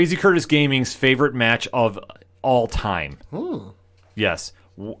 Crazy Curtis Gaming's favorite match of all time. Yes.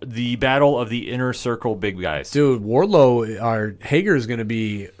 The battle of the inner circle big guys. Dude, Hager is going to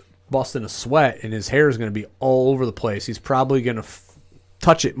be busting a sweat, and his hair is going to be all over the place. He's probably going to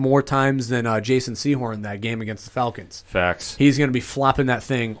touch it more times than Jason Sehorn that game against the Falcons. Facts. He's going to be flopping that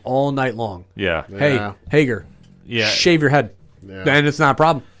thing all night long. Yeah. Hey, Hager, shave your head. Yeah. And it's not a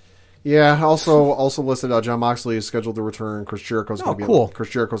problem. Yeah, also listed John Moxley is scheduled to return. Chris Jericho's going to be cool.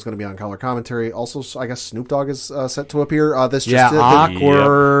 Chris Jericho's going to be on color commentary. Also, I guess Snoop Dogg is set to appear. This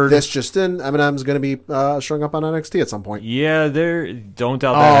awkward. This just in. Eminem's going to be showing up on NXT at some point. Yeah, don't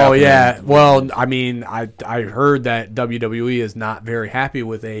doubt that. Oh yeah. Well, I mean, I heard that WWE is not very happy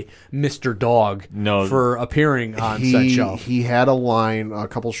with a Mr. Dog for appearing on said show. He had a line, a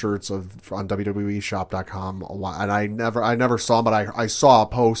couple shirts on WWEshop.com, and I never saw him, but I saw a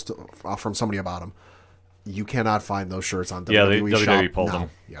post from somebody about him. You cannot find those shirts on WWE Shop. WWE pulled them.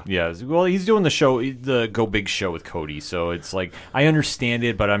 Yeah. Well, he's doing the show, the Go Big show with Cody, so it's like I understand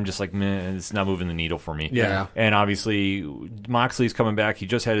it, but I'm just like, man, it's not moving the needle for me. Yeah. And obviously, Moxley's coming back. He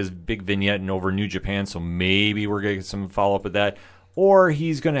just had his big vignette over New Japan, so maybe we're gonna get some follow up with that. Or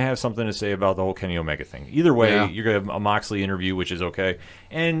he's going to have something to say about the whole Kenny Omega thing. Either way, you're going to have a Moxley interview, which is okay.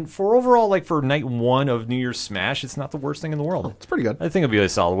 And for overall, like for night 1 of New Year's Smash, it's not the worst thing in the world. It's pretty good. I think it'll be a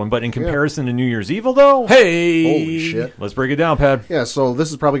solid one. But in comparison to New Year's Evil, though, hey, holy shit! Let's break it down, Pat. Yeah, so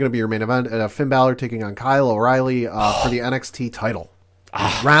this is probably going to be your main event. Finn Balor taking on Kyle O'Reilly for the NXT title.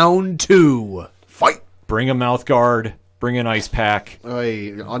 Round 2. Fight. Bring a mouth guard. Bring in Ice Pack.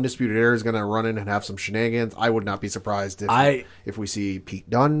 Undisputed Era is going to run in and have some shenanigans. I would not be surprised if we see Pete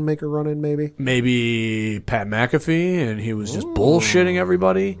Dunne make a run in, maybe. Maybe Pat McAfee, and he was just bullshitting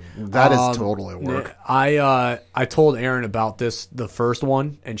everybody. That is totally work. I told Erin about this, the first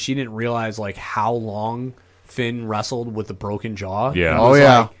one, and she didn't realize like how long Finn wrestled with a broken jaw. Yeah. Oh,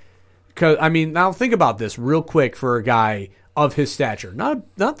 yeah. Because I mean, now think about this real quick for a guy of his stature, not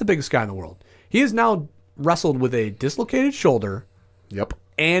the biggest guy in the world. He has now wrestled with a dislocated shoulder. Yep.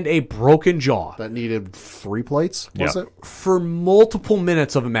 And a broken jaw. That needed 3 plates, was it? For multiple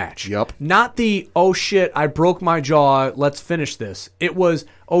minutes of a match. Yep. Not the, oh shit, I broke my jaw, let's finish this. It was,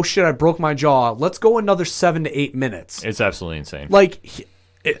 oh shit, I broke my jaw, let's go another 7 to 8 minutes. It's absolutely insane. Like,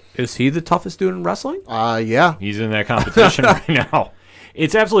 is he the toughest dude in wrestling? Yeah. He's in that competition right now.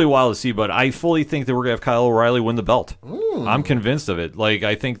 It's absolutely wild to see, but I fully think that we're going to have Kyle O'Reilly win the belt. I'm convinced of it. Like,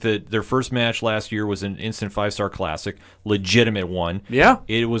 I think that their first match last year was an instant 5-star classic, legitimate one. Yeah.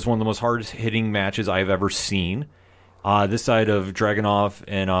 It was one of the most hard-hitting matches I've ever seen. This side of Dragunov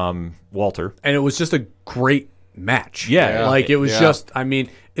and Walter. And it was just a great match. Yeah. Like, it was just, I mean,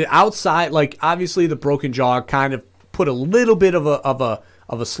 outside, like, obviously the broken jaw kind of put a little bit of a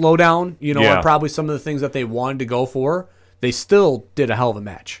slowdown, on probably some of the things that they wanted to go for. They still did a hell of a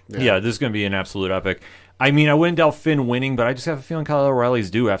match. Yeah, this is going to be an absolute epic. I mean, I wouldn't doubt Finn winning, but I just have a feeling Kyle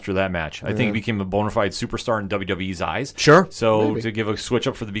O'Reilly's due after that match. I think he became a bona fide superstar in WWE's eyes. Sure. So to give a switch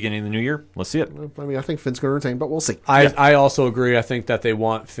up for the beginning of the new year, let's see it. I mean, I think Finn's going to retain, but we'll see. I also agree. I think that they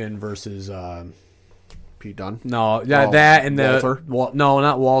want Finn versus... Pete Dunne? No, that and Walter? no,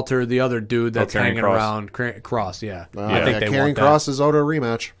 not Walter. The other dude that's Karrion hanging Kross. around. Cross, yeah. I think they Karrion want that. Kross is owed a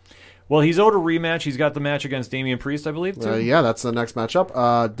rematch. Well, he's owed a rematch. He's got the match against Damian Priest, I believe, too. Yeah, that's the next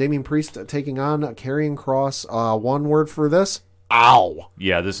matchup. Damian Priest taking on Karrion Kross. One word for this. Ow.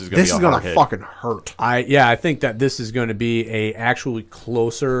 Yeah, this is going to be a hard hit. Fucking hurt. I think that this is going to be a actually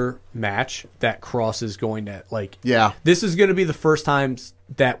closer match that Kross is going to, like... Yeah. This is going to be the first time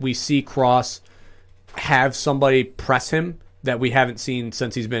that we see Kross have somebody press him that we haven't seen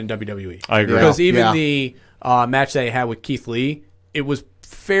since he's been in WWE. I agree. Because even the match that he had with Keith Lee, it was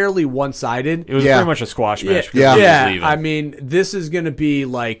fairly one-sided. It was pretty much a squash match. Yeah. I mean, this is going to be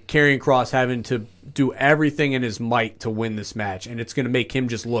like Karrion Kross having to do everything in his might to win this match, and it's going to make him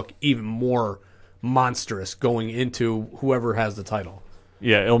just look even more monstrous going into whoever has the title.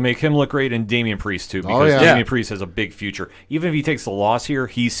 Yeah, it'll make him look great, and Damian Priest, too, because Damian Priest has a big future. Even if he takes the loss here,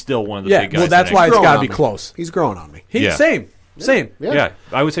 he's still one of the big guys. Well, that's why it's got to be close. He's growing on me. Same. Yeah,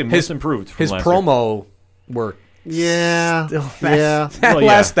 I would say most improved from his last promo work. Yeah.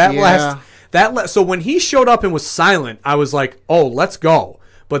 So when he showed up and was silent, I was like, oh, let's go.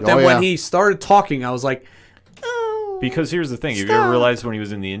 But then when he started talking, I was like, oh. Because here's the thing. Have you ever realized when he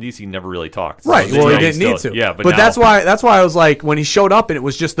was in the Indies, he never really talked? Right. So Well, he didn't need to. Yeah, but that's why I was like, when he showed up and it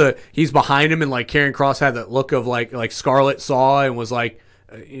was just he's behind him and like Karrion Kross had that look of like Scarlett saw and was like,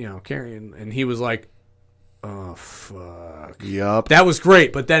 Karrion. And he was like, oh, fuck. Yup. That was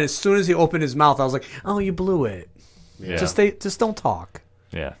great. But then as soon as he opened his mouth, I was like, oh, you blew it. Yeah. Just don't talk.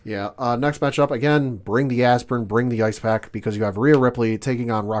 Yeah. Yeah. Next matchup, again, bring the aspirin, bring the ice pack, because you have Rhea Ripley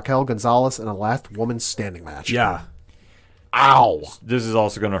taking on Raquel Gonzalez in a last woman standing match. Yeah. Ow. This is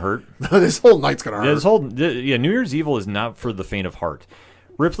also going to hurt. This whole night's going to hurt. New Year's Evil is not for the faint of heart.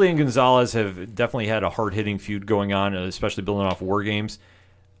 Ripley and Gonzalez have definitely had a hard-hitting feud going on, especially building off War Games.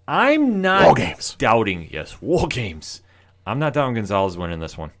 I'm not War Games. doubting, yes, War Games. I'm not doubting Gonzalez winning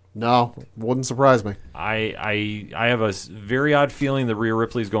this one. No, wouldn't surprise me. I have a very odd feeling that Rhea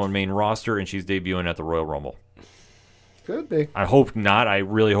Ripley's going main roster and she's debuting at the Royal Rumble. Could be. I hope not. I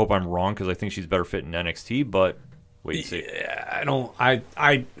really hope I'm wrong because I think she's better fit in NXT, but wait and see. Yeah,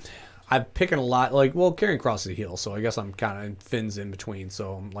 I'm picking a lot. Like, well, Karrion Kross is a heel, so I guess I'm kind of Finn's in between.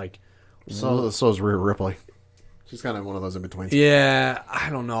 So I'm like, so is Rhea Ripley. She's kind of one of those in between. Yeah, I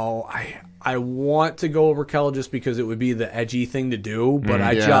don't know. I want to go over Raquel just because it would be the edgy thing to do, but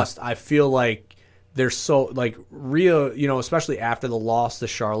I feel like they're so like Rhea, especially after the loss to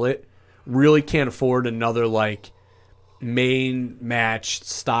Charlotte, really can't afford another like main match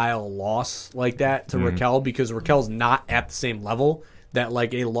style loss like that to Raquel, because Raquel's not at the same level that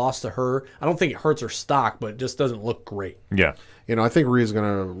like a loss to her. I don't think it hurts her stock, but it just doesn't look great. Yeah. I think Rhea's going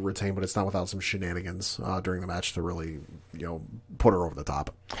to retain, but it's not without some shenanigans during the match to really, put her over the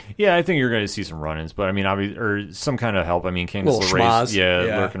top. Yeah, I think you're going to see some run-ins, but I mean, or some kind of help. I mean, Candice Little LeRae's,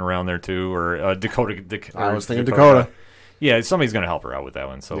 schmaz. lurking around there too, or Dakota. I was thinking Dakota. Yeah, somebody's going to help her out with that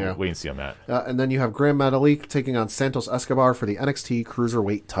one, so wait and see on that. And then you have Grand Metalik taking on Santos Escobar for the NXT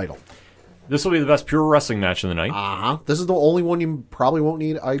Cruiserweight title. This will be the best pure wrestling match of the night. This is the only one you probably won't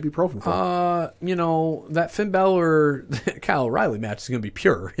need ibuprofen for. That Finn Balor Kyle O'Reilly match is going to be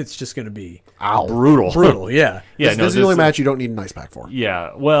pure. It's just going to be brutal. Yeah. This is the only match you don't need an ice pack for.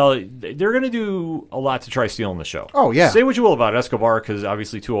 Yeah. Well, they're going to do a lot to try stealing the show. Oh, yeah. Say what you will about Escobar, because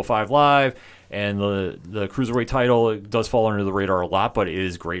obviously 205 Live and the Cruiserweight title, it does fall under the radar a lot, but it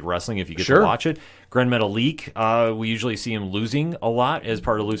is great wrestling if you get to watch it. Grand Metalik, we usually see him losing a lot as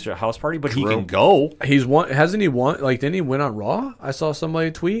part of Lucha House Party, but he can go. He's won. Hasn't he won? Like, didn't he win on Raw? I saw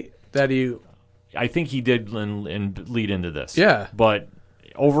somebody tweet that he... I think he did and lead into this. Yeah. But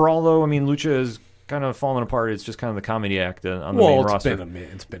overall, though, I mean, Lucha is kind of falling apart. It's just kind of the comedy act on the main roster.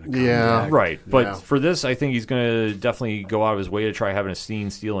 It's been a comedy act. Right. But for this, I think he's going to definitely go out of his way to try having a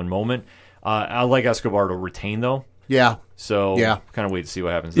stealing moment. I like Escobar to retain, though. Yeah. So kind of wait to see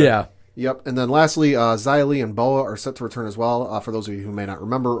what happens there. Yeah. Yep. And then lastly, Xia Li and Boa are set to return as well. For those of you who may not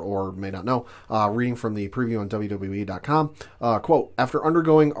remember or may not know, reading from the preview on WWE.com, quote, after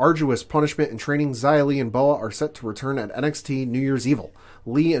undergoing arduous punishment and training, Xia Li and Boa are set to return at NXT New Year's Evil.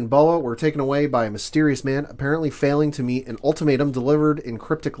 Lee and Boa were taken away by a mysterious man, apparently failing to meet an ultimatum delivered in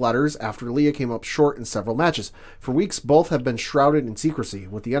cryptic letters after Leah came up short in several matches. For weeks, both have been shrouded in secrecy,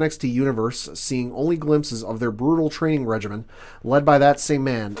 with the NXT universe seeing only glimpses of their brutal training regimen, led by that same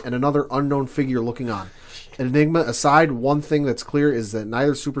man, and another unknown figure looking on. Enigma aside, one thing that's clear is that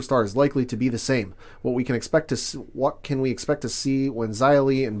neither superstar is likely to be the same. What can we expect to see when Xia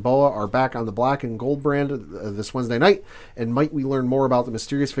Li and Boa are back on the black and gold brand this Wednesday night? And might we learn more about the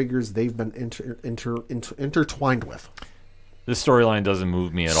mysterious figures they've been intertwined with? This storyline doesn't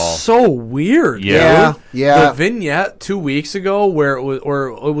move me at all. So weird. Yeah. The vignette 2 weeks ago, where it was, or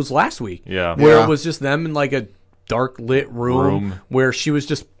it was last week. Yeah. Where it was just them in like a dark lit room where she was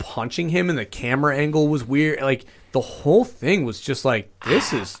just punching him and the camera angle was weird. Like the whole thing was just like,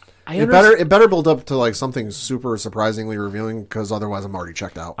 this is... It better build up to like something super surprisingly revealing, because otherwise I'm already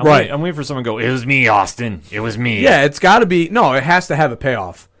checked out. I'm waiting for someone to go, it was me, Austin. It was me. Yeah, it's got to be... No, it has to have a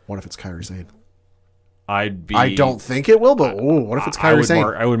payoff. What if it's Kairi Sane? I don't think it will, but what if it's Kairi Sane?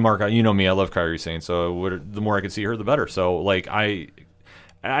 I would mark out. You know me, I love Kairi Sane, so the more I could see her, the better. So like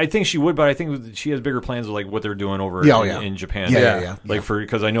I think she would, but I think she has bigger plans with like what they're doing over in Japan.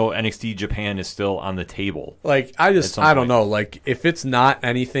 Because I know NXT Japan is still on the table. Like I don't know. Like if it's not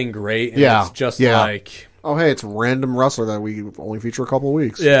anything great, and it's just like, oh hey, it's a random wrestler that we only feature a couple of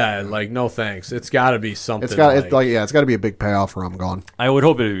weeks. Yeah, like no thanks. It's got to be something. It's got to be a big payoff, or I'm gone. I would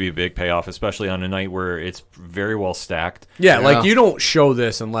hope it would be a big payoff, especially on a night where it's very well stacked. Yeah, like you don't show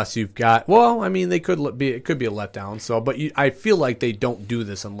this unless you've got. Well, I mean, it could be a letdown. So, but I feel like they don't do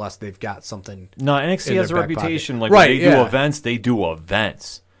this unless they've got something. No, NXT has a reputation. Like when they do events, they do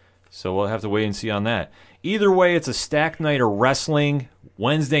events. So we'll have to wait and see on that. Either way, it's a stacked night of wrestling.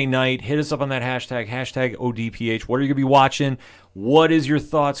 Wednesday night, hit us up on that hashtag ODPH. What are you going to be watching? What is your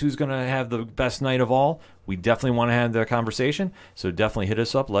thoughts? Who's going to have the best night of all? We definitely want to have that conversation, so definitely hit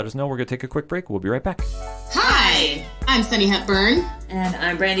us up. Let us know. We're going to take a quick break. We'll be right back. Hi, I'm Sunny Hepburn. And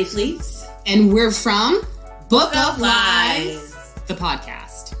I'm Brandy Fleets. And we're from Book of Lies, the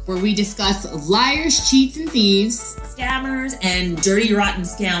podcast, where we discuss liars, cheats, and thieves, scammers, and dirty, rotten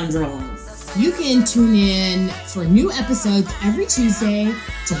scoundrels. You can tune in for new episodes every Tuesday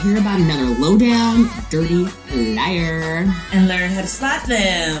to hear about another lowdown, dirty liar. And learn how to spot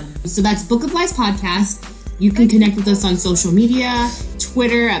them. So that's Book of Lies Podcast. You can connect with us on social media,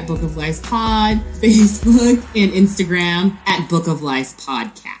 Twitter at Book of Lies Pod, Facebook and Instagram at Book of Lies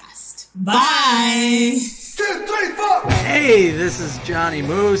Podcast. Bye! 2, 3, 4! Hey, this is Johnny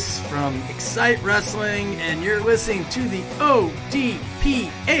Moose from Excite Wrestling, and you're listening to the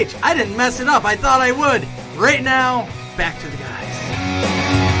ODPH. I didn't mess it up. I thought I would. Right now, back to the guys.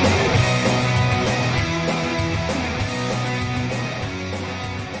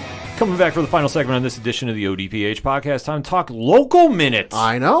 Coming back for the final segment on this edition of the ODPH podcast, time to talk local minutes.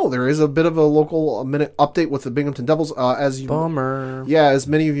 I know. There is a bit of a local minute update with the Binghamton Devils. Bummer. Yeah, as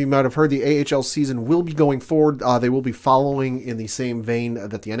many of you might have heard, the AHL season will be going forward. They will be following in the same vein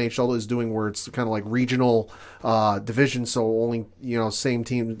that the NHL is doing, where it's kind of like regional division, so only same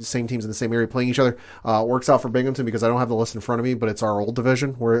teams in the same area playing each other. Works out for Binghamton because I don't have the list in front of me, but it's our old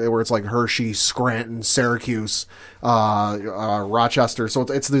division where it's like Hershey, Scranton, Syracuse, Rochester. So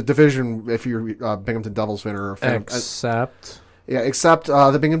it's the division if you're a Binghamton Devils fan or a fan. Except Yeah, except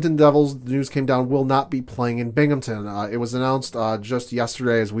the Binghamton Devils, the news came down, will not be playing in Binghamton. It was announced just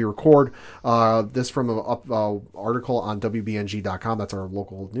yesterday as we record. This from an article on WBNG.com. That's our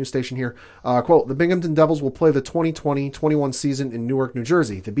local news station here. Quote, the Binghamton Devils will play the 2020-21 season in Newark, New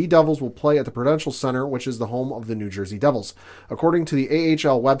Jersey. The B-Devils will play at the Prudential Center, which is the home of the New Jersey Devils. According to the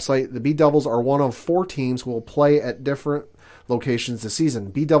AHL website, the B-Devils are one of 4 teams who will play at different locations this season.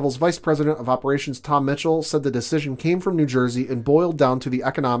 B-Devils Vice President of Operations Tom Mitchell said the decision came from New Jersey and boiled down to the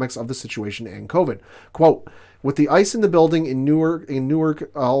economics of the situation and COVID. Quote, with the ice in the building in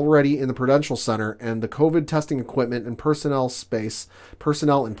Newark already in the Prudential Center and the COVID testing equipment and personnel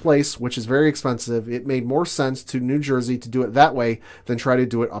in place, which is very expensive, it made more sense to New Jersey to do it that way than try to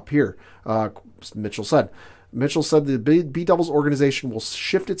do it up here, Mitchell said. Mitchell said the B-Devils organization will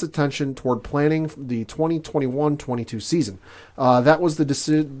shift its attention toward planning the 2021-22 season. That was the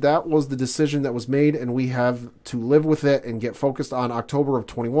decision that was made, and we have to live with it and get focused on October of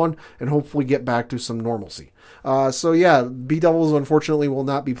 21 and hopefully get back to some normalcy. So yeah, B-Devils unfortunately will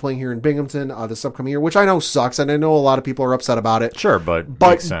not be playing here in Binghamton this upcoming year, which I know sucks, and I know a lot of people are upset about it. Sure, but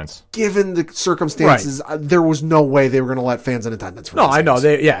makes sense. Given the circumstances, there was no way they were going to let fans in attendance for I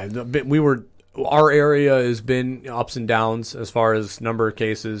know. Our area has been ups and downs as far as number of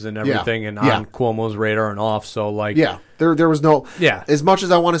cases and everything, and on Cuomo's radar and off. So, there was no. Yeah. As much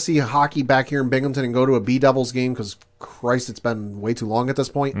as I want to see hockey back here in Binghamton and go to a B-Devils game, because Christ, it's been way too long at this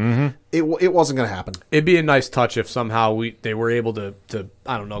point. It wasn't going to happen. It'd be a nice touch if somehow they were able to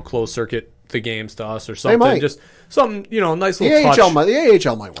I don't know, close circuit the games to us or something. They might. Just something, nice little touch. The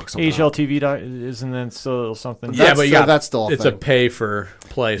AHL might work sometime. AHL TV isn't that still something? That's still a it's thing. A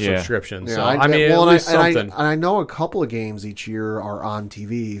pay-for-play subscription. Yeah, so, at least something. I know a couple of games each year are on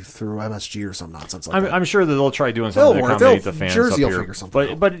TV through MSG or some nonsense like that. I'm sure that they'll try doing something to accommodate the fans Jersey up will here. figure something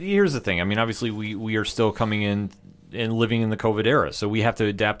out. But here's the thing. I mean, obviously, we are still coming in and living in the COVID era, so we have to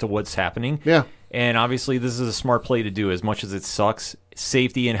adapt to what's happening. Yeah. And obviously, this is a smart play to do. As much as it sucks,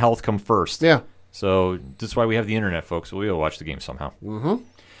 safety and health come first. Yeah. So that's why we have the internet, folks. We'll watch the game somehow. Mm-hmm.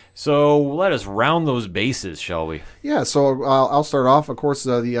 So let us round those bases, shall we? Yeah, so I'll start off. Of course,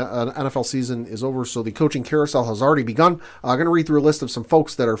 the NFL season is over, so the coaching carousel has already begun. I'm going to read through a list of some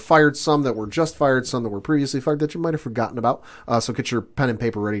folks that are fired, some that were just fired, some that were previously fired that you might have forgotten about. So get your pen and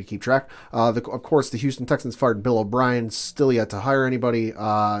paper ready to keep track. Of course, the Houston Texans fired Bill O'Brien, still yet to hire anybody.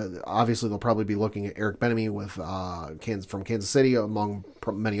 Obviously, they'll probably be looking at Eric Bieniemy from Kansas City, among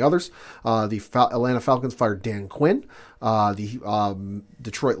many others. The Atlanta Falcons fired Dan Quinn. The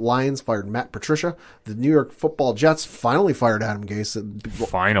Detroit Lions fired Matt Patricia. The New York Football Jets finally fired Adam Gase.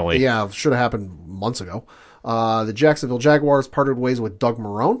 Finally. Yeah, should have happened months ago. The Jacksonville Jaguars parted ways with Doug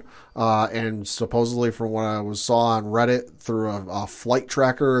Marrone. And supposedly from what I saw on Reddit through a flight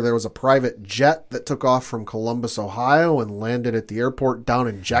tracker, there was a private jet that took off from Columbus, Ohio and landed at the airport down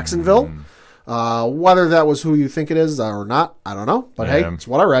in Jacksonville. Whether that was who you think it is or not, I don't know. But hey, it's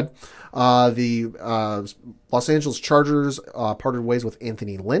what I read. The Los Angeles Chargers parted ways with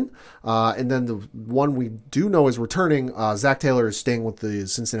Anthony Lynn. And then the one we do know is returning, Zach Taylor is staying with the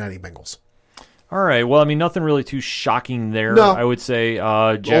Cincinnati Bengals. All right. Well, I mean, nothing really too shocking there, no. I would say.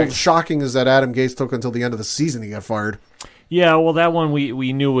 Shocking is that Adam Gase took until the end of the season to get fired. Yeah, well, that one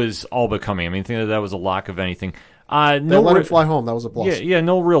we knew was all but coming. I mean, I think that was a lock of anything. They let him fly home. That was a plus. Yeah,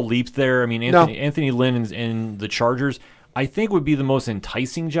 no real leap there. I mean, Anthony Lynn and the Chargers, I think, would be the most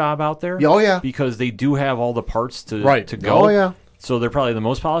enticing job out there. Oh, yeah. Because they do have all the parts to go. Oh, yeah. So they're probably the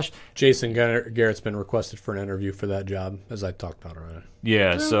most polished. Jason Garrett's been requested for an interview for that job, as I talked about already.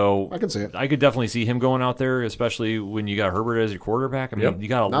 Yeah, so I can see it. I could definitely see him going out there, especially when you got Herbert as your quarterback. I mean, you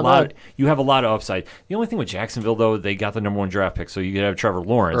got you have a lot of upside. The only thing with Jacksonville, though, they got the number 1 draft pick, so you could have Trevor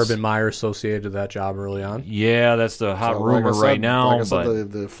Lawrence. Urban Meyer associated to that job early on. Yeah, that's the hot rumor right now. Like I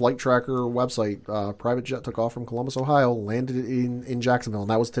said, the flight tracker website, private jet took off from Columbus, Ohio, landed in Jacksonville,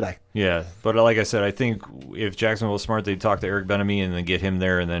 and that was today. Yeah, but like I said, I think if Jacksonville was smart, they'd talk to Eric Bieniemy and then get him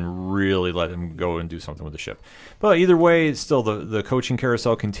there and then really let him go and do something with the ship. But either way, it's still the coaching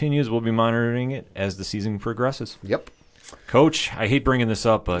carousel continues. We'll be monitoring it as the season progresses. Yep. Coach, I hate bringing this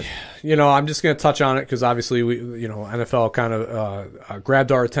up, but I'm just going to touch on it because obviously NFL kind of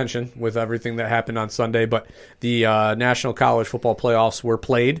grabbed our attention with everything that happened on Sunday. But the National College Football Playoffs were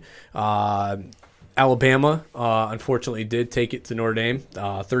played. Alabama, unfortunately, did take it to Notre Dame,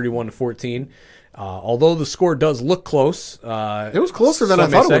 31-14. Although the score does look close. It was closer than I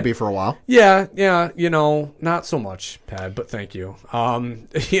thought it would be for a while. Yeah, not so much, Pad, but thank you.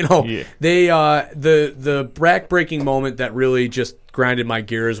 They the back-breaking moment that really just grinded my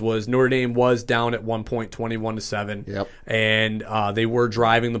gears was Notre Dame was down at one point 21-7. Yep. And they were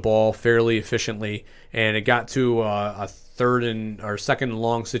driving the ball fairly efficiently, and it got to a second and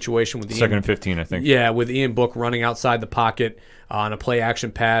long situation with second and 15, I think. Yeah, with Ian Book running outside the pocket on a play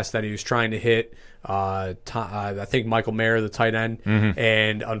action pass that he was trying to hit. I think Michael Mayer, the tight end,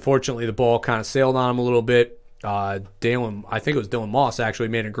 and unfortunately the ball kind of sailed on him a little bit. I think it was Dylan Moss actually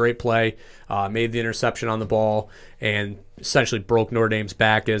made a great play, made the interception on the ball, and essentially broke Notre Dame's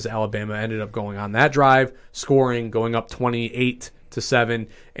back as Alabama ended up going on that drive, scoring, going up 28-7,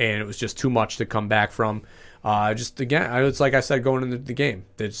 and it was just too much to come back from. It's like I said going into the game,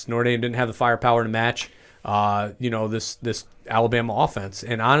 Notre Dame didn't have the firepower to match, this Alabama offense.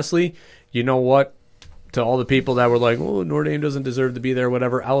 And honestly, you know what? To all the people that were like, "Oh, Notre Dame doesn't deserve to be there,"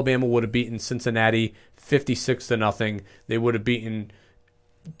 whatever, Alabama would have beaten Cincinnati 56-0. They would have beaten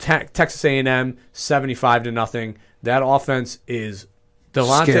Texas A&M 75-0. That offense is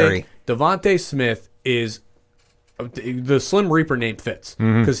scary. Devontae Smith is the Slim Reaper name fits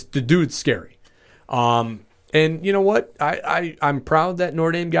because the dude's scary. And you know what? I'm proud that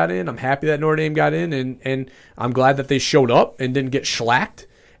Notre Dame got in. I'm happy that Notre Dame got in, and I'm glad that they showed up and didn't get shellacked.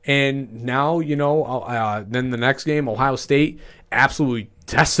 And now, then the next game, Ohio State absolutely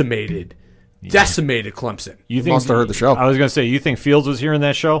decimated Clemson. You think, must have heard the show. I was going to say, you think Fields was here in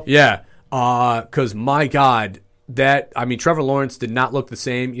that show? Yeah, because my God, Trevor Lawrence did not look the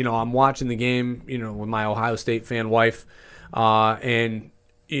same. I'm watching the game, with my Ohio State fan wife, and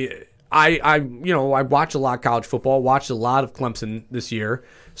I watched a lot of college football, watched a lot of Clemson this year,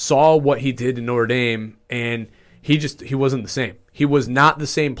 saw what he did in Notre Dame, and he wasn't the same. He was not the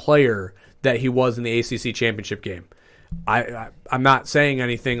same player that he was in the ACC championship game. I'm not saying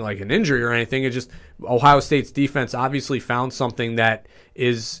anything like an injury or anything. It's just Ohio State's defense obviously found something that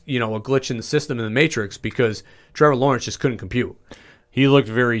is, a glitch in the system in the matrix because Trevor Lawrence just couldn't compute. He looked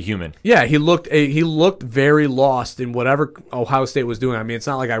very human. Yeah, he looked very lost in whatever Ohio State was doing. I mean, it's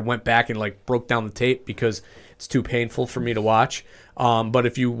not like I went back and broke down the tape because it's too painful for me to watch. But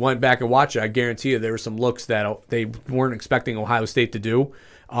if you went back and watched it, I guarantee you there were some looks that they weren't expecting Ohio State to do,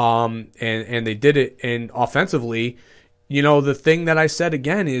 and they did it. And offensively, the thing that I said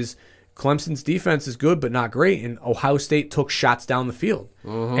again is Clemson's defense is good but not great, and Ohio State took shots down the field.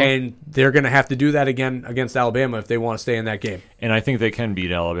 And they're going to have to do that again against Alabama if they want to stay in that game. And I think they can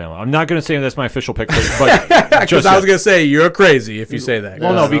beat Alabama. I'm not going to say that's my official pick, but because I was going to say you're crazy if you say that.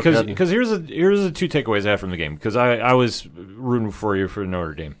 Well, no, because here's the two takeaways I have from the game, because I was rooting for you for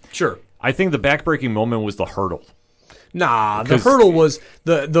Notre Dame. Sure. I think the backbreaking moment was the hurdle. Nah, the hurdle was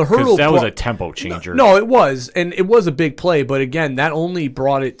the hurdle. That was a tempo changer. No, it was, and it was a big play. But again, that only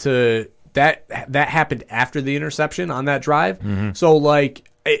brought it to that happened after the interception on that drive. So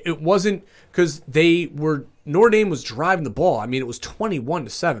it wasn't because Notre Dame was driving the ball. I mean, it was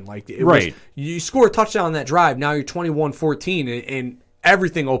 21-7. Right. You score a touchdown on that drive. Now you're 21-14, and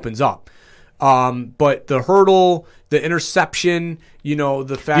everything opens up. But the hurdle, the interception,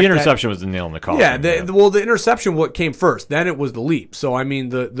 the fact the interception was the nail in the coffin. Yeah, the interception what came first. Then it was the leap. So I mean,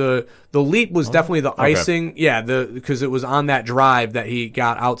 the leap was definitely the icing. Yeah, because it was on that drive that he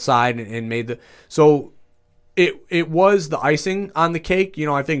got outside and made the. So it was the icing on the cake.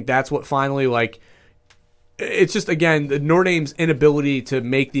 I think that's what finally It's just again the Notre Dame's inability to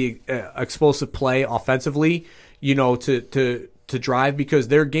make the explosive play offensively. To drive, because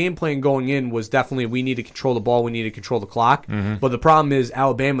their game plan going in was definitely we need to control the ball, we need to control the clock. But the problem is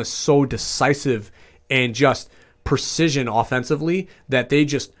Alabama's so decisive and just precision offensively that they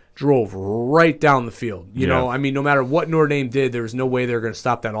just drove right down the field. I mean, no matter what Notre Dame did, there was no way they were going to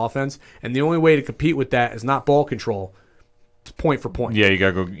stop that offense. And the only way to compete with that is not ball control. It's point for point. Yeah, you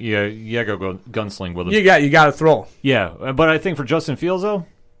gotta go. Yeah, you gotta go gunsling with him. You got to throw. Yeah, but I think for Justin Fields though,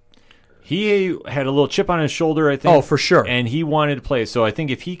 he had a little chip on his shoulder, I think. Oh, for sure. And he wanted to play. So I think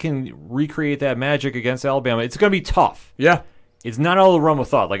if he can recreate that magic against Alabama, it's going to be tough. Yeah. It's not all the realm of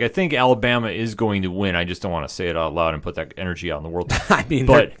thought. I think Alabama is going to win. I just don't want to say it out loud and put that energy out in the world. I mean,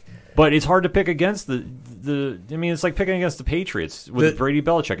 but it's hard to pick against it's like picking against the Patriots with the Brady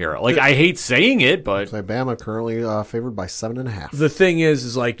Belichick era. I hate saying it, but Alabama currently favored by 7.5. The thing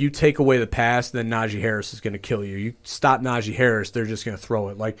is you take away the pass, then Najee Harris is going to kill you. You stop Najee Harris, they're just going to throw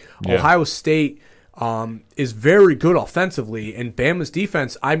it. Ohio State is very good offensively, and Bama's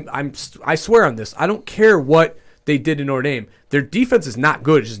defense. I swear on this. I don't care what they did in Notre Dame. Their defense is not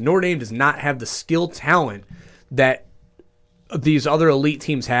good. It's just Notre Dame does not have the skill talent that these other elite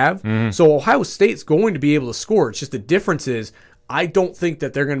teams have. So Ohio State's going to be able to score. It's just the difference is I don't think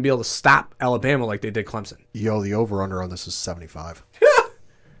that they're going to be able to stop Alabama like they did Clemson. The over-under on this is 75.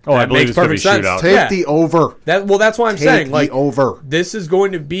 Oh, I That believe makes it's going to be perfect sense. shootout. Take Yeah. the over. That's why I'm Take saying, the like, over. this is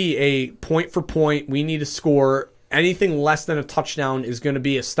going to be a point for point. We need to score. Anything less than a touchdown is going to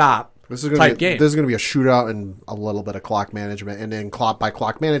be a stop. This is going type to be game. This is going to be a shootout and a little bit of clock management. And then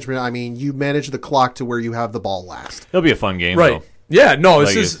clock management, I mean, you manage the clock to where you have the ball last. It'll be a fun game, Right. though. Yeah, no,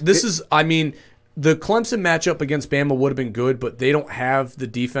 Like this is I mean, the Clemson matchup against Bama would have been good, but they don't have the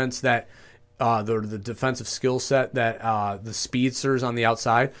defense that the defensive skill set that the speedsters on the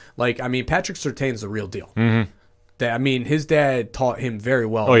outside. Like, I mean, Patrick Surtain's the real deal. Mm-hmm. I mean, his dad taught him very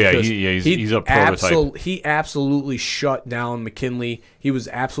well. Oh, yeah, because he's a prototype. He absolutely shut down McKinley. He was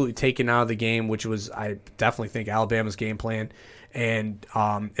absolutely taken out of the game, which was, I definitely think, Alabama's game plan, and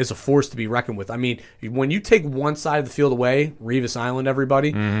is a force to be reckoned with. I mean, when you take one side of the field away, Revis Island,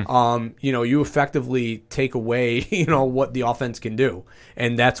 everybody, you effectively take away, what the offense can do,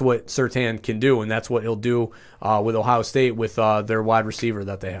 and that's what Surtain can do, and that's what he'll do with Ohio State with their wide receiver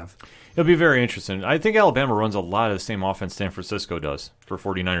that they have. It'll be very interesting. I think Alabama runs a lot of the same offense San Francisco does for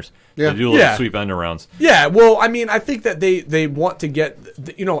 49ers. Yeah. They do little sweep end arounds. Yeah, well, I mean, I think that they want to get,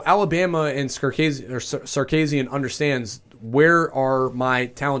 Alabama and Sarkisian understands where are my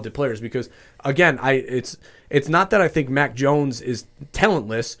talented players, because again, it's not that I think Mac Jones is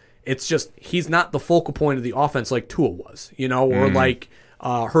talentless. It's just he's not the focal point of the offense like Tua was, or like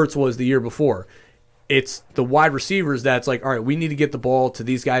Hurts was the year before. It's the wide receivers that's like, all right, we need to get the ball to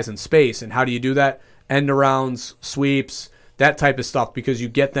these guys in space. And how do you do that? End arounds, sweeps, that type of stuff, because you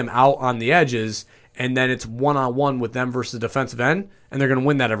get them out on the edges, and then it's one-on-one with them versus defensive end, and they're going to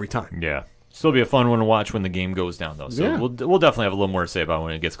win that every time. Yeah. Still be a fun one to watch when the game goes down, though. So we'll definitely have a little more to say about it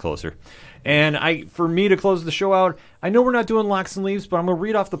when it gets closer. And for me to close the show out, I know we're not doing locks and leaves, but I'm going to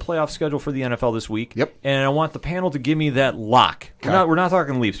read off the playoff schedule for the NFL this week. Yep. And I want the panel to give me that lock. Okay. We're not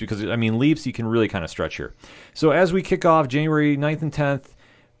talking leaps, because, I mean, leaps you can really kind of stretch here. So as we kick off January 9th and 10th,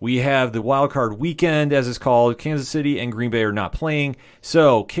 we have the wild card weekend, as it's called. Kansas City and Green Bay are not playing.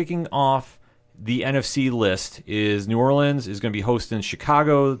 So kicking off the NFC list is New Orleans is going to be hosting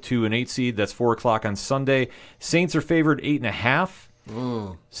Chicago to an 8 seed. That's 4 o'clock on Sunday. Saints are favored 8.5.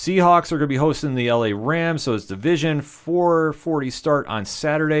 Seahawks are going to be hosting the LA Rams, so it's division. 4:40 start on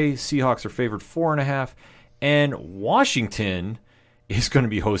Saturday. Seahawks are favored 4.5. And Washington is going to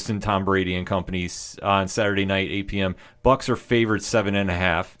be hosting Tom Brady and company on Saturday night, 8 p.m. Bucks are favored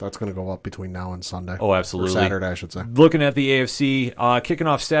 7.5. That's going to go up between now and Sunday. Oh, absolutely. Or Saturday, I should say. Looking at the AFC, kicking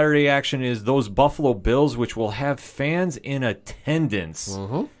off Saturday action is those Buffalo Bills, which will have fans in attendance.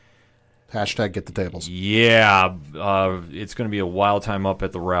 Mm-hmm. Hashtag get the tables. Yeah, it's going to be a wild time up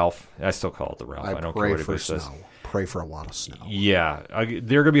at the Ralph. I still call it the Ralph. I don't care what for anybody says. snow. Pray for a lot of snow. Yeah,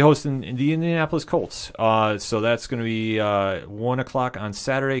 they're going to be hosting the Indianapolis Colts. So that's going to be 1 o'clock on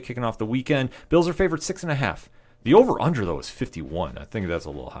Saturday, kicking off the weekend. Bills are favored 6.5. The over-under, though, is 51. I think that's a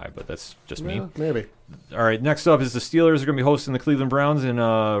little high, but that's just me. Maybe. All right, next up is the Steelers are going to be hosting the Cleveland Browns in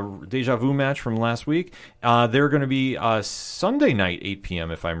a deja vu match from last week. They're going to be Sunday night, 8 p.m.,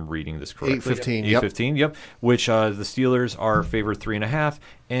 if I'm reading this correctly. 8:15, 8:15, yep. Which the Steelers are favored 3.5.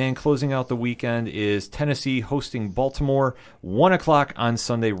 And closing out the weekend is Tennessee hosting Baltimore, 1 o'clock on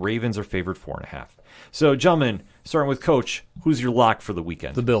Sunday. Ravens are favored 4.5. So, gentlemen, starting with Coach, who's your lock for the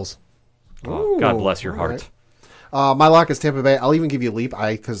weekend? The Bills. Oh, God bless your all heart. right. My lock is Tampa Bay. I'll even give you a leap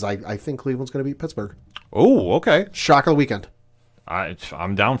because I think Cleveland's going to beat Pittsburgh. Oh, okay. Shock of the weekend.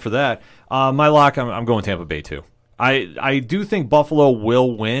 I'm down for that. My lock, I'm going Tampa Bay, too. I do think Buffalo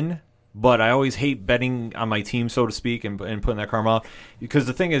will win, but I always hate betting on my team, so to speak, and putting that karma out. Because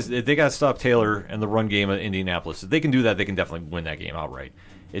the thing is, they got to stop Taylor and the run game of Indianapolis. If they can do that, they can definitely win that game outright.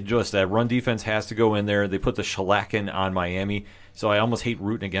 It just, that run defense has to go in there. They put the shellacking on Miami, so I almost hate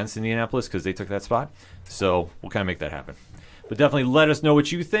rooting against Indianapolis because they took that spot. So we'll kind of make that happen. But definitely let us know what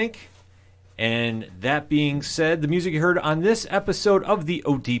you think. And that being said, the music you heard on this episode of the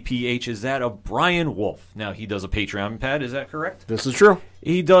ODPH is that of Brian Wolf. Now, he does a Patreon, Pat, is that correct? This is true.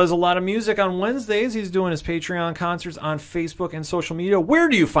 He does a lot of music on Wednesdays. He's doing his Patreon concerts on Facebook and social media. Where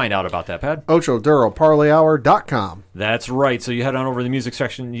do you find out about that, Pat? OchoDuroParlayHour.com. That's right. So you head on over to the music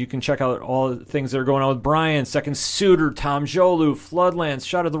section. You can check out all the things that are going on with Brian, Second Suitor, Tom Jolu, Floodlands,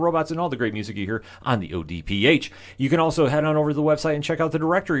 Shot of the Robots, and all the great music you hear on the ODPH. You can also head on over to the website and check out the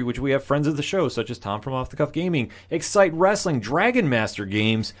directory, which we have friends of the show, such as Tom from Off the Cuff Gaming, Excite Wrestling, Dragon Master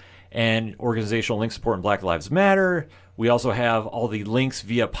Games, and organizational link support in Black Lives Matter. We also have all the links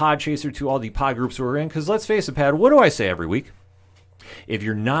via Podchaser to all the pod groups we're in. Because let's face it, Pat, what do I say every week? If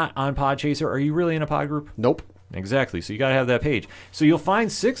you're not on Podchaser, are you really in a pod group? Nope. Exactly. So you got to have that page. So you'll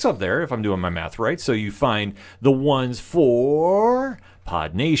find 6 up there, if I'm doing my math right. So you find the ones for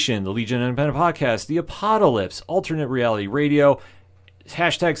Pod Nation, the Legion Independent Podcast, the aPODalypse, Alternate Reality Radio,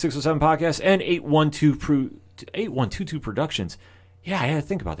 hashtag 607 podcast and 8122 Productions. Yeah, I had to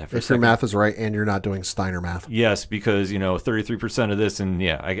think about that for a second. If your math is right and you're not doing Steiner math. Yes, because, 33% of this, and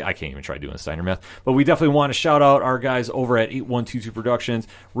yeah, I can't even try doing Steiner math. But we definitely want to shout out our guys over at 8122 Productions,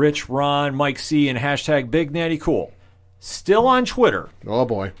 Rich, Ron, Mike C, and hashtag Big Natty Cool. Still on Twitter. Oh,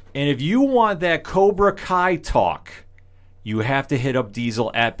 boy. And if you want that Cobra Kai talk, you have to hit up Diesel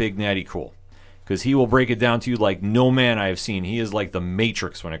at Big Natty Cool. Because he will break it down to you like no man I have seen. He is like the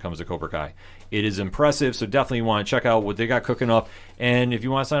Matrix when it comes to Cobra Kai. It is impressive, so definitely want to check out what they got cooking up. And if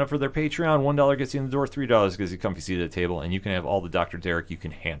you want to sign up for their Patreon, $1 gets you in the door, $3 gets you a comfy seat at the table, and you can have all the Dr. Derek you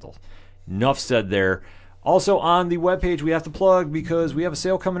can handle. Enough said there. Also on the webpage, we have to plug because we have a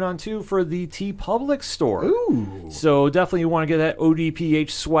sale coming on too for the TeePublic store. Ooh. So definitely you want to get that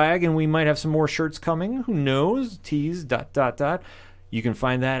ODPH swag, and we might have some more shirts coming. Who knows? Tees, ... You can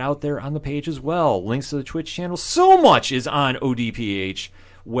find that out there on the page as well. Links to the Twitch channel. So much is on ODPH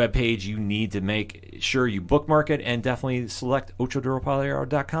webpage. You need to make sure you bookmark it and definitely select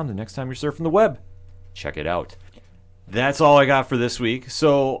ochoduroparlear.com the next time you're surfing the web. Check it out. That's all I got for this week.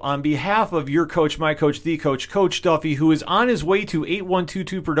 So on behalf of your coach, my coach, the coach, Coach Duffy, who is on his way to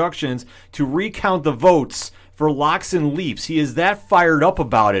 8122 Productions to recount the votes for Locks and Leaps. He is that fired up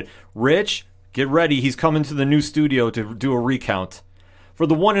about it. Rich, get ready. He's coming to the new studio to do a recount. For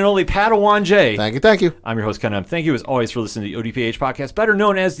the one and only Padawan J. Thank you. I'm your host, Ken. Thank you as always for listening to the ODPH podcast, better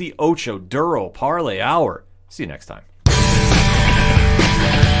known as the Ocho Duro Parlay Hour. See you next time.